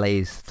game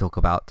delays to talk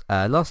about.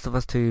 Last of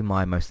Us 2,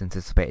 my most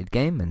anticipated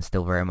game, and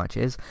still very much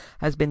is,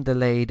 has been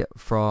delayed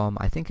from,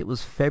 I think it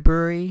was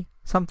February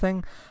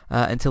something,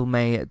 until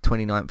May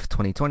 29th,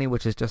 2020,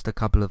 which is just a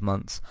couple of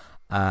months.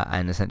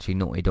 And essentially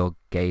Naughty Dog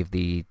gave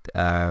the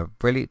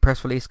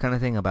press release kind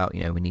of thing about,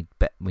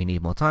 we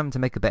need more time to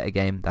make a better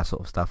game, that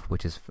sort of stuff,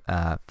 which is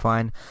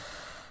fine.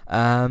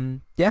 I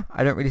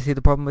don't really see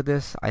the problem with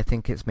this. I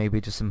think it's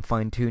maybe just some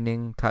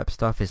fine-tuning type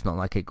stuff. It's not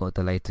like it got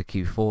delayed to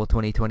Q4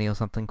 2020 or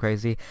something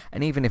crazy.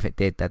 And even if it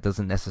did, that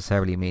doesn't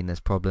necessarily mean there's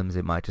problems.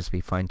 It might just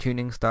be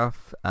fine-tuning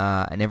stuff.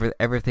 And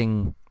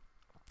everything,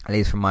 at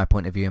least from my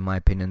point of view, in my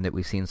opinion, that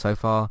we've seen so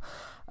far,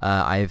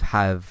 I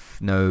have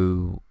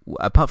no,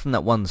 apart from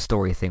that one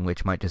story thing,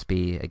 which might just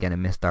be, again, a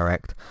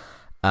misdirect,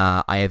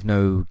 I have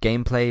no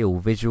gameplay or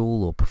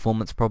visual or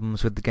performance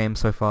problems with the game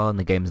so far, and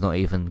the game's not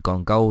even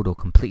gone gold or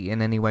complete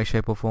in any way,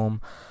 shape or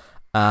form.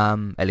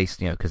 At least,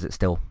 because it's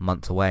still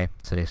months away,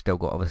 so they've still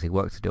got obviously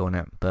work to do on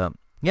it. But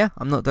yeah,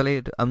 I'm not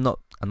delayed. I'm not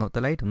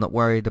delayed. I'm not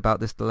worried about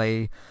this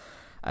delay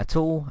at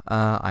all.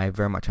 I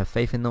very much have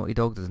faith in Naughty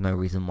Dog. There's no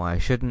reason why I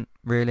shouldn't,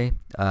 really.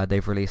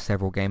 They've released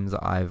several games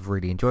that I've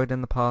really enjoyed in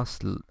the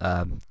past.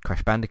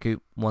 Crash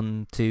Bandicoot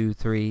 1, 2,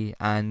 3,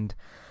 and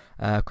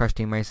Crash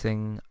Team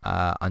Racing,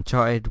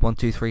 Uncharted 1,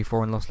 2, 3,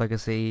 4, and Lost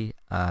Legacy,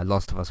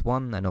 Last of Us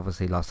 1, and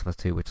obviously Last of Us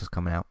 2, which is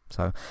coming out.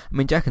 So, I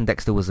mean, Jack and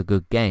Dexter was a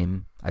good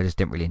game. I just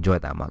didn't really enjoy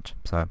it that much.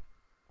 So,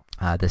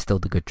 there's still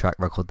the good track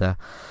record there.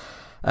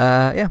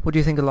 What do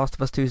you think of Last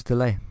of Us 2's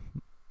delay?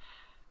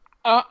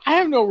 I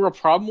have no real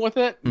problem with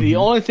it. The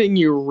only thing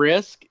you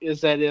risk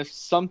is that if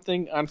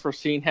something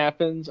unforeseen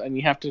happens and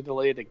you have to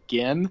delay it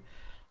again,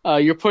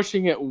 you're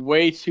pushing it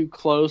way too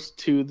close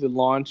to the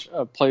launch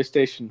of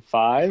PlayStation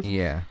 5.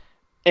 Yeah.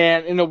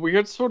 And in a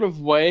weird sort of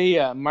way,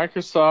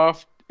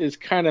 Microsoft is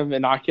kind of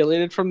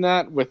inoculated from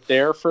that with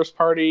their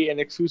first-party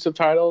and exclusive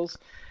titles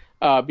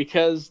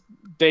because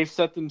they've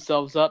set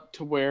themselves up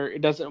to where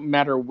it doesn't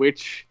matter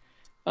which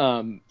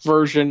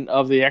version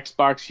of the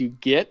Xbox you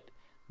get,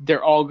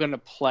 they're all going to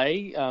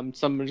play.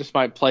 Some just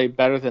might play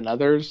better than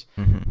others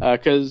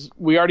because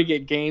we already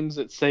get games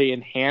that say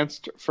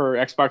enhanced for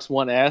Xbox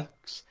One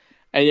X.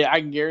 And yeah, I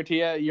can guarantee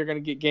you're going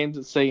to get games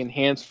that say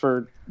enhanced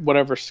for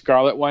whatever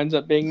Scarlet winds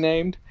up being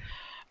named.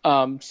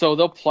 So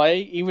they'll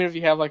play, even if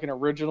you have like an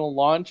original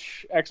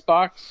launch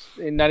Xbox,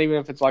 and not even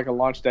if it's like a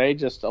launch day,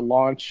 just a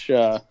launch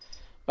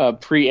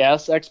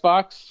pre-S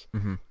Xbox,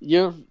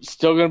 you're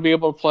still going to be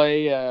able to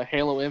play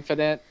Halo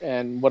Infinite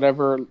and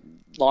whatever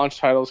launch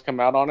titles come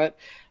out on it.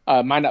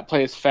 Might not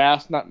play as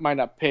fast, might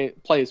not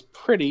play as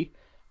pretty,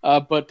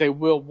 but they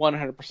will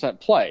 100%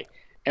 play.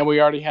 And we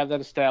already have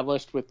that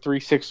established with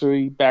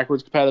 360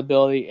 backwards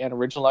compatibility and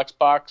original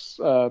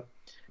Xbox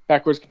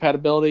backwards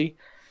compatibility,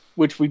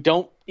 which we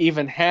don't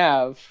even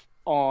have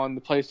on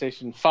the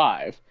PlayStation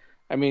 5.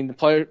 I mean,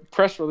 the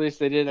press release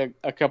they did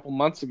a couple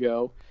months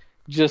ago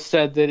just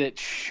said that it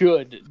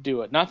should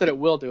do it. Not that it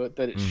will do it,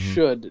 that it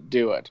should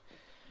do it.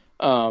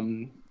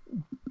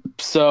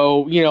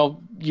 So,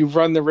 you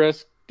run the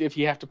risk if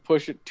you have to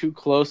push it too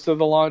close to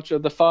the launch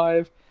of the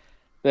 5,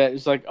 that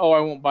it's like, oh, I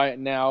won't buy it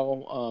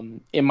now.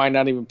 It might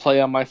not even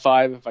play on my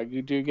 5 if I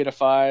do get a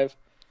 5.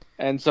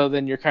 And so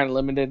then you're kind of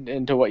limited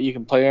into what you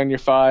can play on your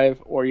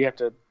 5, or you have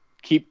to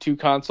keep two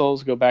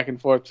consoles, go back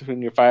and forth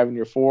between your 5 and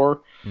your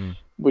 4,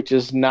 which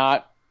is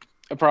not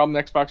a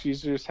problem Xbox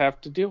users have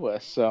to deal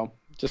with. So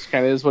just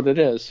kind of is what it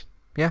is.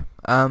 Yeah.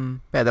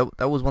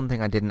 That was one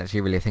thing I didn't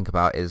actually really think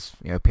about is,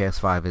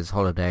 PS5 is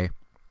holiday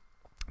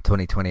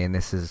 2020, and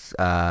this is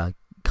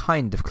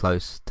kind of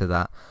close to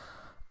that.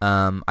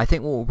 I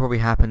think what will probably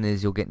happen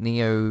is you'll get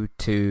Nioh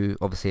 2,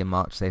 obviously in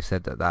March. They've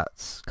said that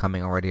that's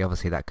coming already.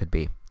 Obviously that could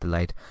be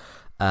delayed.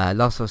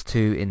 Last of Us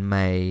 2 in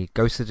May.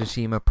 Ghost of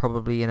Tsushima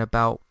probably in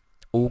about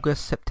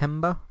August,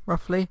 September,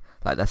 roughly.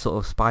 Like that sort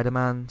of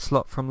Spider-Man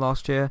slot from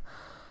last year.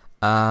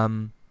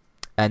 And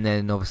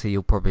then obviously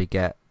you'll probably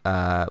get,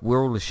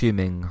 we're all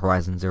assuming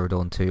Horizon Zero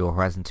Dawn 2 or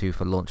Horizon 2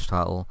 for launch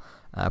title.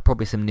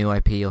 Probably some new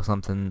IP or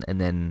something,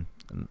 and then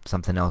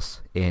something else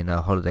in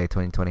holiday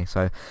 2020.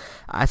 So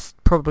that's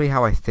probably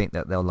how I think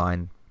that they'll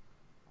line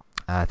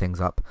things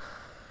up.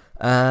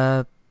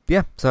 So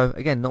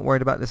again, not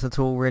worried about this at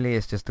all really.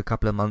 It's just a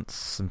couple of months,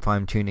 some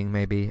fine tuning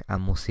maybe,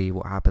 and we'll see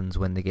what happens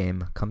when the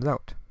game comes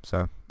out.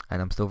 So,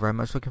 and I'm still very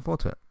much looking forward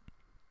to it.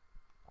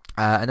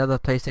 Another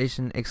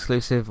PlayStation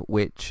exclusive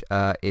which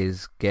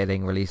is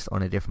getting released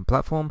on a different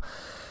platform.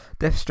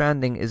 Death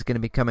Stranding is going to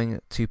be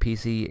coming to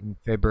PC in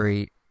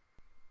February.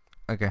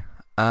 Okay.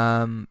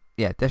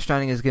 Death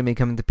Stranding is going to be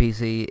coming to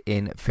PC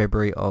in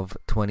February of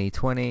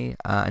 2020,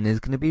 and is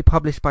going to be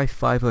published by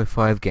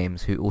 505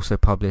 Games, who also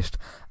published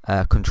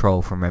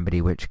Control from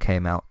Remedy, which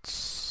came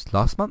out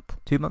last month,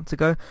 2 months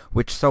ago,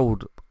 which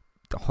sold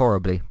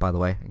horribly, by the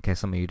way, in case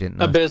some of you didn't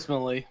know.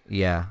 Abysmally.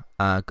 Yeah.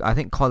 I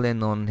think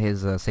Colin on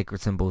his Sacred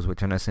Symbols,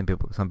 which I know some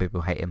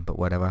people hate him, but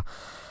whatever.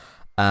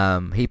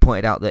 He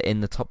pointed out that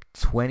in the top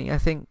 20, I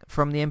think,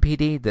 from the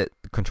NPD, that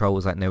Control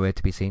was like nowhere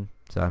to be seen,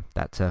 so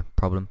that's a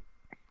problem.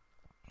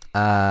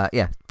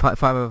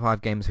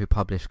 505 Games, who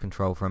published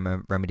Control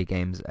from Remedy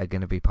Games, are going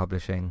to be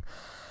publishing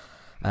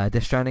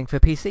Death Stranding for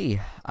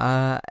PC.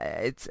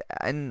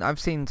 And I've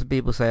seen some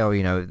people say,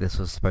 this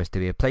was supposed to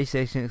be a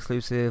PlayStation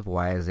exclusive.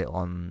 Why is it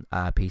on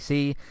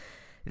PC?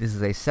 This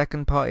is a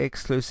second-party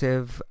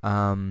exclusive.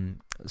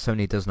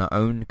 Sony does not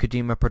own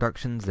Kojima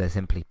Productions. They're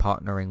simply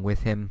partnering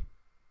with him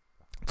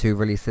to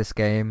release this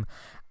game.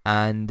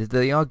 And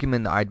the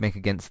argument that I'd make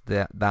against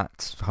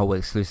that whole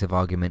exclusive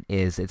argument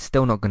is it's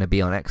still not going to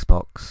be on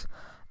Xbox.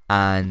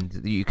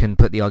 And you can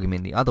put the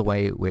argument the other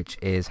way, which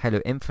is Halo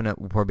Infinite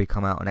will probably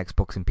come out on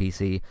Xbox and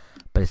PC,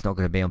 but it's not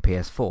going to be on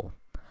PS4.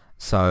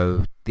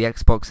 So the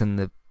Xbox and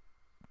the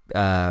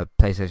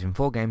PlayStation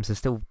 4 games are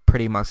still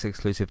pretty much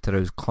exclusive to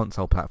those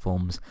console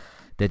platforms.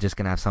 They're just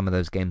going to have some of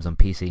those games on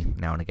PC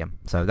now and again.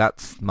 So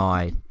that's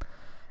my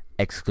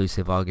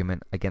exclusive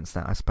argument against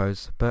that, I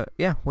suppose. But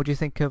yeah, what do you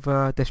think of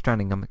Death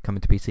Stranding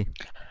coming to PC?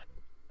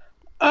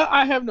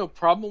 I have no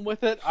problem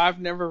with it. I've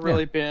never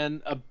really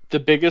been the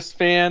biggest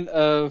fan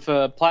of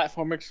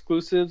platform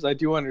exclusives. I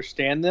do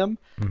understand them.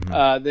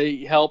 They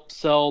help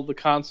sell the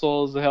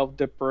consoles. They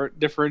help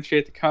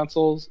differentiate the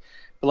consoles.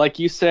 But like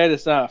you said,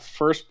 it's not a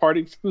first-party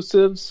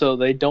exclusive, so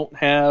they don't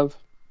have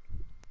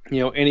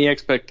any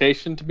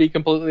expectation to be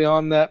completely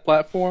on that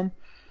platform.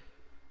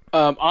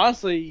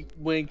 Honestly,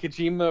 when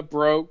Kojima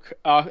broke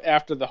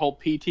after the whole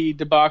PT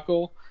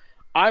debacle,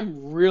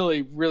 I'm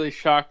really, really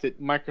shocked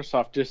that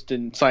Microsoft just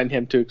didn't sign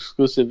him to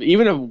exclusive,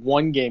 even a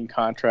one game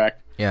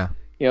contract. Yeah.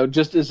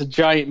 Just as a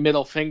giant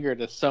middle finger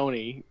to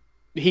Sony.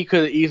 He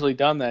could have easily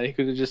done that. He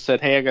could have just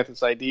said, "Hey, I got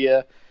this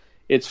idea.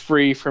 It's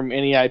free from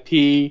any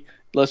IP.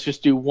 Let's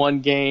just do one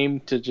game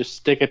to just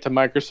stick it to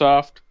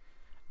Microsoft."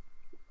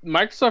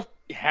 Microsoft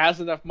has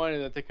enough money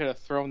that they could have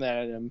thrown that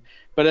at him.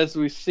 But as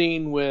we've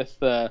seen with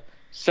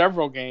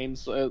several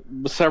games,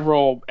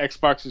 several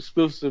Xbox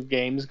exclusive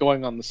games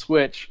going on the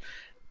Switch,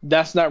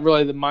 that's not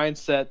really the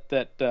mindset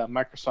that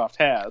Microsoft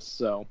has.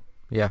 So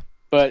Yeah.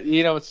 but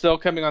it's still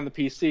coming on the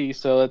PC,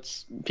 so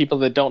it's people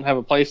that don't have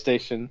a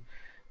PlayStation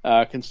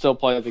can still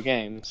play the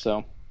game.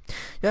 So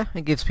Yeah,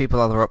 it gives people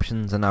other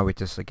options, and I would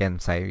just again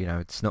say,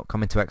 it's not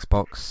coming to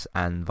Xbox,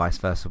 and vice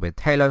versa with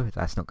Halo.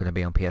 That's not going to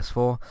be on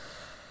PS4.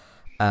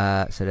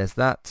 So there's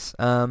that.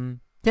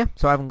 Yeah,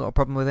 so I haven't got a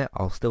problem with it.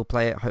 I'll still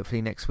play it.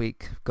 Hopefully next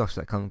week. Gosh,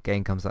 that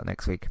game comes out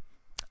next week.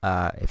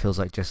 It feels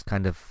like just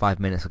kind of 5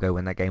 minutes ago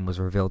when that game was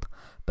revealed.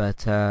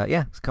 But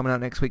yeah, it's coming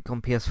out next week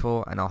on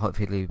PS4, and I'll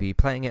hopefully be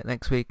playing it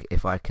next week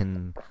if I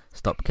can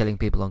stop killing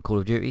people on Call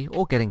of Duty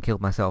or getting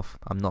killed myself.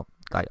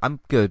 I'm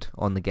good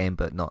on the game,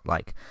 but not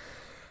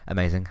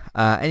amazing.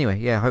 Anyway,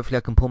 yeah, hopefully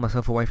I can pull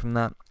myself away from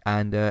that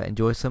and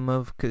enjoy some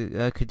of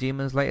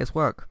Kojima's latest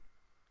work.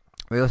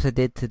 We also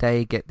did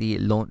today get the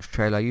launch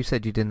trailer. You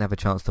said you didn't have a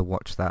chance to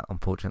watch that,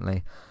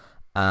 unfortunately.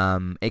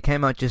 It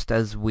came out just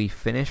as we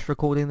finished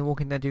recording the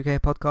Walking Dead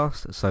UK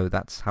podcast, so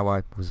that's how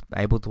I was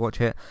able to watch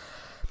it.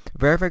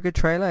 Very, very good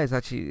trailer. It's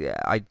actually,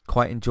 I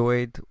quite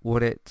enjoyed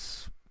what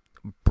it's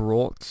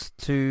brought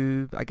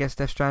to, I guess,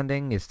 Death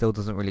Stranding. It still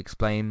doesn't really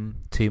explain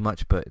too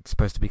much, but it's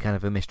supposed to be kind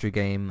of a mystery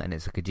game, and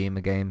it's a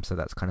Kojima game, so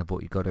that's kind of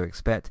what you got to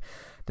expect.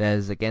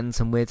 There's, again,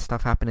 some weird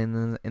stuff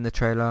happening in the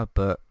trailer,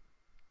 but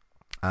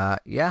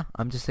yeah,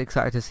 I'm just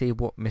excited to see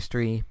what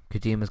mystery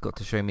Kojima's got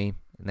to show me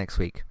next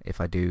week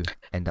if I do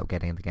end up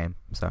getting the game.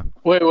 So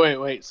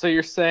wait. So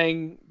you're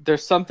saying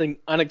there's something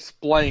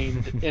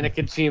unexplained in a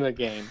Kojima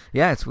game?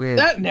 Yeah, it's weird.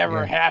 That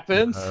never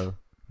happens.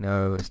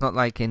 No, it's not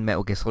like in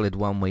Metal Gear Solid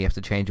 1 where you have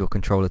to change your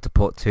controller to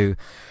port 2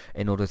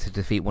 in order to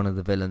defeat one of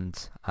the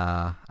villains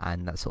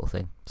and that sort of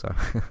thing. So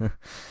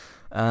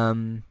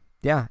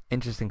yeah,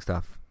 interesting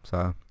stuff.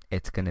 So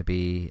it's going to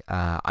be,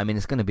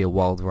 it's going to be a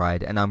wild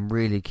ride, and I'm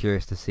really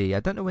curious to see. I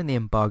don't know when the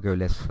embargo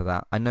lifts for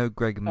that. I know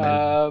Greg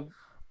Miller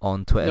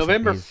on Twitter.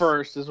 November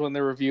 1st is when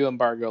the review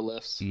embargo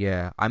lifts.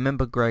 Yeah, I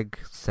remember Greg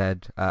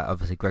said,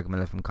 obviously Greg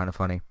Miller from Kind of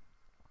Funny,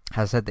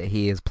 has said that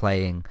he is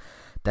playing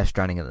Death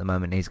Stranding at the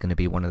moment. He's going to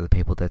be one of the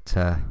people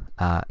that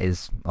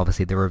is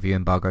obviously the review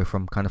embargo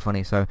from Kind of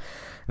Funny. So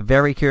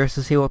very curious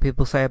to see what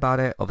people say about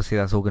it. Obviously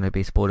that's all going to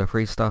be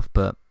spoiler-free stuff,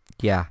 but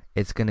yeah,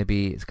 it's going to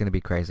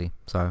be crazy.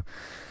 So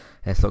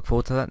let's look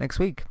forward to that next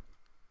week.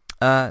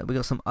 We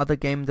got some other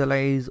game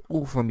delays,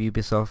 all from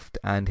Ubisoft,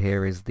 and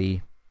here is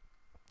the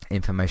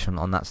information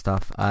on that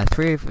stuff.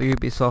 3 of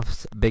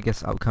Ubisoft's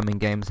biggest upcoming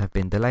games have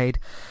been delayed.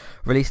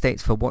 Release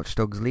dates for Watch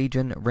Dogs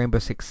Legion, Rainbow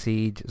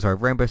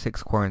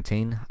Six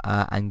Quarantine,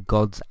 and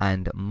Gods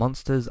and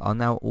Monsters are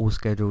now all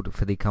scheduled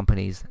for the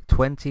company's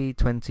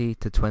 2020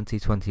 to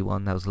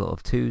 2021, that was a lot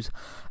of twos,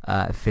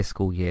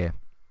 fiscal year.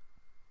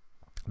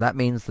 That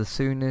means the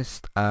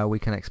soonest we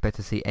can expect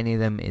to see any of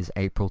them is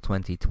April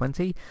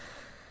 2020,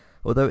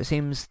 although it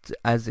seems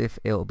as if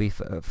it'll be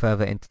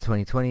further into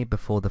 2020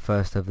 before the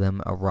first of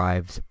them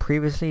arrives.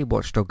 Previously,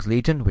 Watch Dogs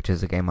Legion, which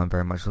is a game I'm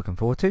very much looking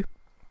forward to,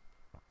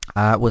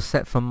 was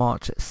set for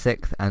March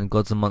 6th, and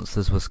Gods and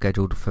Monsters was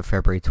scheduled for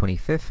February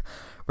 25th.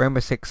 Rainbow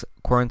Six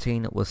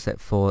Quarantine was set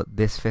for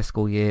this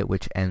fiscal year,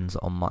 which ends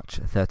on March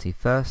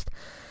 31st.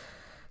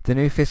 The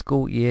new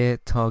fiscal year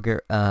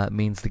target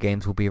means the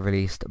games will be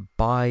released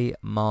by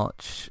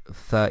March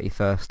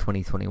 31st,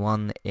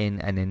 2021.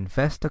 In an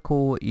investor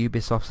call,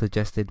 Ubisoft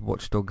suggested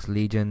Watch Dogs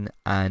Legion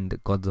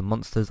and Gods and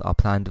Monsters are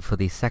planned for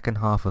the second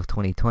half of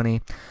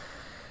 2020.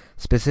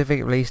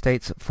 Specific release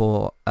dates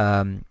for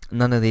none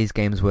of these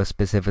games were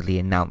specifically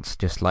announced,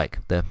 just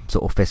like the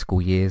sort of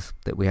fiscal years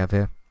that we have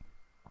here.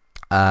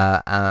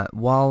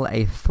 While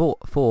a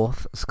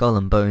fourth, Skull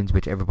and Bones,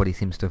 which everybody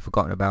seems to have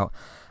forgotten about,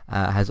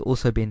 has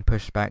also been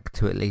pushed back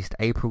to at least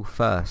April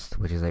 1st,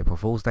 which is April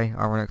Fool's Day,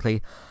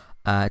 ironically,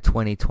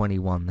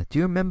 2021. Do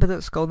you remember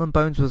that Skull and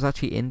Bones was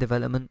actually in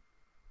development?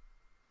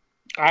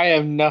 I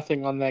have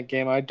nothing on that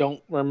game. I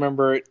don't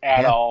remember it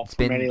at all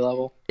from any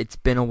level. It's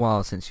been a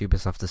while since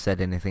Ubisoft has said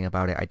anything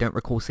about it. I don't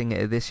recall seeing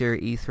it this year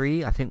at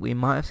E3. I think we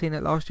might have seen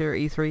it last year at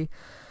E3.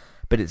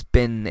 But it's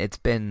been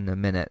a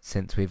minute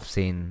since we've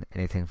seen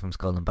anything from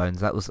Skull and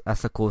Bones.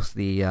 That's of course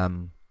the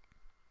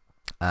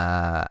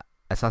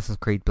Assassin's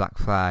Creed Black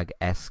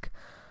Flag-esque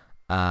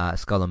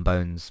Skull and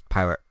Bones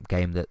pirate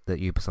game that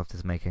Ubisoft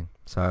is making.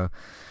 So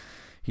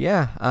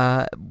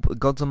yeah,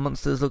 Gods and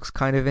Monsters looks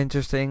kind of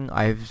interesting.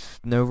 I've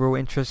no real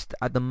interest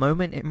at the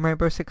moment in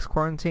Rainbow Six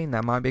Quarantine.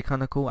 That might be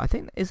kind of cool. I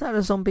think, is that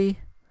a zombie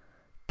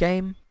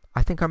game?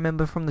 I think I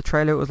remember from the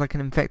trailer it was like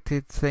an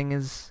infected thing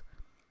is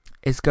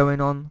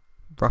going on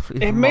roughly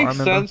It from what I makes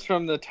remember. sense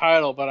from the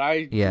title, but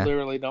I Yeah,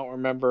 literally don't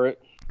remember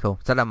it. cool.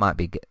 So that might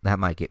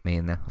get me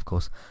in there, of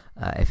course,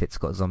 if it's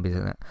got zombies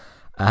in it.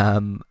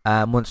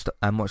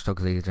 Watch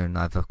Dogs Legion,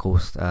 I've of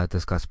course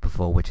discussed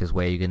before, which is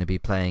where you're going to be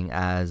playing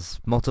as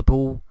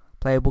multiple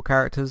playable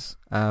characters,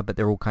 but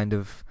they're all kind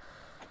of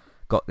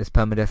got this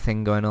permadeath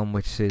thing going on,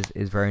 which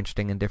is very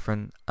interesting and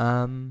different.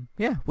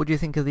 Yeah, what do you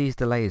think of these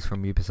delays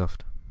from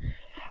Ubisoft?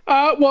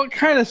 Well, it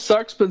kind of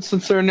sucks, but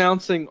since they're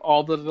announcing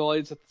all the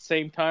delays at the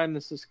same time,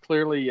 this is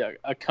clearly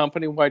a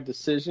company-wide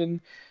decision,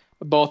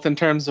 both in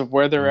terms of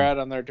where they're at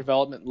on their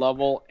development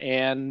level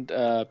and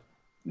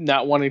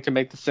not wanting to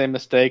make the same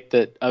mistake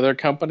that other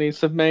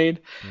companies have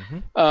made.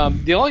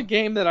 The only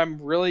game that I'm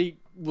really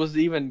was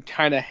even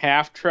kind of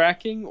half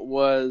tracking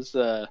was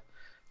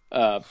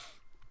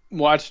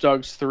Watch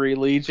Dogs 3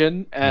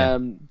 Legion.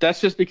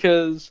 That's just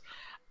because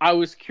I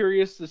was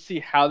curious to see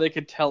how they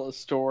could tell a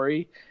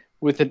story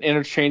with an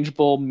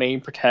interchangeable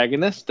main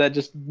protagonist. That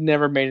just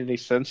never made any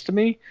sense to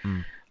me.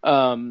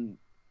 I mean,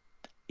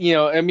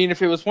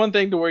 if it was one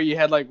thing to where you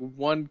had like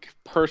one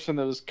person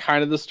that was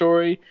kind of the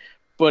story,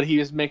 but he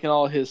was making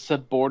all his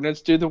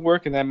subordinates do the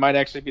work, and that might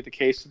actually be the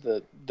case of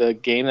the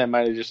game, that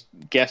might have just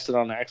guessed it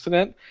on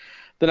accident,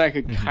 then I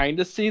could kind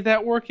of see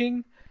that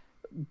working.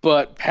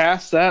 But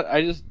past that,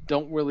 I just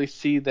don't really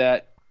see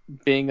that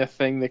being a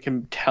thing that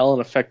can tell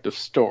an effective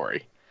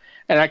story.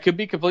 And I could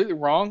be completely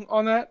wrong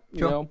on that.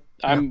 Sure.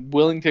 I'm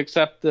willing to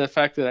accept the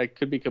fact that I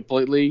could be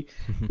completely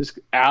just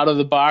out of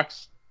the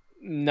box,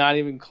 not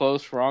even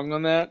close wrong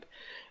on that.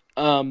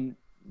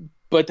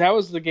 But that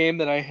was the game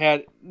that I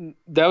had.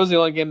 That was the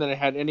only game that I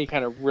had any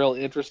kind of real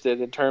interest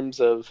in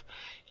terms of,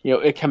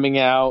 it coming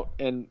out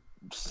and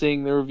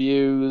seeing the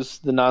reviews,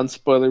 the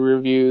non-spoiler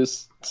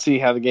reviews, see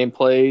how the game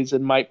plays,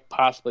 and might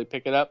possibly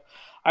pick it up.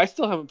 I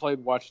still haven't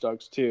played Watch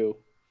Dogs 2.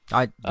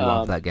 I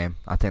love that game.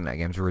 I think that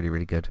game's really,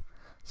 really good.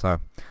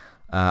 So,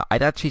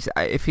 I'd actually,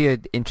 if you're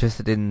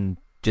interested in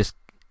just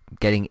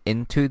getting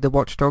into the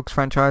Watch Dogs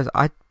franchise,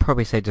 I'd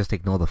probably say just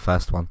ignore the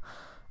first one.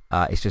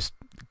 It's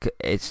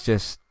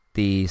just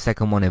the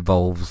second one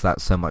evolves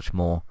that so much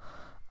more.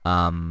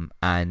 And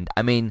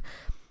I mean,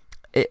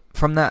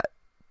 from that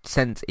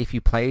sense, if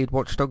you played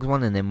Watch Dogs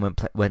 1 and then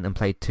went and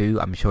played 2,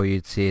 I'm sure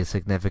you'd see a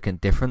significant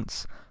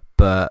difference.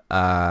 But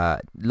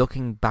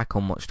looking back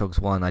on Watch Dogs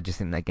 1, I just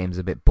think that game's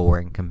a bit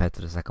boring compared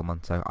to the second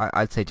one. So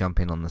I'd say jump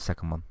in on the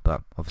second one,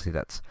 but obviously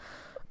that's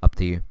up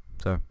to you.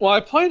 So. Well, I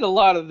played a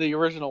lot of the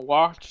original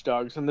Watch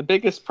Dogs, and the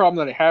biggest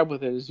problem that I had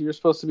with it is you're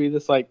supposed to be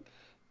this like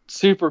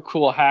super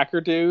cool hacker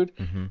dude,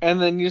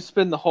 and then you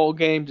spend the whole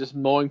game just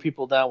mowing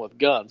people down with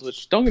guns.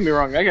 Which, don't get me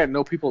wrong, I got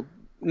no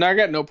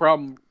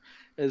problem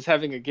as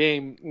having a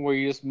game where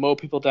you just mow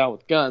people down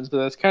with guns, but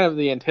that's kind of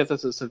the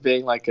antithesis of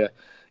being like a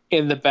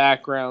in the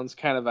background's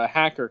kind of a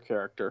hacker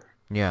character.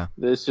 Yeah.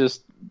 It's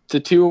just the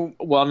two,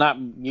 while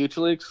not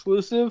mutually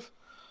exclusive,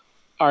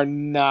 are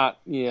not,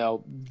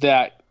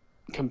 that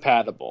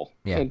compatible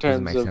in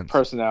terms of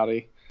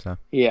personality. So.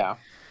 Yeah.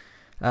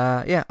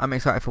 I'm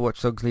excited for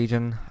Watch Dogs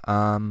Legion,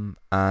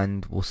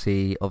 and we'll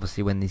see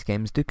obviously when these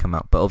games do come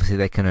out, but obviously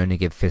they can only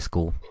give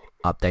fiscal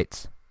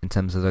updates in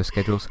terms of those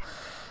schedules.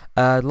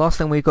 Last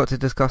thing we've got to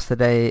discuss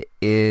today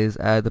is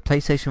the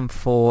PlayStation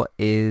 4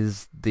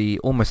 is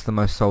almost the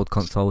most sold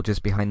console,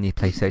 just behind the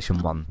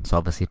PlayStation 1. So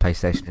obviously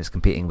PlayStation is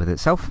competing with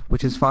itself,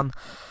 which is fun.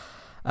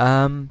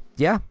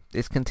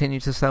 It's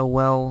continued to sell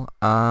well.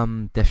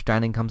 Death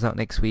Stranding comes out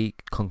next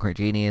week. Concrete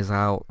Genie is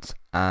out.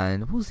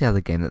 And what was the other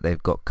game that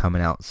they've got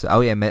coming out?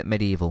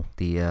 Medieval,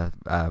 the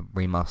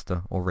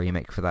remaster or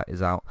remake for that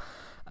is out.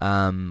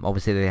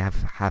 Obviously they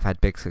have had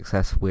big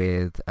success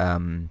with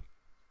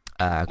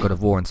God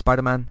of War and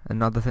Spider-Man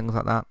and other things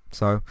like that.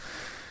 So,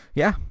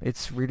 yeah,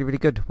 it's really, really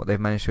good what they've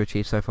managed to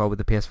achieve so far with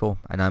the PS4.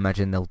 And I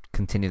imagine they'll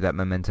continue that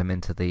momentum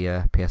into the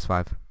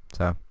PS5.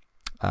 So,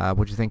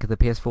 what do you think of the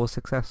PS4's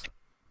success?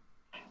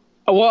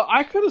 Well,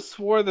 I could have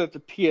swore that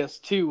the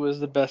PS2 was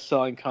the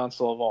best-selling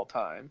console of all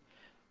time.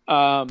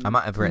 I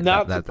might have written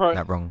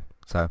that wrong.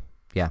 So,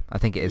 yeah, I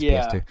think it is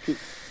PS2.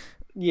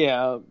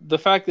 Yeah, the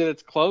fact that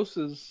it's close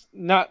is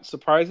not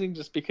surprising,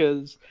 just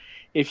because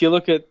if you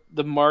look at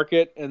the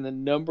market and the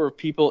number of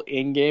people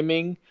in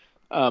gaming,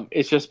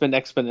 it's just been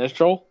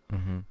exponential.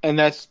 And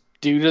that's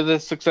due to the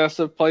success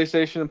of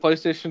PlayStation and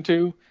PlayStation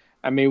 2.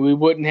 I mean, we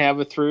wouldn't have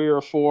a 3 or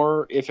a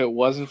 4 if it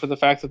wasn't for the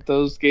fact that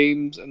those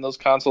games and those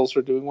consoles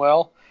are doing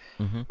well.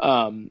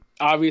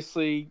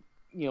 Obviously,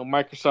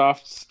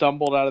 Microsoft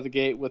stumbled out of the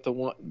gate with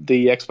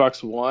the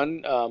Xbox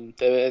One,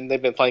 and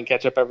they've been playing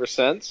catch up ever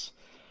since.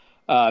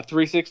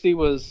 360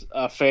 was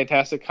a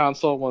fantastic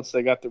console once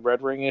they got the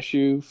Red Ring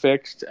issue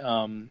fixed.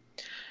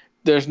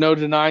 There's no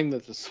denying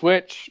that the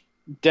Switch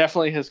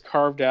definitely has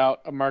carved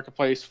out a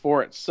marketplace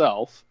for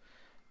itself,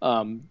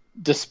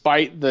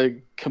 despite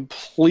the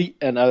complete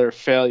and utter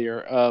failure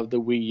of the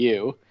Wii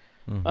U.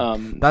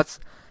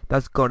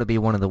 That's got to be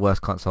one of the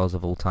worst consoles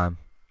of all time.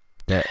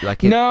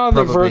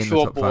 The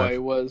Virtual Boy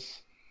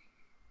was.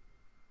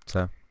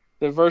 So.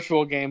 The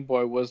Virtual Game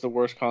Boy was the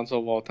worst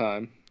console of all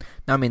time.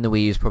 No, I mean the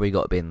Wii U's probably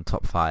got to be in the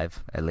top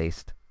 5 at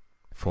least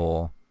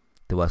for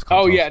the worst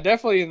Oh consoles. yeah,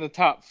 definitely in the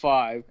top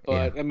 5.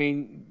 But Yeah. I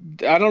mean,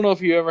 I don't know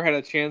if you ever had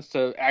a chance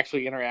to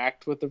actually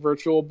interact with the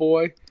Virtual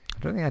Boy. I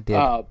don't think I did.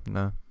 Uh,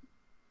 No.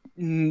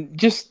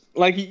 just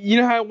like you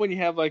know how when you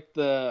have like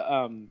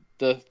the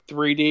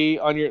 3D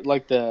on your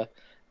like the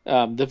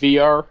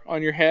VR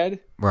on your head.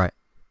 Right.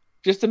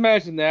 Just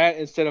imagine that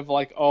instead of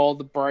like all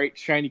the bright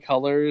shiny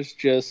colors,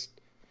 just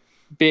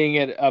being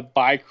a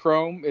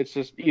bichrome. It's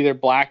just either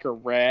black or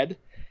red.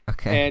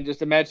 Okay. And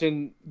just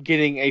imagine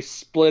getting a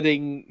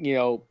splitting,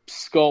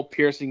 skull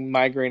piercing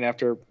migraine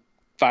after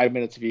 5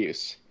 minutes of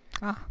use.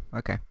 Ah,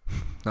 okay.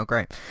 Not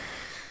great.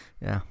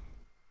 Yeah.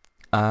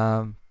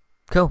 Um,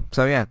 cool.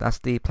 So yeah, that's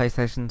the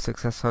PlayStation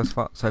success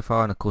so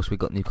far, and of course we've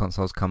got new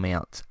consoles coming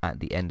out at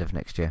the end of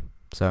next year.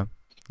 So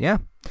yeah,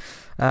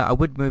 I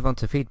would move on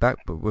to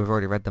feedback, but we've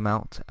already read them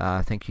out.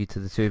 Thank you to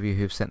the two of you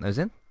who've sent those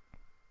in.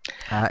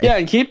 Yeah,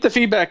 and keep the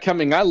feedback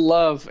coming. I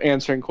love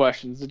answering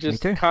questions. It Me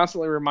just too.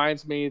 constantly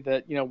reminds me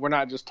that we're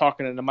not just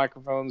talking into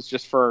microphones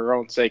just for our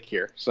own sake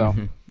here. So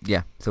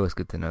Yeah, it's always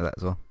good to know that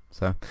as well.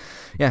 So,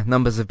 yeah,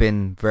 numbers have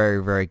been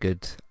very, very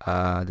good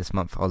this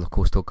month. I'll, of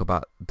course, talk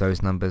about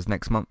those numbers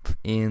next month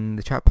in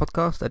the chat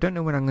podcast. I don't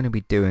know when I'm going to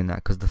be doing that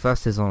because the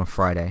first is on a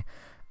Friday,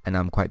 and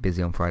I'm quite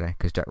busy on Friday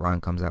because Jack Ryan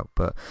comes out.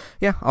 But,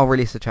 yeah, I'll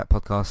release the chat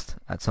podcast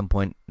at some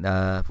point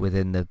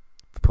within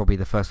probably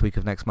the first week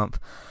of next month,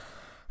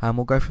 and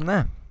we'll go from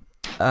there.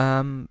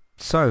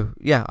 So,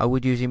 yeah, I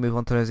would usually move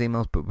on to those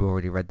emails, but we've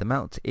already read them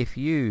out. If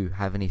you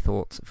have any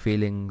thoughts,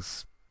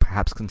 feelings,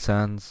 perhaps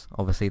concerns,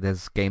 obviously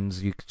there's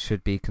games you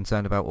should be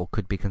concerned about or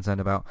could be concerned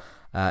about.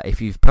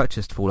 If you've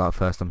purchased Fallout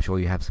first, I'm sure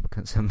you have some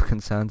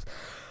concerns.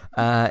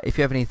 If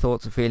you have any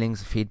thoughts or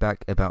feelings,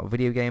 feedback about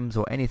video games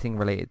or anything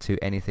related to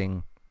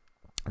anything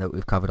that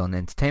we've covered on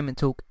Entertainment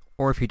Talk,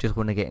 or if you just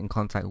want to get in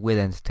contact with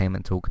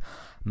Entertainment Talk,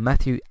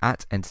 Matthew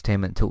at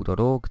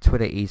entertainmenttalk.org,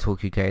 Twitter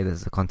eTalkUK,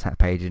 there's a contact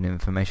page and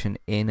information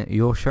in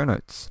your show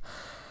notes.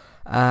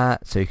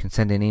 So you can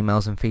send in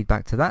emails and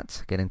feedback to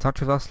that, get in touch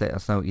with us, let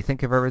us know what you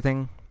think of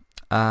everything,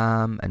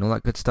 and all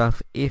that good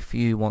stuff. If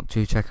you want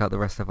to check out the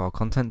rest of our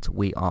content,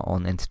 we are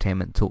on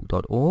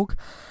entertainmenttalk.org.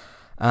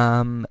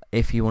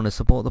 If you want to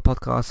support the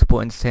podcast,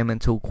 support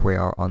Entertainment Talk, we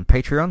are on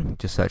Patreon.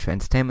 Just search for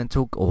Entertainment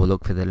Talk or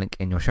look for the link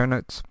in your show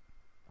notes.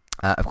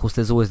 Of course,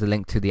 there's always the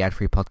link to the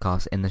ad-free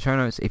podcast in the show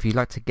notes. If you'd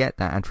like to get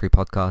that ad-free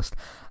podcast,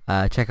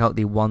 check out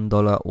the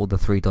 $1 or the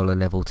 $3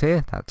 level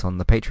tier. That's on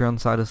the Patreon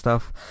side of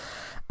stuff.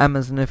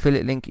 Amazon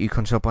affiliate link, you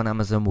can shop on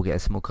Amazon, we'll get a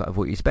small cut of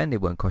what you spend,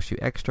 it won't cost you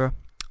extra.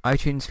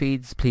 iTunes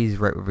feeds, please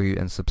rate, review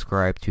and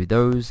subscribe to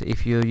those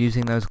if you're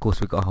using those. Of course,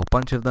 we've got a whole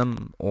bunch of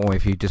them, or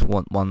if you just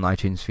want one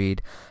iTunes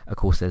feed, of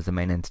course there's the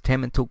main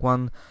Entertainment Talk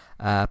one.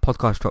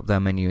 Podcast drop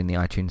down menu in the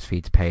iTunes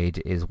feeds page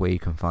is where you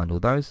can find all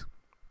those.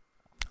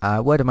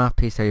 Word of mouth,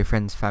 please tell your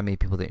friends, family,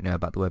 people that you know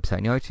about the website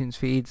and the iTunes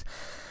feeds.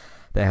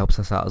 That helps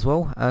us out as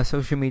well.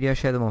 Social media,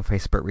 share them on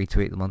Facebook,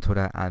 retweet them on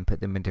Twitter, and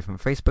put them in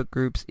different Facebook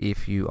groups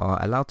if you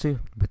are allowed to,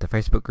 with the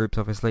Facebook groups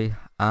obviously.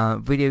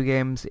 Video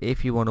games,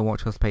 if you want to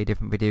watch us play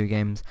different video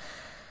games,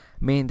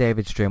 me and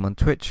David stream on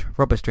Twitch,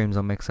 Robert streams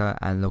on Mixer,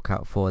 and look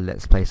out for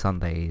Let's Play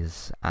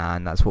Sundays.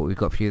 And that's what we've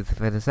got for you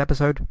for this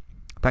episode.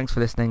 Thanks for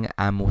listening,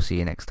 and we'll see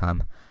you next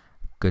time.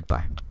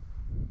 Goodbye.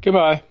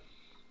 Goodbye.